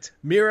Elite.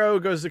 Miro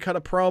goes to cut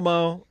a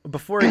promo.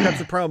 Before he cuts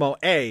the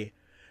promo,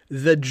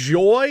 the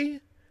joy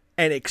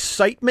and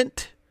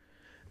excitement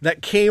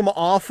that came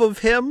off of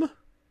him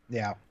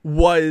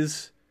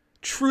was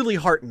truly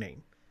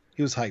heartening.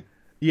 He was hyped.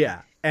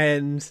 Yeah,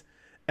 and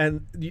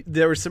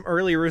there was some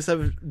early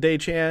Rusev Day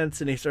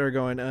chants, and he started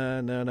going,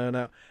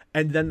 no.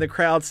 And then the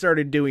crowd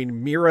started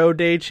doing Miro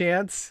Day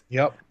chants.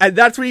 Yep. And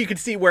that's when you could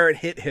see where it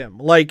hit him.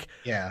 Like,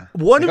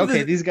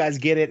 these guys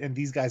get it, and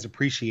these guys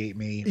appreciate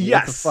me.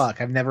 Yes. What the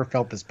fuck? I've never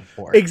felt this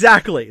before.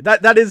 Exactly.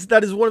 That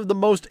is one of the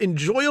most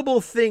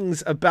enjoyable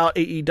things about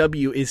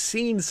AEW is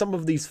seeing some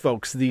of these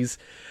folks. These,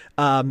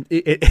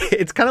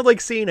 it's kind of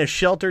like seeing a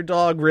shelter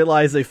dog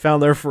realize they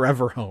found their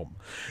forever home.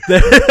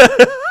 That's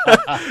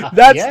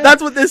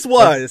what this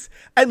was.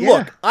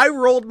 Look, I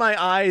rolled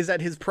my eyes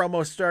at his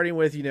promo starting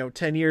with,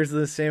 10 years in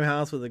the same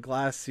house with a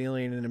glass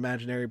ceiling and an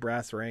imaginary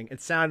brass ring.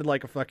 It sounded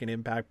like a fucking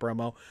Impact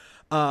promo.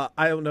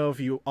 I don't know if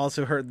you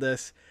also heard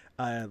this.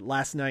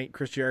 Last night,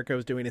 Chris Jericho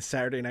was doing his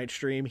Saturday night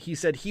stream. He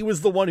said he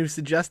was the one who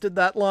suggested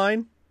that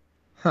line.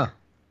 Huh.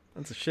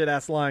 That's a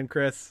shit-ass line,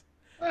 Chris.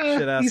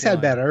 He's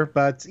had better,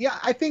 but yeah,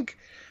 I think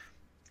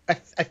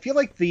I feel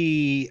like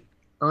the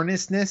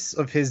earnestness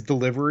of his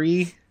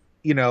delivery,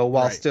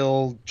 while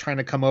still trying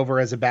to come over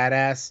as a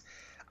badass,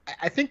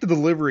 I think the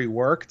delivery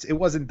worked. It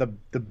wasn't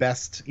the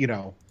best,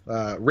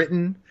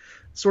 written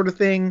sort of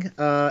thing,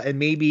 and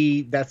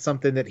maybe that's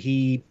something that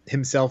he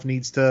himself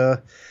needs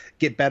to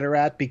get better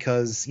at,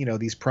 because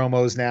these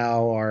promos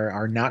now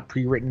are not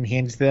pre-written,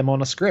 handed to them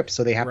on a script,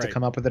 so they have to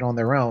come up with it on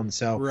their own.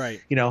 So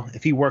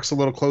if he works a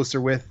little closer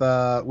with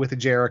a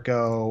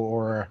Jericho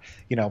or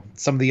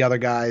some of the other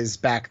guys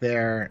back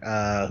there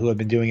who have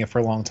been doing it for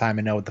a long time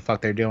and know what the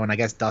fuck they're doing, I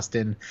guess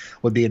Dustin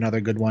would be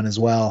another good one as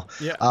well.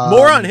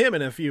 More on him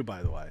in a few,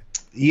 by the way.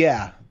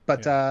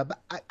 But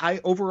I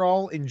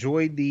overall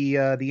enjoyed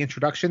the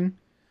introduction.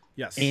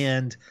 Yes.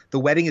 And the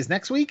wedding is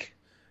next week?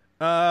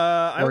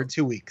 Or in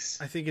 2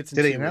 weeks? I think it's in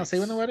 2 weeks. weeks. Did they not say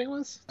when the wedding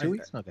was? 2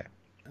 weeks? Okay.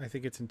 I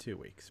think it's in 2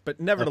 weeks. But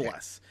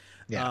nevertheless,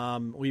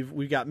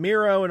 we've got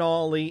Miro and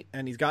All Elite,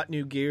 and he's got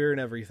new gear and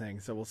everything.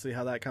 So we'll see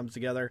how that comes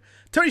together.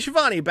 Tony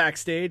Schiavone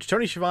backstage.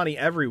 Tony Schiavone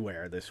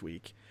everywhere this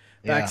week.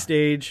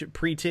 Backstage,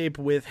 pre-tape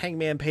with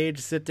Hangman Page.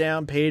 Sit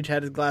down. Page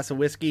had his glass of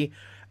whiskey.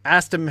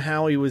 Asked him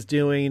how he was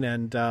doing,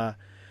 and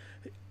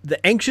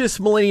the anxious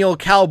millennial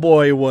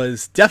cowboy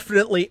was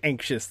definitely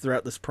anxious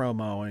throughout this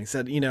promo. And he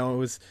said,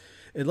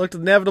 it looked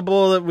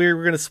inevitable that we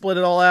were going to split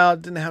it all out.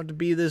 It didn't have to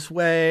be this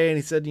way. And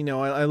he said,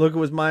 I look, it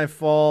was my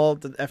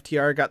fault that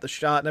FTR got the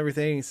shot and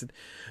everything. He said,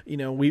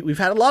 we've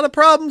had a lot of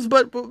problems,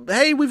 but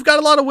hey, we've got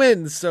a lot of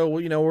wins. So,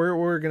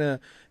 we're going to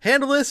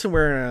handle this, and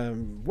we're going to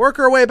work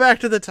our way back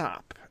to the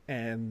top.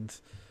 And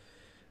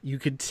you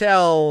could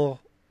tell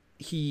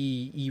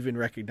he even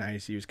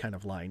recognized he was kind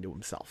of lying to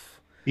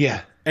himself.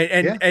 Yeah.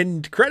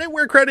 And credit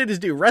where credit is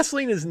due.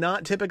 Wrestling is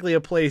not typically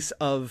a place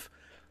of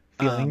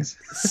feelings,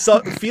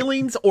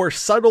 feelings or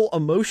subtle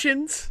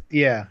emotions.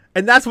 Yeah.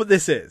 And that's what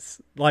this is.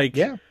 Like,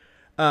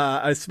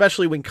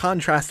 especially when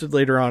contrasted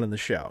later on in the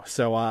show.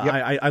 So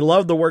I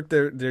love the work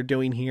they're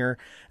doing here.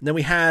 And then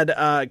we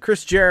had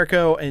Chris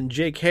Jericho and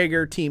Jake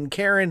Hager, Team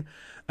Karen,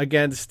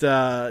 against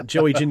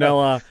Joey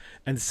Janela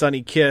and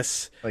Sonny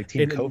Kiss. Like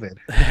Team COVID.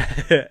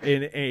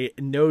 In a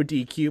no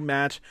DQ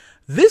match.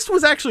 This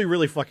was actually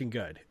really fucking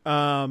good.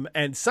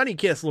 And Sonny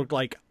Kiss looked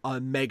like a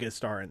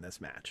megastar in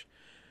this match.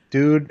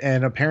 Dude,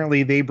 and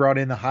apparently they brought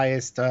in the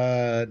highest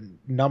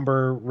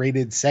number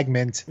rated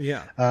segment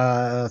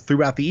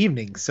throughout the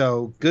evening.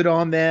 So good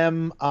on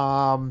them.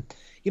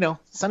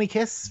 Sonny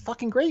Kiss,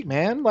 fucking great,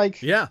 man.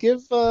 Like, yeah,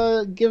 give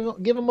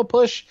him a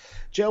push.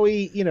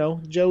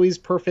 Joey's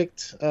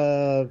perfect,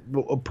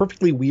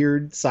 perfectly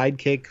weird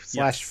sidekick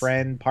 /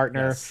 friend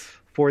partner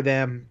for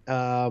them.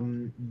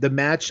 The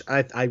match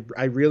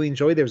I really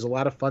enjoyed. There was a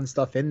lot of fun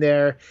stuff in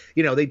there.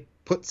 They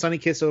put Sonny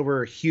Kiss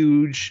over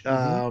huge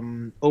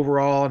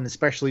overall, and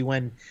especially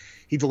when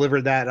he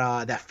delivered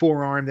that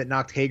forearm that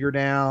knocked Hager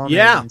down.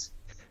 Yeah. And,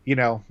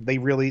 they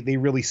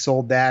really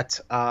sold that.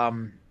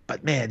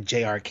 But man,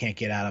 JR can't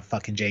get out of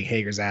fucking Jake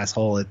Hager's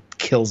asshole. It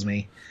kills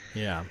me.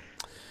 Yeah.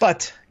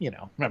 But,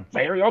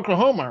 Barry,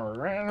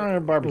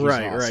 Oklahoma, barbecue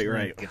sauce.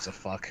 Right. Gives a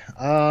fuck.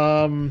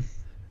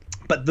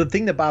 But the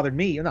thing that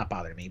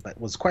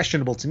but was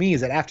questionable to me is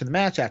that after the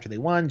match, after they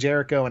won,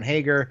 Jericho and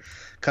Hager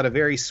cut a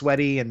very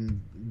sweaty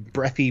and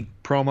breathy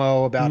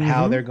promo about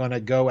how they're going to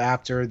go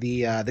after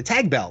the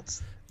tag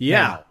belts.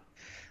 Yeah. Now,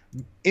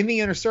 in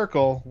the Inner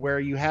Circle, where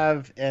you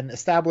have an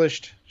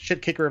established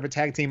shit kicker of a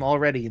tag team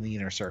already in the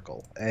Inner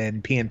Circle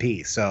and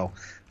PNP. So,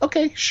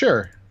 okay,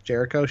 sure.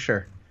 Jericho,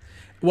 sure.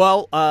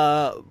 Well,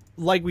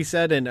 like we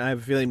said, and I have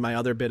a feeling my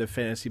other bit of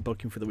fantasy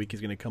booking for the week is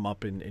going to come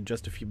up in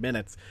just a few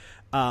minutes.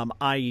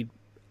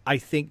 I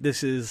think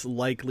this is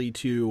likely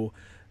to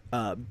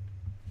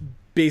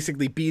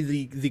basically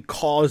be the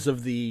cause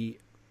of the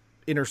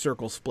Inner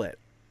Circle split.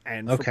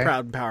 And for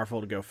Proud and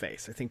Powerful to go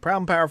face. I think Proud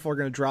and Powerful are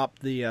going to drop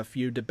the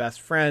feud to Best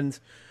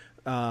Friends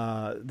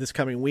this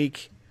coming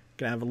week.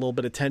 Going to have a little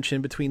bit of tension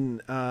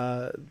between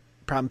Proud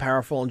and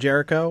Powerful and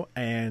Jericho.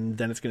 And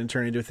then it's going to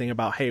turn into a thing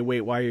about, hey,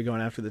 wait, why are you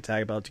going after the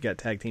tag belt to get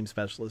tag team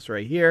specialists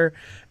right here?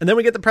 And then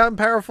we get the Proud and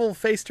Powerful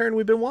face turn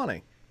we've been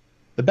wanting.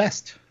 The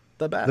best.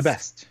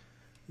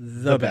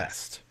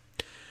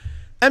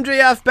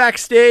 MJF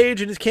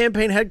backstage in his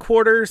campaign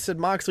headquarters said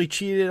Moxley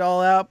cheated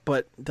all out,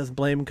 but doesn't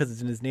blame him because it's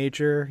in his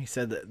nature. He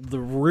said that the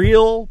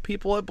real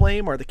people at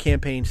blame are the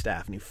campaign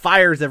staff, and he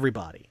fires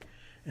everybody.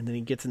 And then he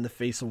gets in the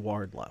face of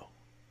Wardlow.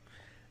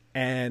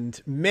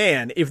 And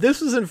man, if this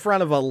was in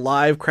front of a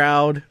live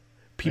crowd,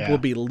 people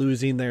would be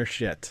losing their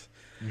shit.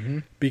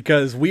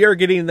 Because we are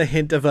getting the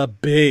hint of a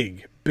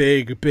big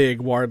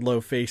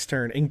Wardlow face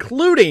turn,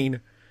 including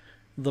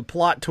the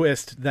plot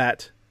twist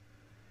that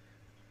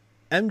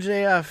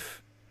MJF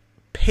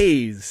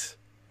pays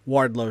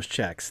Wardlow's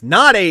checks,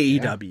 not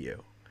AEW.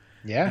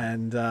 Yeah.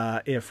 And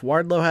if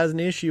Wardlow has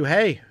an issue,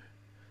 hey,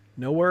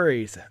 no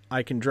worries.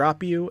 I can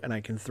drop you and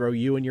I can throw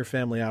you and your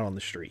family out on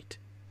the street.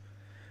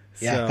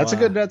 Yeah,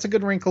 so, that's a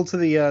good wrinkle to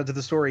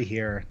the story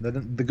here.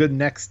 The good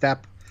next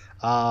step.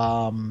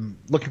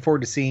 Looking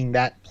forward to seeing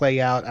that play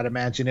out. I'd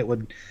imagine it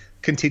would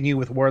continue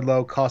with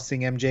Wardlow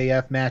costing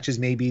MJF matches.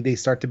 Maybe they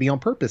start to be on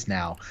purpose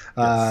now,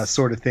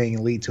 sort of thing,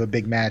 and lead to a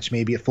big match,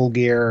 maybe at Full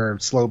Gear or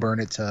slow burn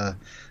it to,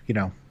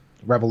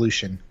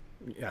 Revolution.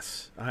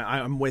 Yes,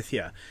 I'm with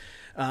you.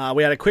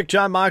 We had a quick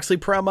Jon Moxley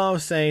promo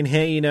saying,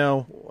 hey,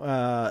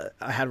 I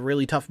had a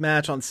really tough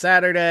match on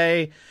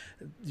Saturday.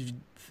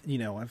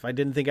 If I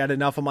didn't think I had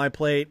enough on my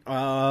plate,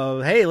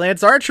 hey,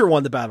 Lance Archer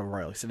won the Battle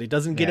Royal. He said it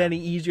doesn't get any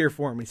easier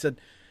for him. He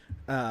said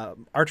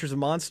Archer's a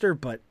monster,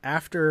 but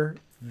after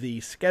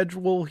the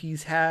schedule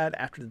he's had,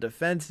 after the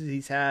defenses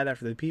he's had,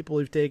 after the people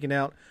he's taken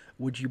out,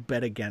 would you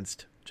bet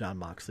against Jon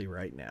Moxley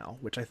right now?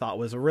 Which I thought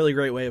was a really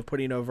great way of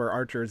putting over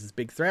Archer as his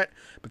big threat,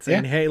 but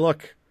saying, hey,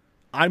 look,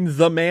 I'm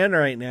the man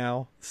right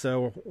now,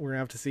 so we're going to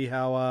have to see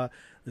how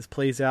this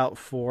plays out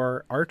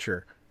for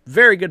Archer.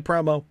 Very good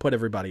promo, put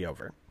everybody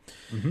over.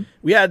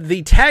 We had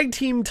the tag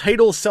team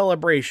title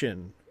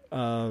celebration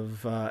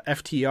of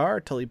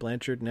FTR, Tully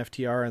Blanchard and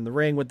FTR in the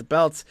ring with the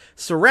belts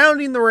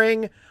surrounding the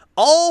ring,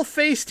 all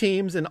face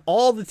teams and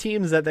all the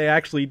teams that they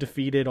actually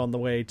defeated on the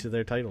way to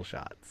their title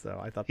shot.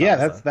 So I thought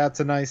that's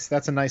a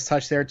nice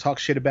touch there. Talk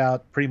shit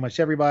about pretty much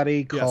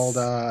everybody. Called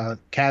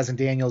Kaz and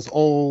Daniels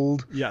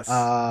old. Yes.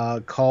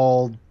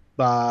 Called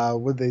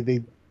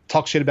they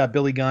talk shit about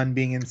Billy Gunn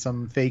being in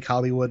some fake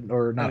Hollywood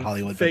or not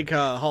Hollywood fake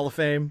Hall of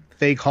Fame.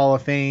 Fake Hall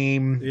of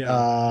Fame.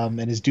 Yeah.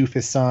 And his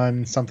doofus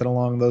son, something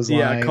along those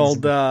lines. Yeah,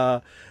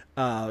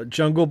 called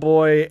Jungle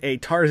Boy, a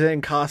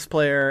Tarzan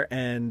cosplayer,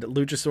 and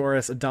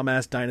Luchasaurus, a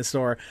dumbass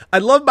dinosaur. I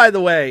love, by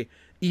the way,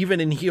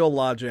 even in heel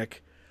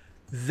logic,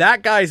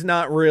 that guy's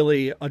not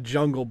really a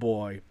Jungle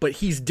Boy, but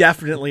he's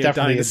definitely a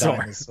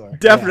dinosaur.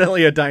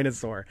 Definitely a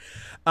dinosaur.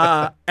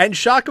 And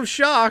shock of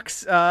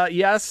shocks,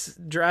 yes,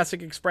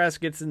 Jurassic Express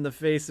gets in the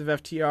face of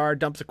FTR,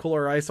 dumps a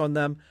cooler ice on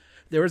them.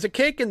 There was a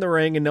cake in the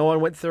ring and no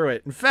one went through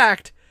it. In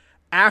fact,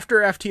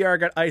 after FTR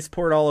got ice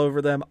poured all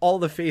over them, all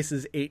the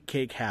faces ate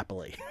cake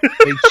happily.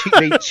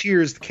 They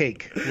cheers the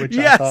cake, which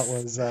I thought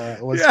was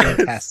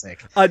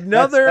fantastic.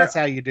 That's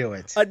how you do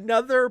it.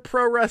 Another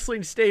pro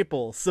wrestling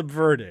staple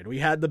subverted. We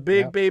had the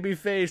big baby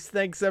face.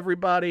 Thanks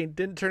everybody.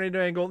 Didn't turn into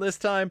an angle this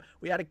time.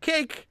 We had a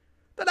cake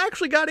that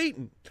actually got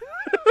eaten.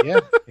 yeah.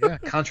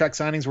 Contract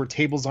signings where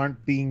tables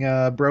aren't being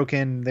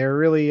broken. They're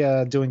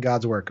really doing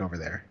God's work over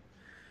there.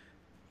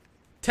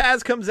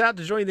 Taz comes out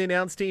to join the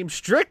announce team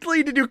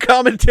strictly to do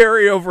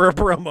commentary over a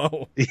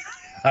promo.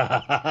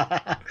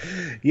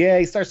 Yeah,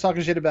 he starts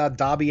talking shit about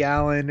Darby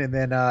Allin, and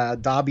then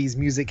Darby's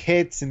music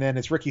hits, and then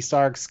it's Ricky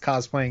Starks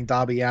cosplaying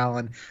Darby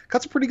Allin.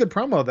 Cuts a pretty good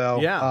promo, though.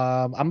 Yeah.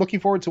 I'm looking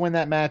forward to when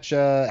that match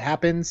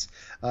happens.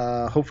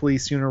 Hopefully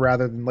sooner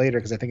rather than later,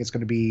 because I think it's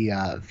going to be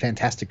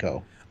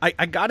fantastico.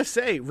 I gotta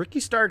say, Ricky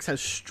Starks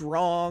has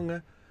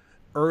strong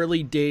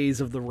early days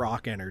of The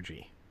Rock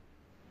energy.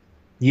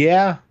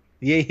 Yeah.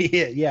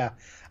 I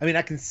mean,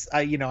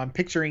 I'm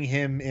picturing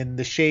him in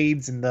the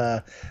shades and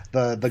the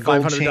gold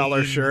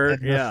 $500 shirt.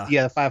 The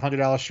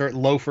 $500 shirt,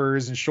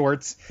 loafers and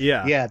shorts.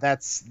 Yeah,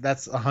 that's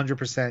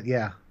 100%.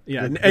 Yeah,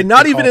 and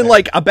not even in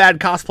like a bad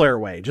cosplayer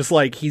way. Just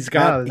like he's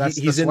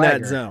in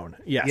that zone.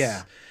 Yes.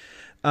 Yeah.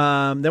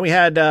 Then we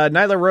had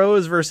Nyla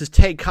Rose versus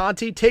Tay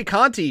Conti. Tay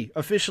Conti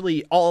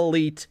officially All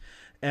Elite.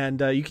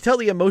 And you can tell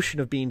the emotion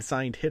of being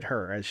signed hit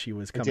her as she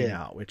was coming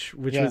out, which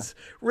was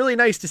really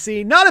nice to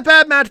see. Not a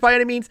bad match by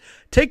any means.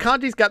 Tay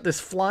Conti's got this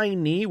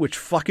flying knee, which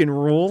fucking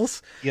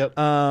rules. Yep.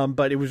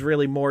 But it was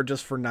really more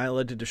just for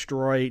Nyla to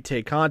destroy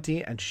Tay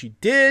Conti, and she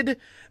did.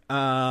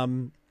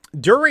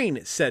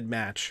 During said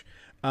match,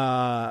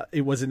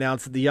 it was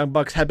announced that the Young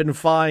Bucks had been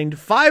fined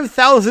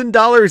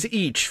 $5,000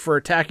 each for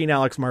attacking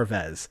Alex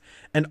Marvez.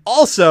 And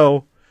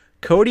also,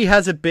 Cody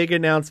has a big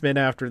announcement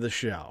after the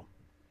show.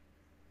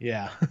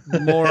 Yeah.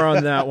 More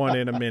on that one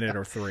in a minute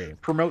or three.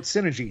 Promote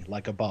synergy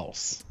like a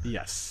boss.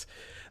 Yes.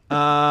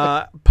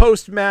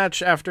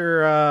 Post-match,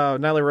 after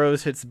Nyla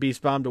Rose hits the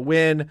Beast Bomb to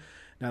win,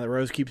 Nyla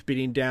Rose keeps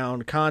beating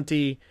down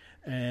Conti,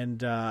 and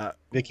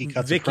Vicky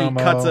cuts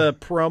a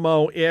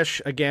promo-ish.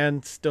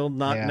 Again, still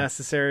not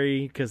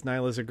necessary because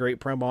Nyla's a great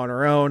promo on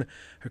her own.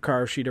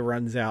 Hikaru Shida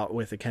runs out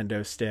with a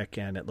kendo stick,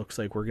 and it looks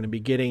like we're going to be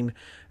getting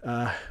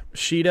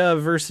Shida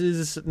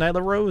versus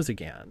Nyla Rose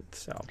again.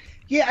 So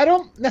yeah, I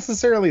don't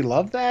necessarily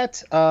love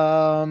that.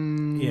 I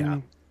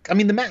mean,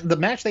 the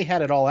match they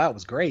had at All Out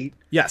was great.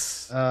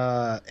 Yes.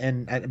 But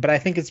I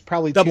think it's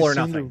probably double too or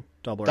soon nothing.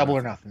 Double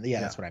or nothing.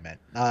 Yeah, that's what I meant.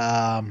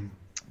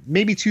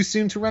 Maybe too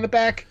soon to run it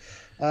back.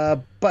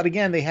 But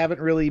again, they haven't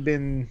really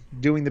been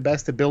doing the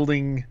best at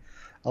building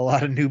a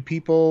lot of new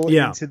people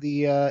into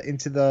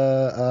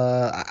the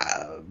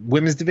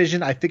women's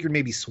division. I figured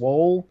maybe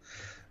Swole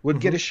would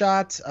get a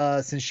shot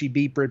since she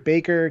beat Britt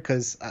Baker,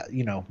 because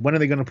when are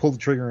they going to pull the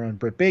trigger on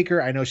Britt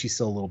Baker? I know she's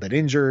still a little bit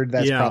injured.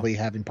 That's probably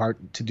having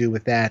part to do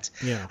with that.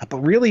 But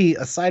really,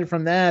 aside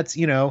from that,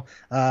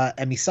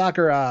 Emi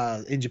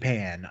Sakura in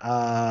Japan,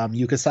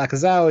 Yuka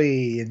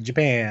Sakazawa in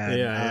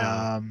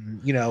Japan,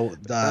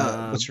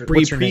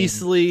 Brie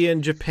Priestley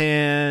in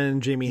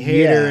Japan, Jamie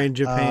Hayter in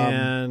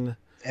Japan.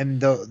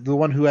 And the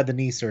one who had the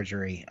knee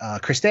surgery,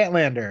 Chris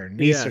Statlander,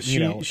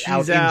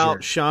 she's out.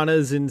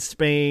 Shauna's in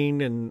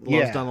Spain and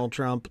loves Donald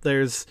Trump.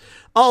 There's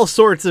all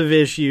sorts of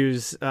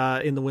issues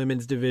in the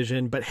women's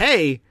division, but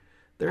hey,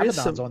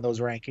 Abaddon's on those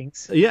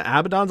rankings. Yeah,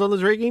 Abaddon's on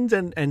those rankings,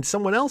 and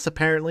someone else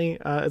apparently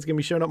is going to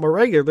be showing up more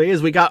regularly,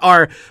 as we got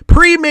our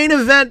pre-main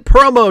event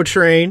promo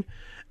train,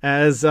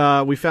 as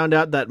we found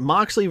out that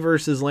Moxley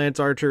versus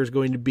Lance Archer is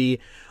going to be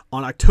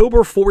on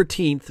October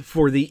 14th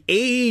for the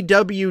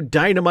AEW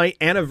Dynamite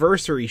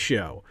anniversary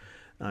show.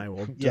 I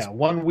will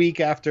 1 week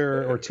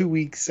after or 2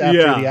 weeks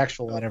after the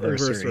actual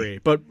anniversary.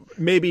 But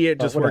maybe it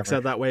just works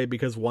out that way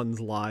because one's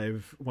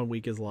live, 1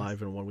 week is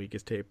live and 1 week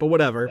is taped. But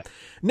whatever. Yeah.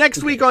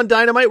 Next week on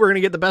Dynamite, we're going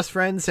to get the best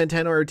friends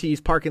Santana Ortiz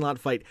parking lot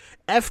fight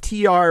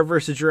FTR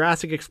versus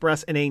Jurassic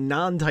Express in a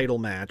non-title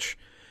match.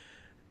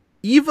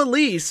 Eva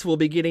Lise will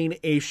be getting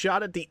a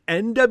shot at the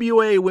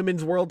NWA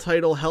Women's World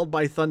Title held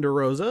by Thunder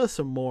Rosa.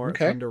 Some more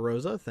Thunder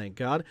Rosa, thank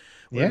God.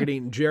 We're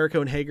getting Jericho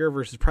and Hager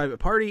versus Private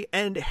Party,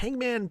 and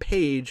Hangman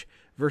Page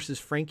versus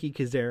Frankie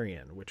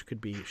Kazarian, which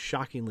could be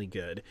shockingly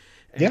good.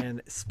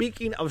 And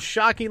speaking of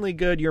shockingly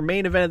good, your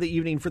main event of the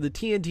evening for the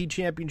TNT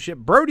Championship,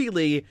 Brody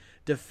Lee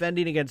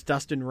defending against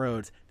Dustin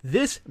Rhodes.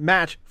 This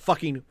match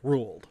fucking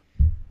ruled.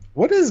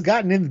 What has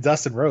gotten into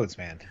Dustin Rhodes,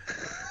 man?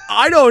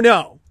 I don't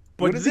know.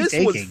 But this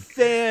was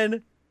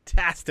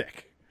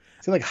fantastic.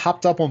 Is he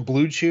hopped up on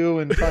Blue Chew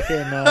and fucking...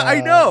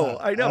 I know.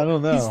 I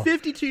don't know. He's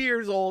 52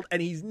 years old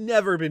and he's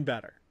never been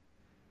better.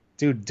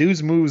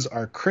 Dude's moves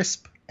are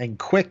crisp and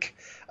quick.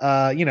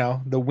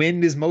 The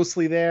wind is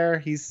mostly there.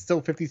 He's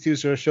still 52,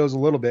 so it shows a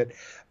little bit.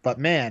 But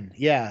man,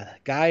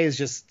 guy is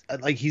just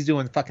he's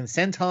doing fucking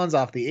sentons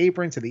off the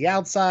apron to the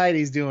outside.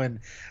 He's doing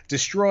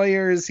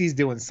destroyers. He's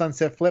doing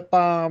sunset flip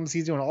bombs.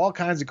 He's doing all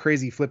kinds of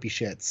crazy flippy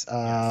shits.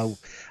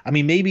 I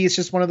mean, maybe it's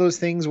just one of those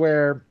things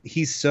where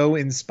he's so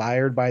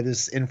inspired by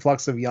this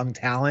influx of young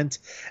talent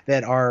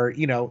that are,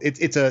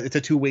 it's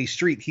a two-way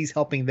street. He's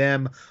helping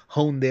them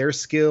hone their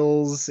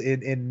skills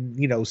in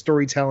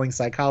storytelling,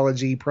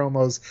 psychology,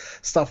 promos,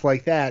 stuff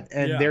like that.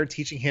 And they're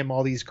teaching him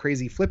all these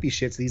crazy flippy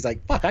shits. And he's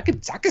like, fuck, I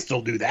could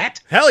still do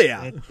that. Hell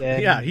yeah.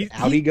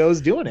 And he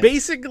goes doing it.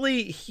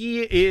 Basically,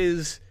 he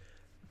is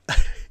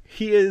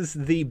He is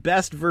the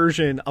best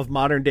version of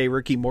modern day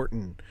Ricky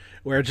Morton,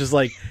 where it's just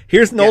like,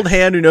 here's an old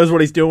hand who knows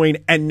what he's doing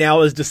and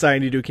now is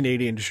deciding to do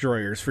Canadian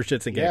destroyers for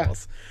shits and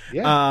giggles.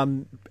 Yeah.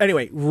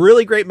 Anyway,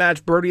 really great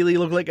match. Brody Lee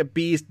looked like a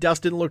beast.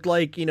 Dustin looked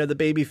like, the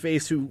baby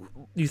face who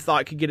you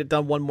thought could get it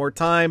done one more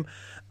time.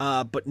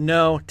 But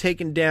no,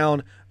 taken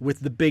down with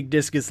the big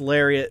discus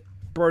lariat.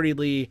 Brody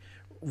Lee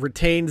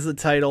retains the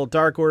title.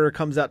 Dark Order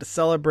comes out to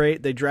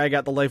celebrate. They drag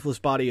out the lifeless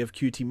body of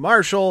QT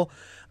Marshall.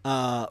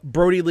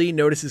 Brody Lee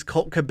notices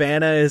Colt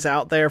Cabana is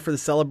out there for the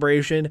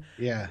celebration.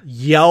 Yeah.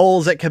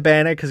 Yells at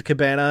Cabana because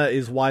Cabana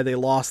is why they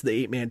lost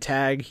the 8-man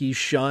tag. He's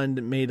shunned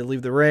and made to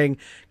leave the ring.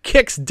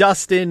 Kicks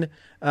Dustin.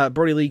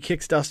 Brody Lee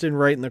kicks Dustin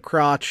right in the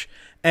crotch.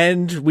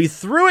 And we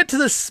threw it to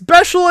the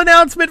special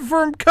announcement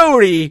from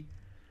Cody.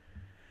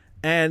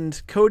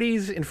 And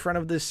Cody's in front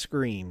of this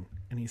screen.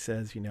 And he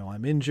says,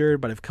 I'm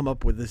injured, but I've come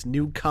up with this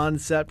new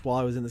concept while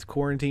I was in this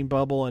quarantine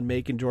bubble in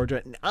Macon,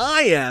 Georgia. And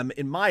I am,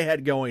 in my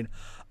head, going,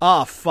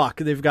 fuck,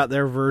 they've got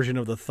their version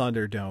of the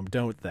Thunderdome,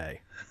 don't they?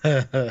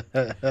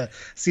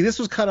 See, this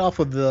was cut off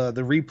with the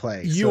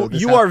replay.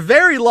 You are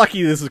very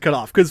lucky this was cut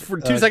off, because for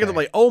 2 seconds I'm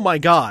like, oh my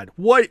God,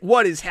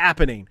 what is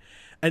happening?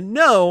 And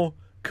no,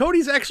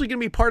 Cody's actually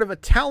going to be part of a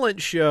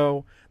talent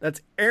show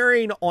that's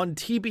airing on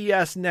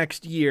TBS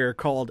next year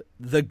called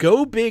The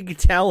Go Big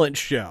Talent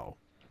Show.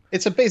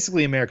 It's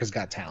basically America's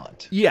Got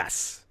Talent.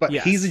 Yes. But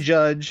he's a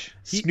judge.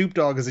 Snoop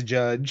Dogg is a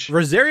judge.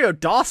 Rosario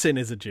Dawson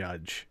is a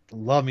judge.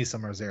 Love me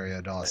some Rosario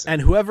Dawson.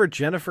 And whoever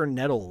Jennifer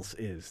Nettles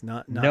is,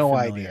 not no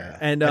familiar. idea.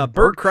 And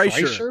Bert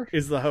Kreischer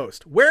is the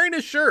host, wearing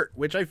a shirt,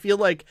 which I feel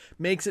like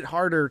makes it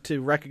harder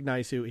to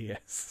recognize who he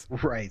is.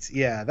 Right.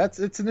 Yeah,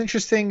 it's an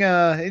interesting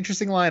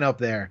lineup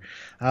there.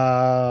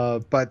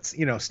 But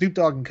Snoop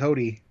Dogg and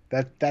Cody,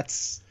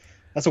 that's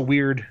a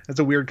weird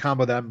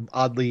combo that I'm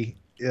oddly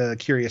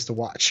curious to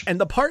watch. And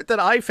the part that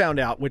I found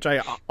out, which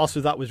I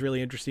also thought was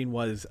really interesting,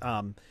 was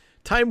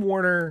Time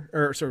Warner,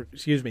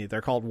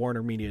 they're called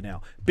Warner Media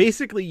now,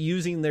 basically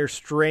using their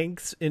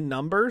strengths in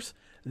numbers.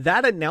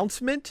 That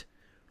announcement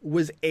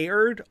was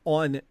aired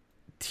on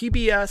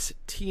TBS,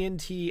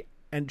 TNT,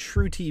 and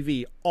True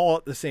TV all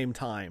at the same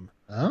time.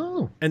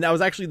 Oh. And that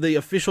was actually the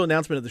official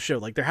announcement of the show.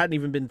 Like, there hadn't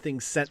even been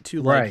things sent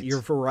to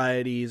your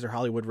Varieties or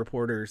Hollywood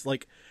Reporters.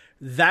 Like,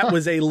 that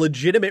was a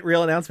legitimate,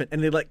 real announcement.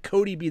 And they let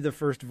Cody be the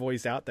first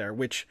voice out there,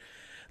 which,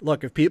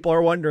 look, if people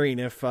are wondering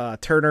if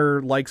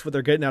Turner likes what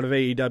they're getting out of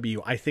AEW,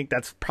 I think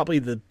that's probably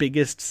the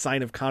biggest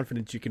sign of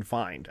confidence you can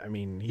find. I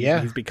mean,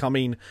 he's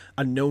becoming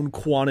a known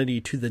quantity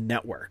to the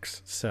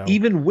networks. So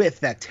even with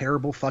that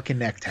terrible fucking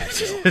neck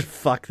tattoo.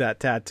 Fuck that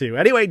tattoo.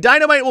 Anyway,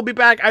 Dynamite will be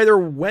back either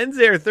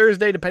Wednesday or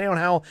Thursday, depending on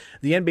how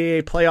the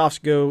NBA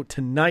playoffs go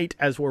tonight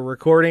as we're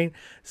recording.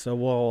 So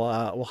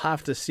we'll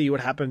have to see what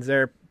happens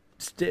there.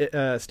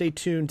 Stay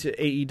tuned to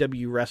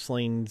AEW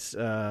Wrestling's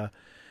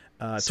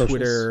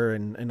Twitter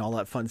and all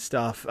that fun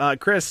stuff.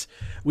 Chris,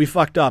 we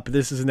fucked up.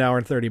 This is an hour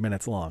and 30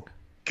 minutes long.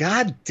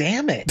 God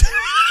damn it.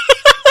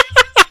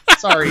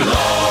 Sorry.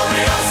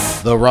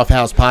 The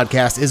Roughhouse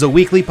Podcast is a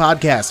weekly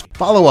podcast.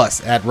 Follow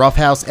us at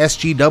Roughhouse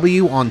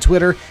SGW on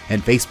Twitter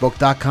and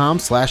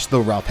Facebook.com/The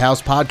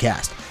Roughhouse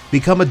Podcast.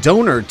 Become a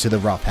donor to The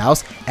Rough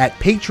House at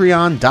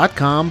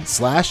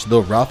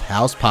patreon.com/The Rough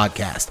House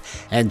Podcast.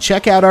 And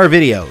check out our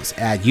videos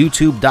at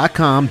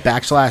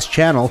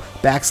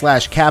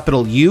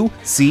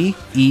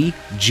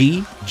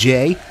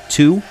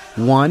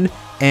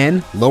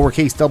youtube.com/channel/UCEGJ21N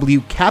lowercase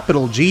w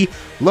capital G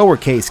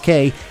lowercase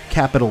k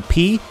capital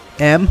P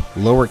M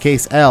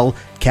lowercase L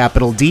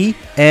capital D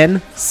N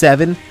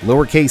 7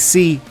 lowercase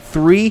c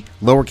 3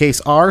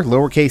 lowercase r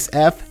lowercase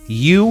f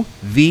U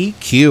V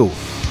Q.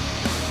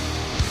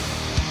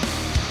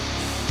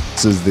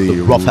 This is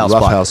the Rough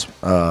House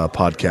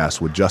podcast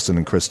with Justin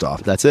and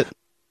Christoff. That's it.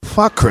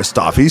 Fuck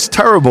Christoff. He's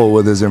terrible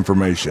with his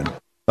information.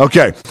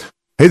 Okay.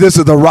 Hey, this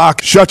is The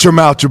Rock. Shut your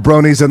mouth,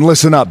 jabronis, and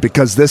listen up,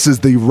 because this is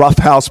the Rough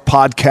House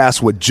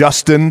podcast with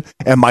Justin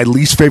and my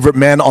least favorite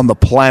man on the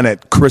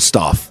planet,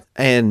 Christoff.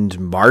 And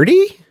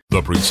Marty?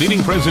 The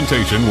preceding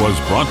presentation was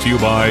brought to you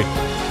by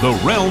the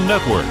Realm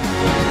Network.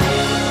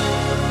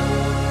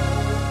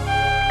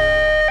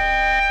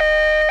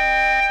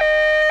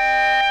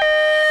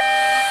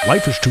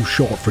 Life is too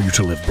short for you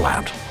to live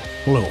bland.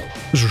 Hello,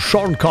 this is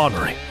Sean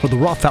Connery for the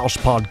Rough House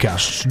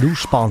Podcast's new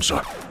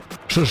sponsor,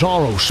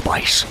 Cesaro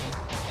Spice.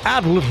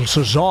 Add a little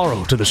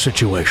Cesaro to the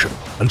situation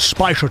and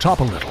spice it up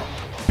a little.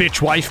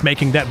 Bitch wife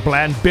making that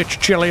bland bitch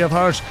chili of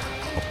hers?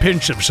 A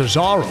pinch of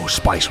Cesaro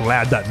Spice will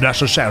add that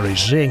necessary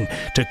zing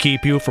to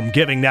keep you from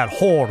giving that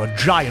whore a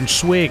giant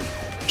swing.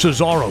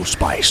 Cesaro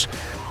Spice.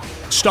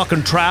 Stuck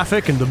in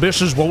traffic and the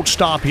missus won't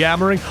stop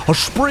yammering? A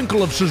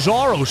sprinkle of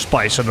Cesaro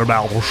Spice in her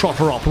mouth will shut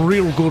her up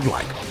real good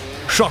like.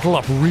 Shut her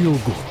up real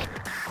good.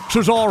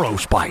 Cesaro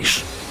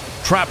Spice.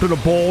 Trapped in a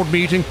board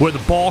meeting where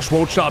the boss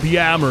won't stop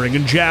yammering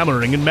and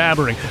jammering and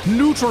mammering,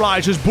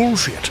 neutralize his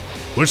bullshit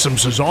with some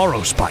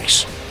Cesaro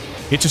Spice.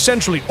 It's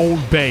essentially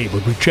Old Bay,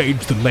 but we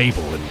changed the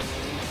label, and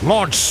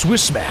large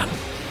Swiss man,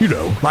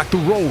 like the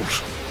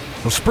rolls,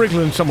 of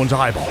sprinkling someone's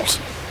eyeballs.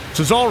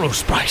 Cesaro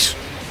Spice.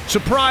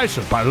 Surprise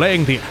her by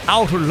laying the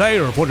outer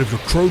layer of one of your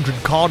Trojan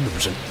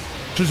condoms in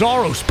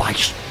Cesaro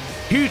Spice.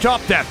 Heat up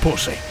that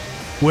pussy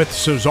with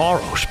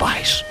Cesaro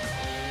Spice.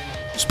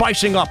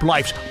 Spicing up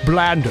life's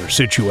blander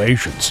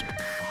situations.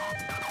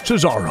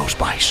 Cesaro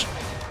Spice.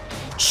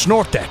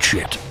 Snort that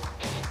shit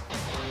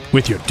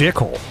with your dick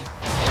hole.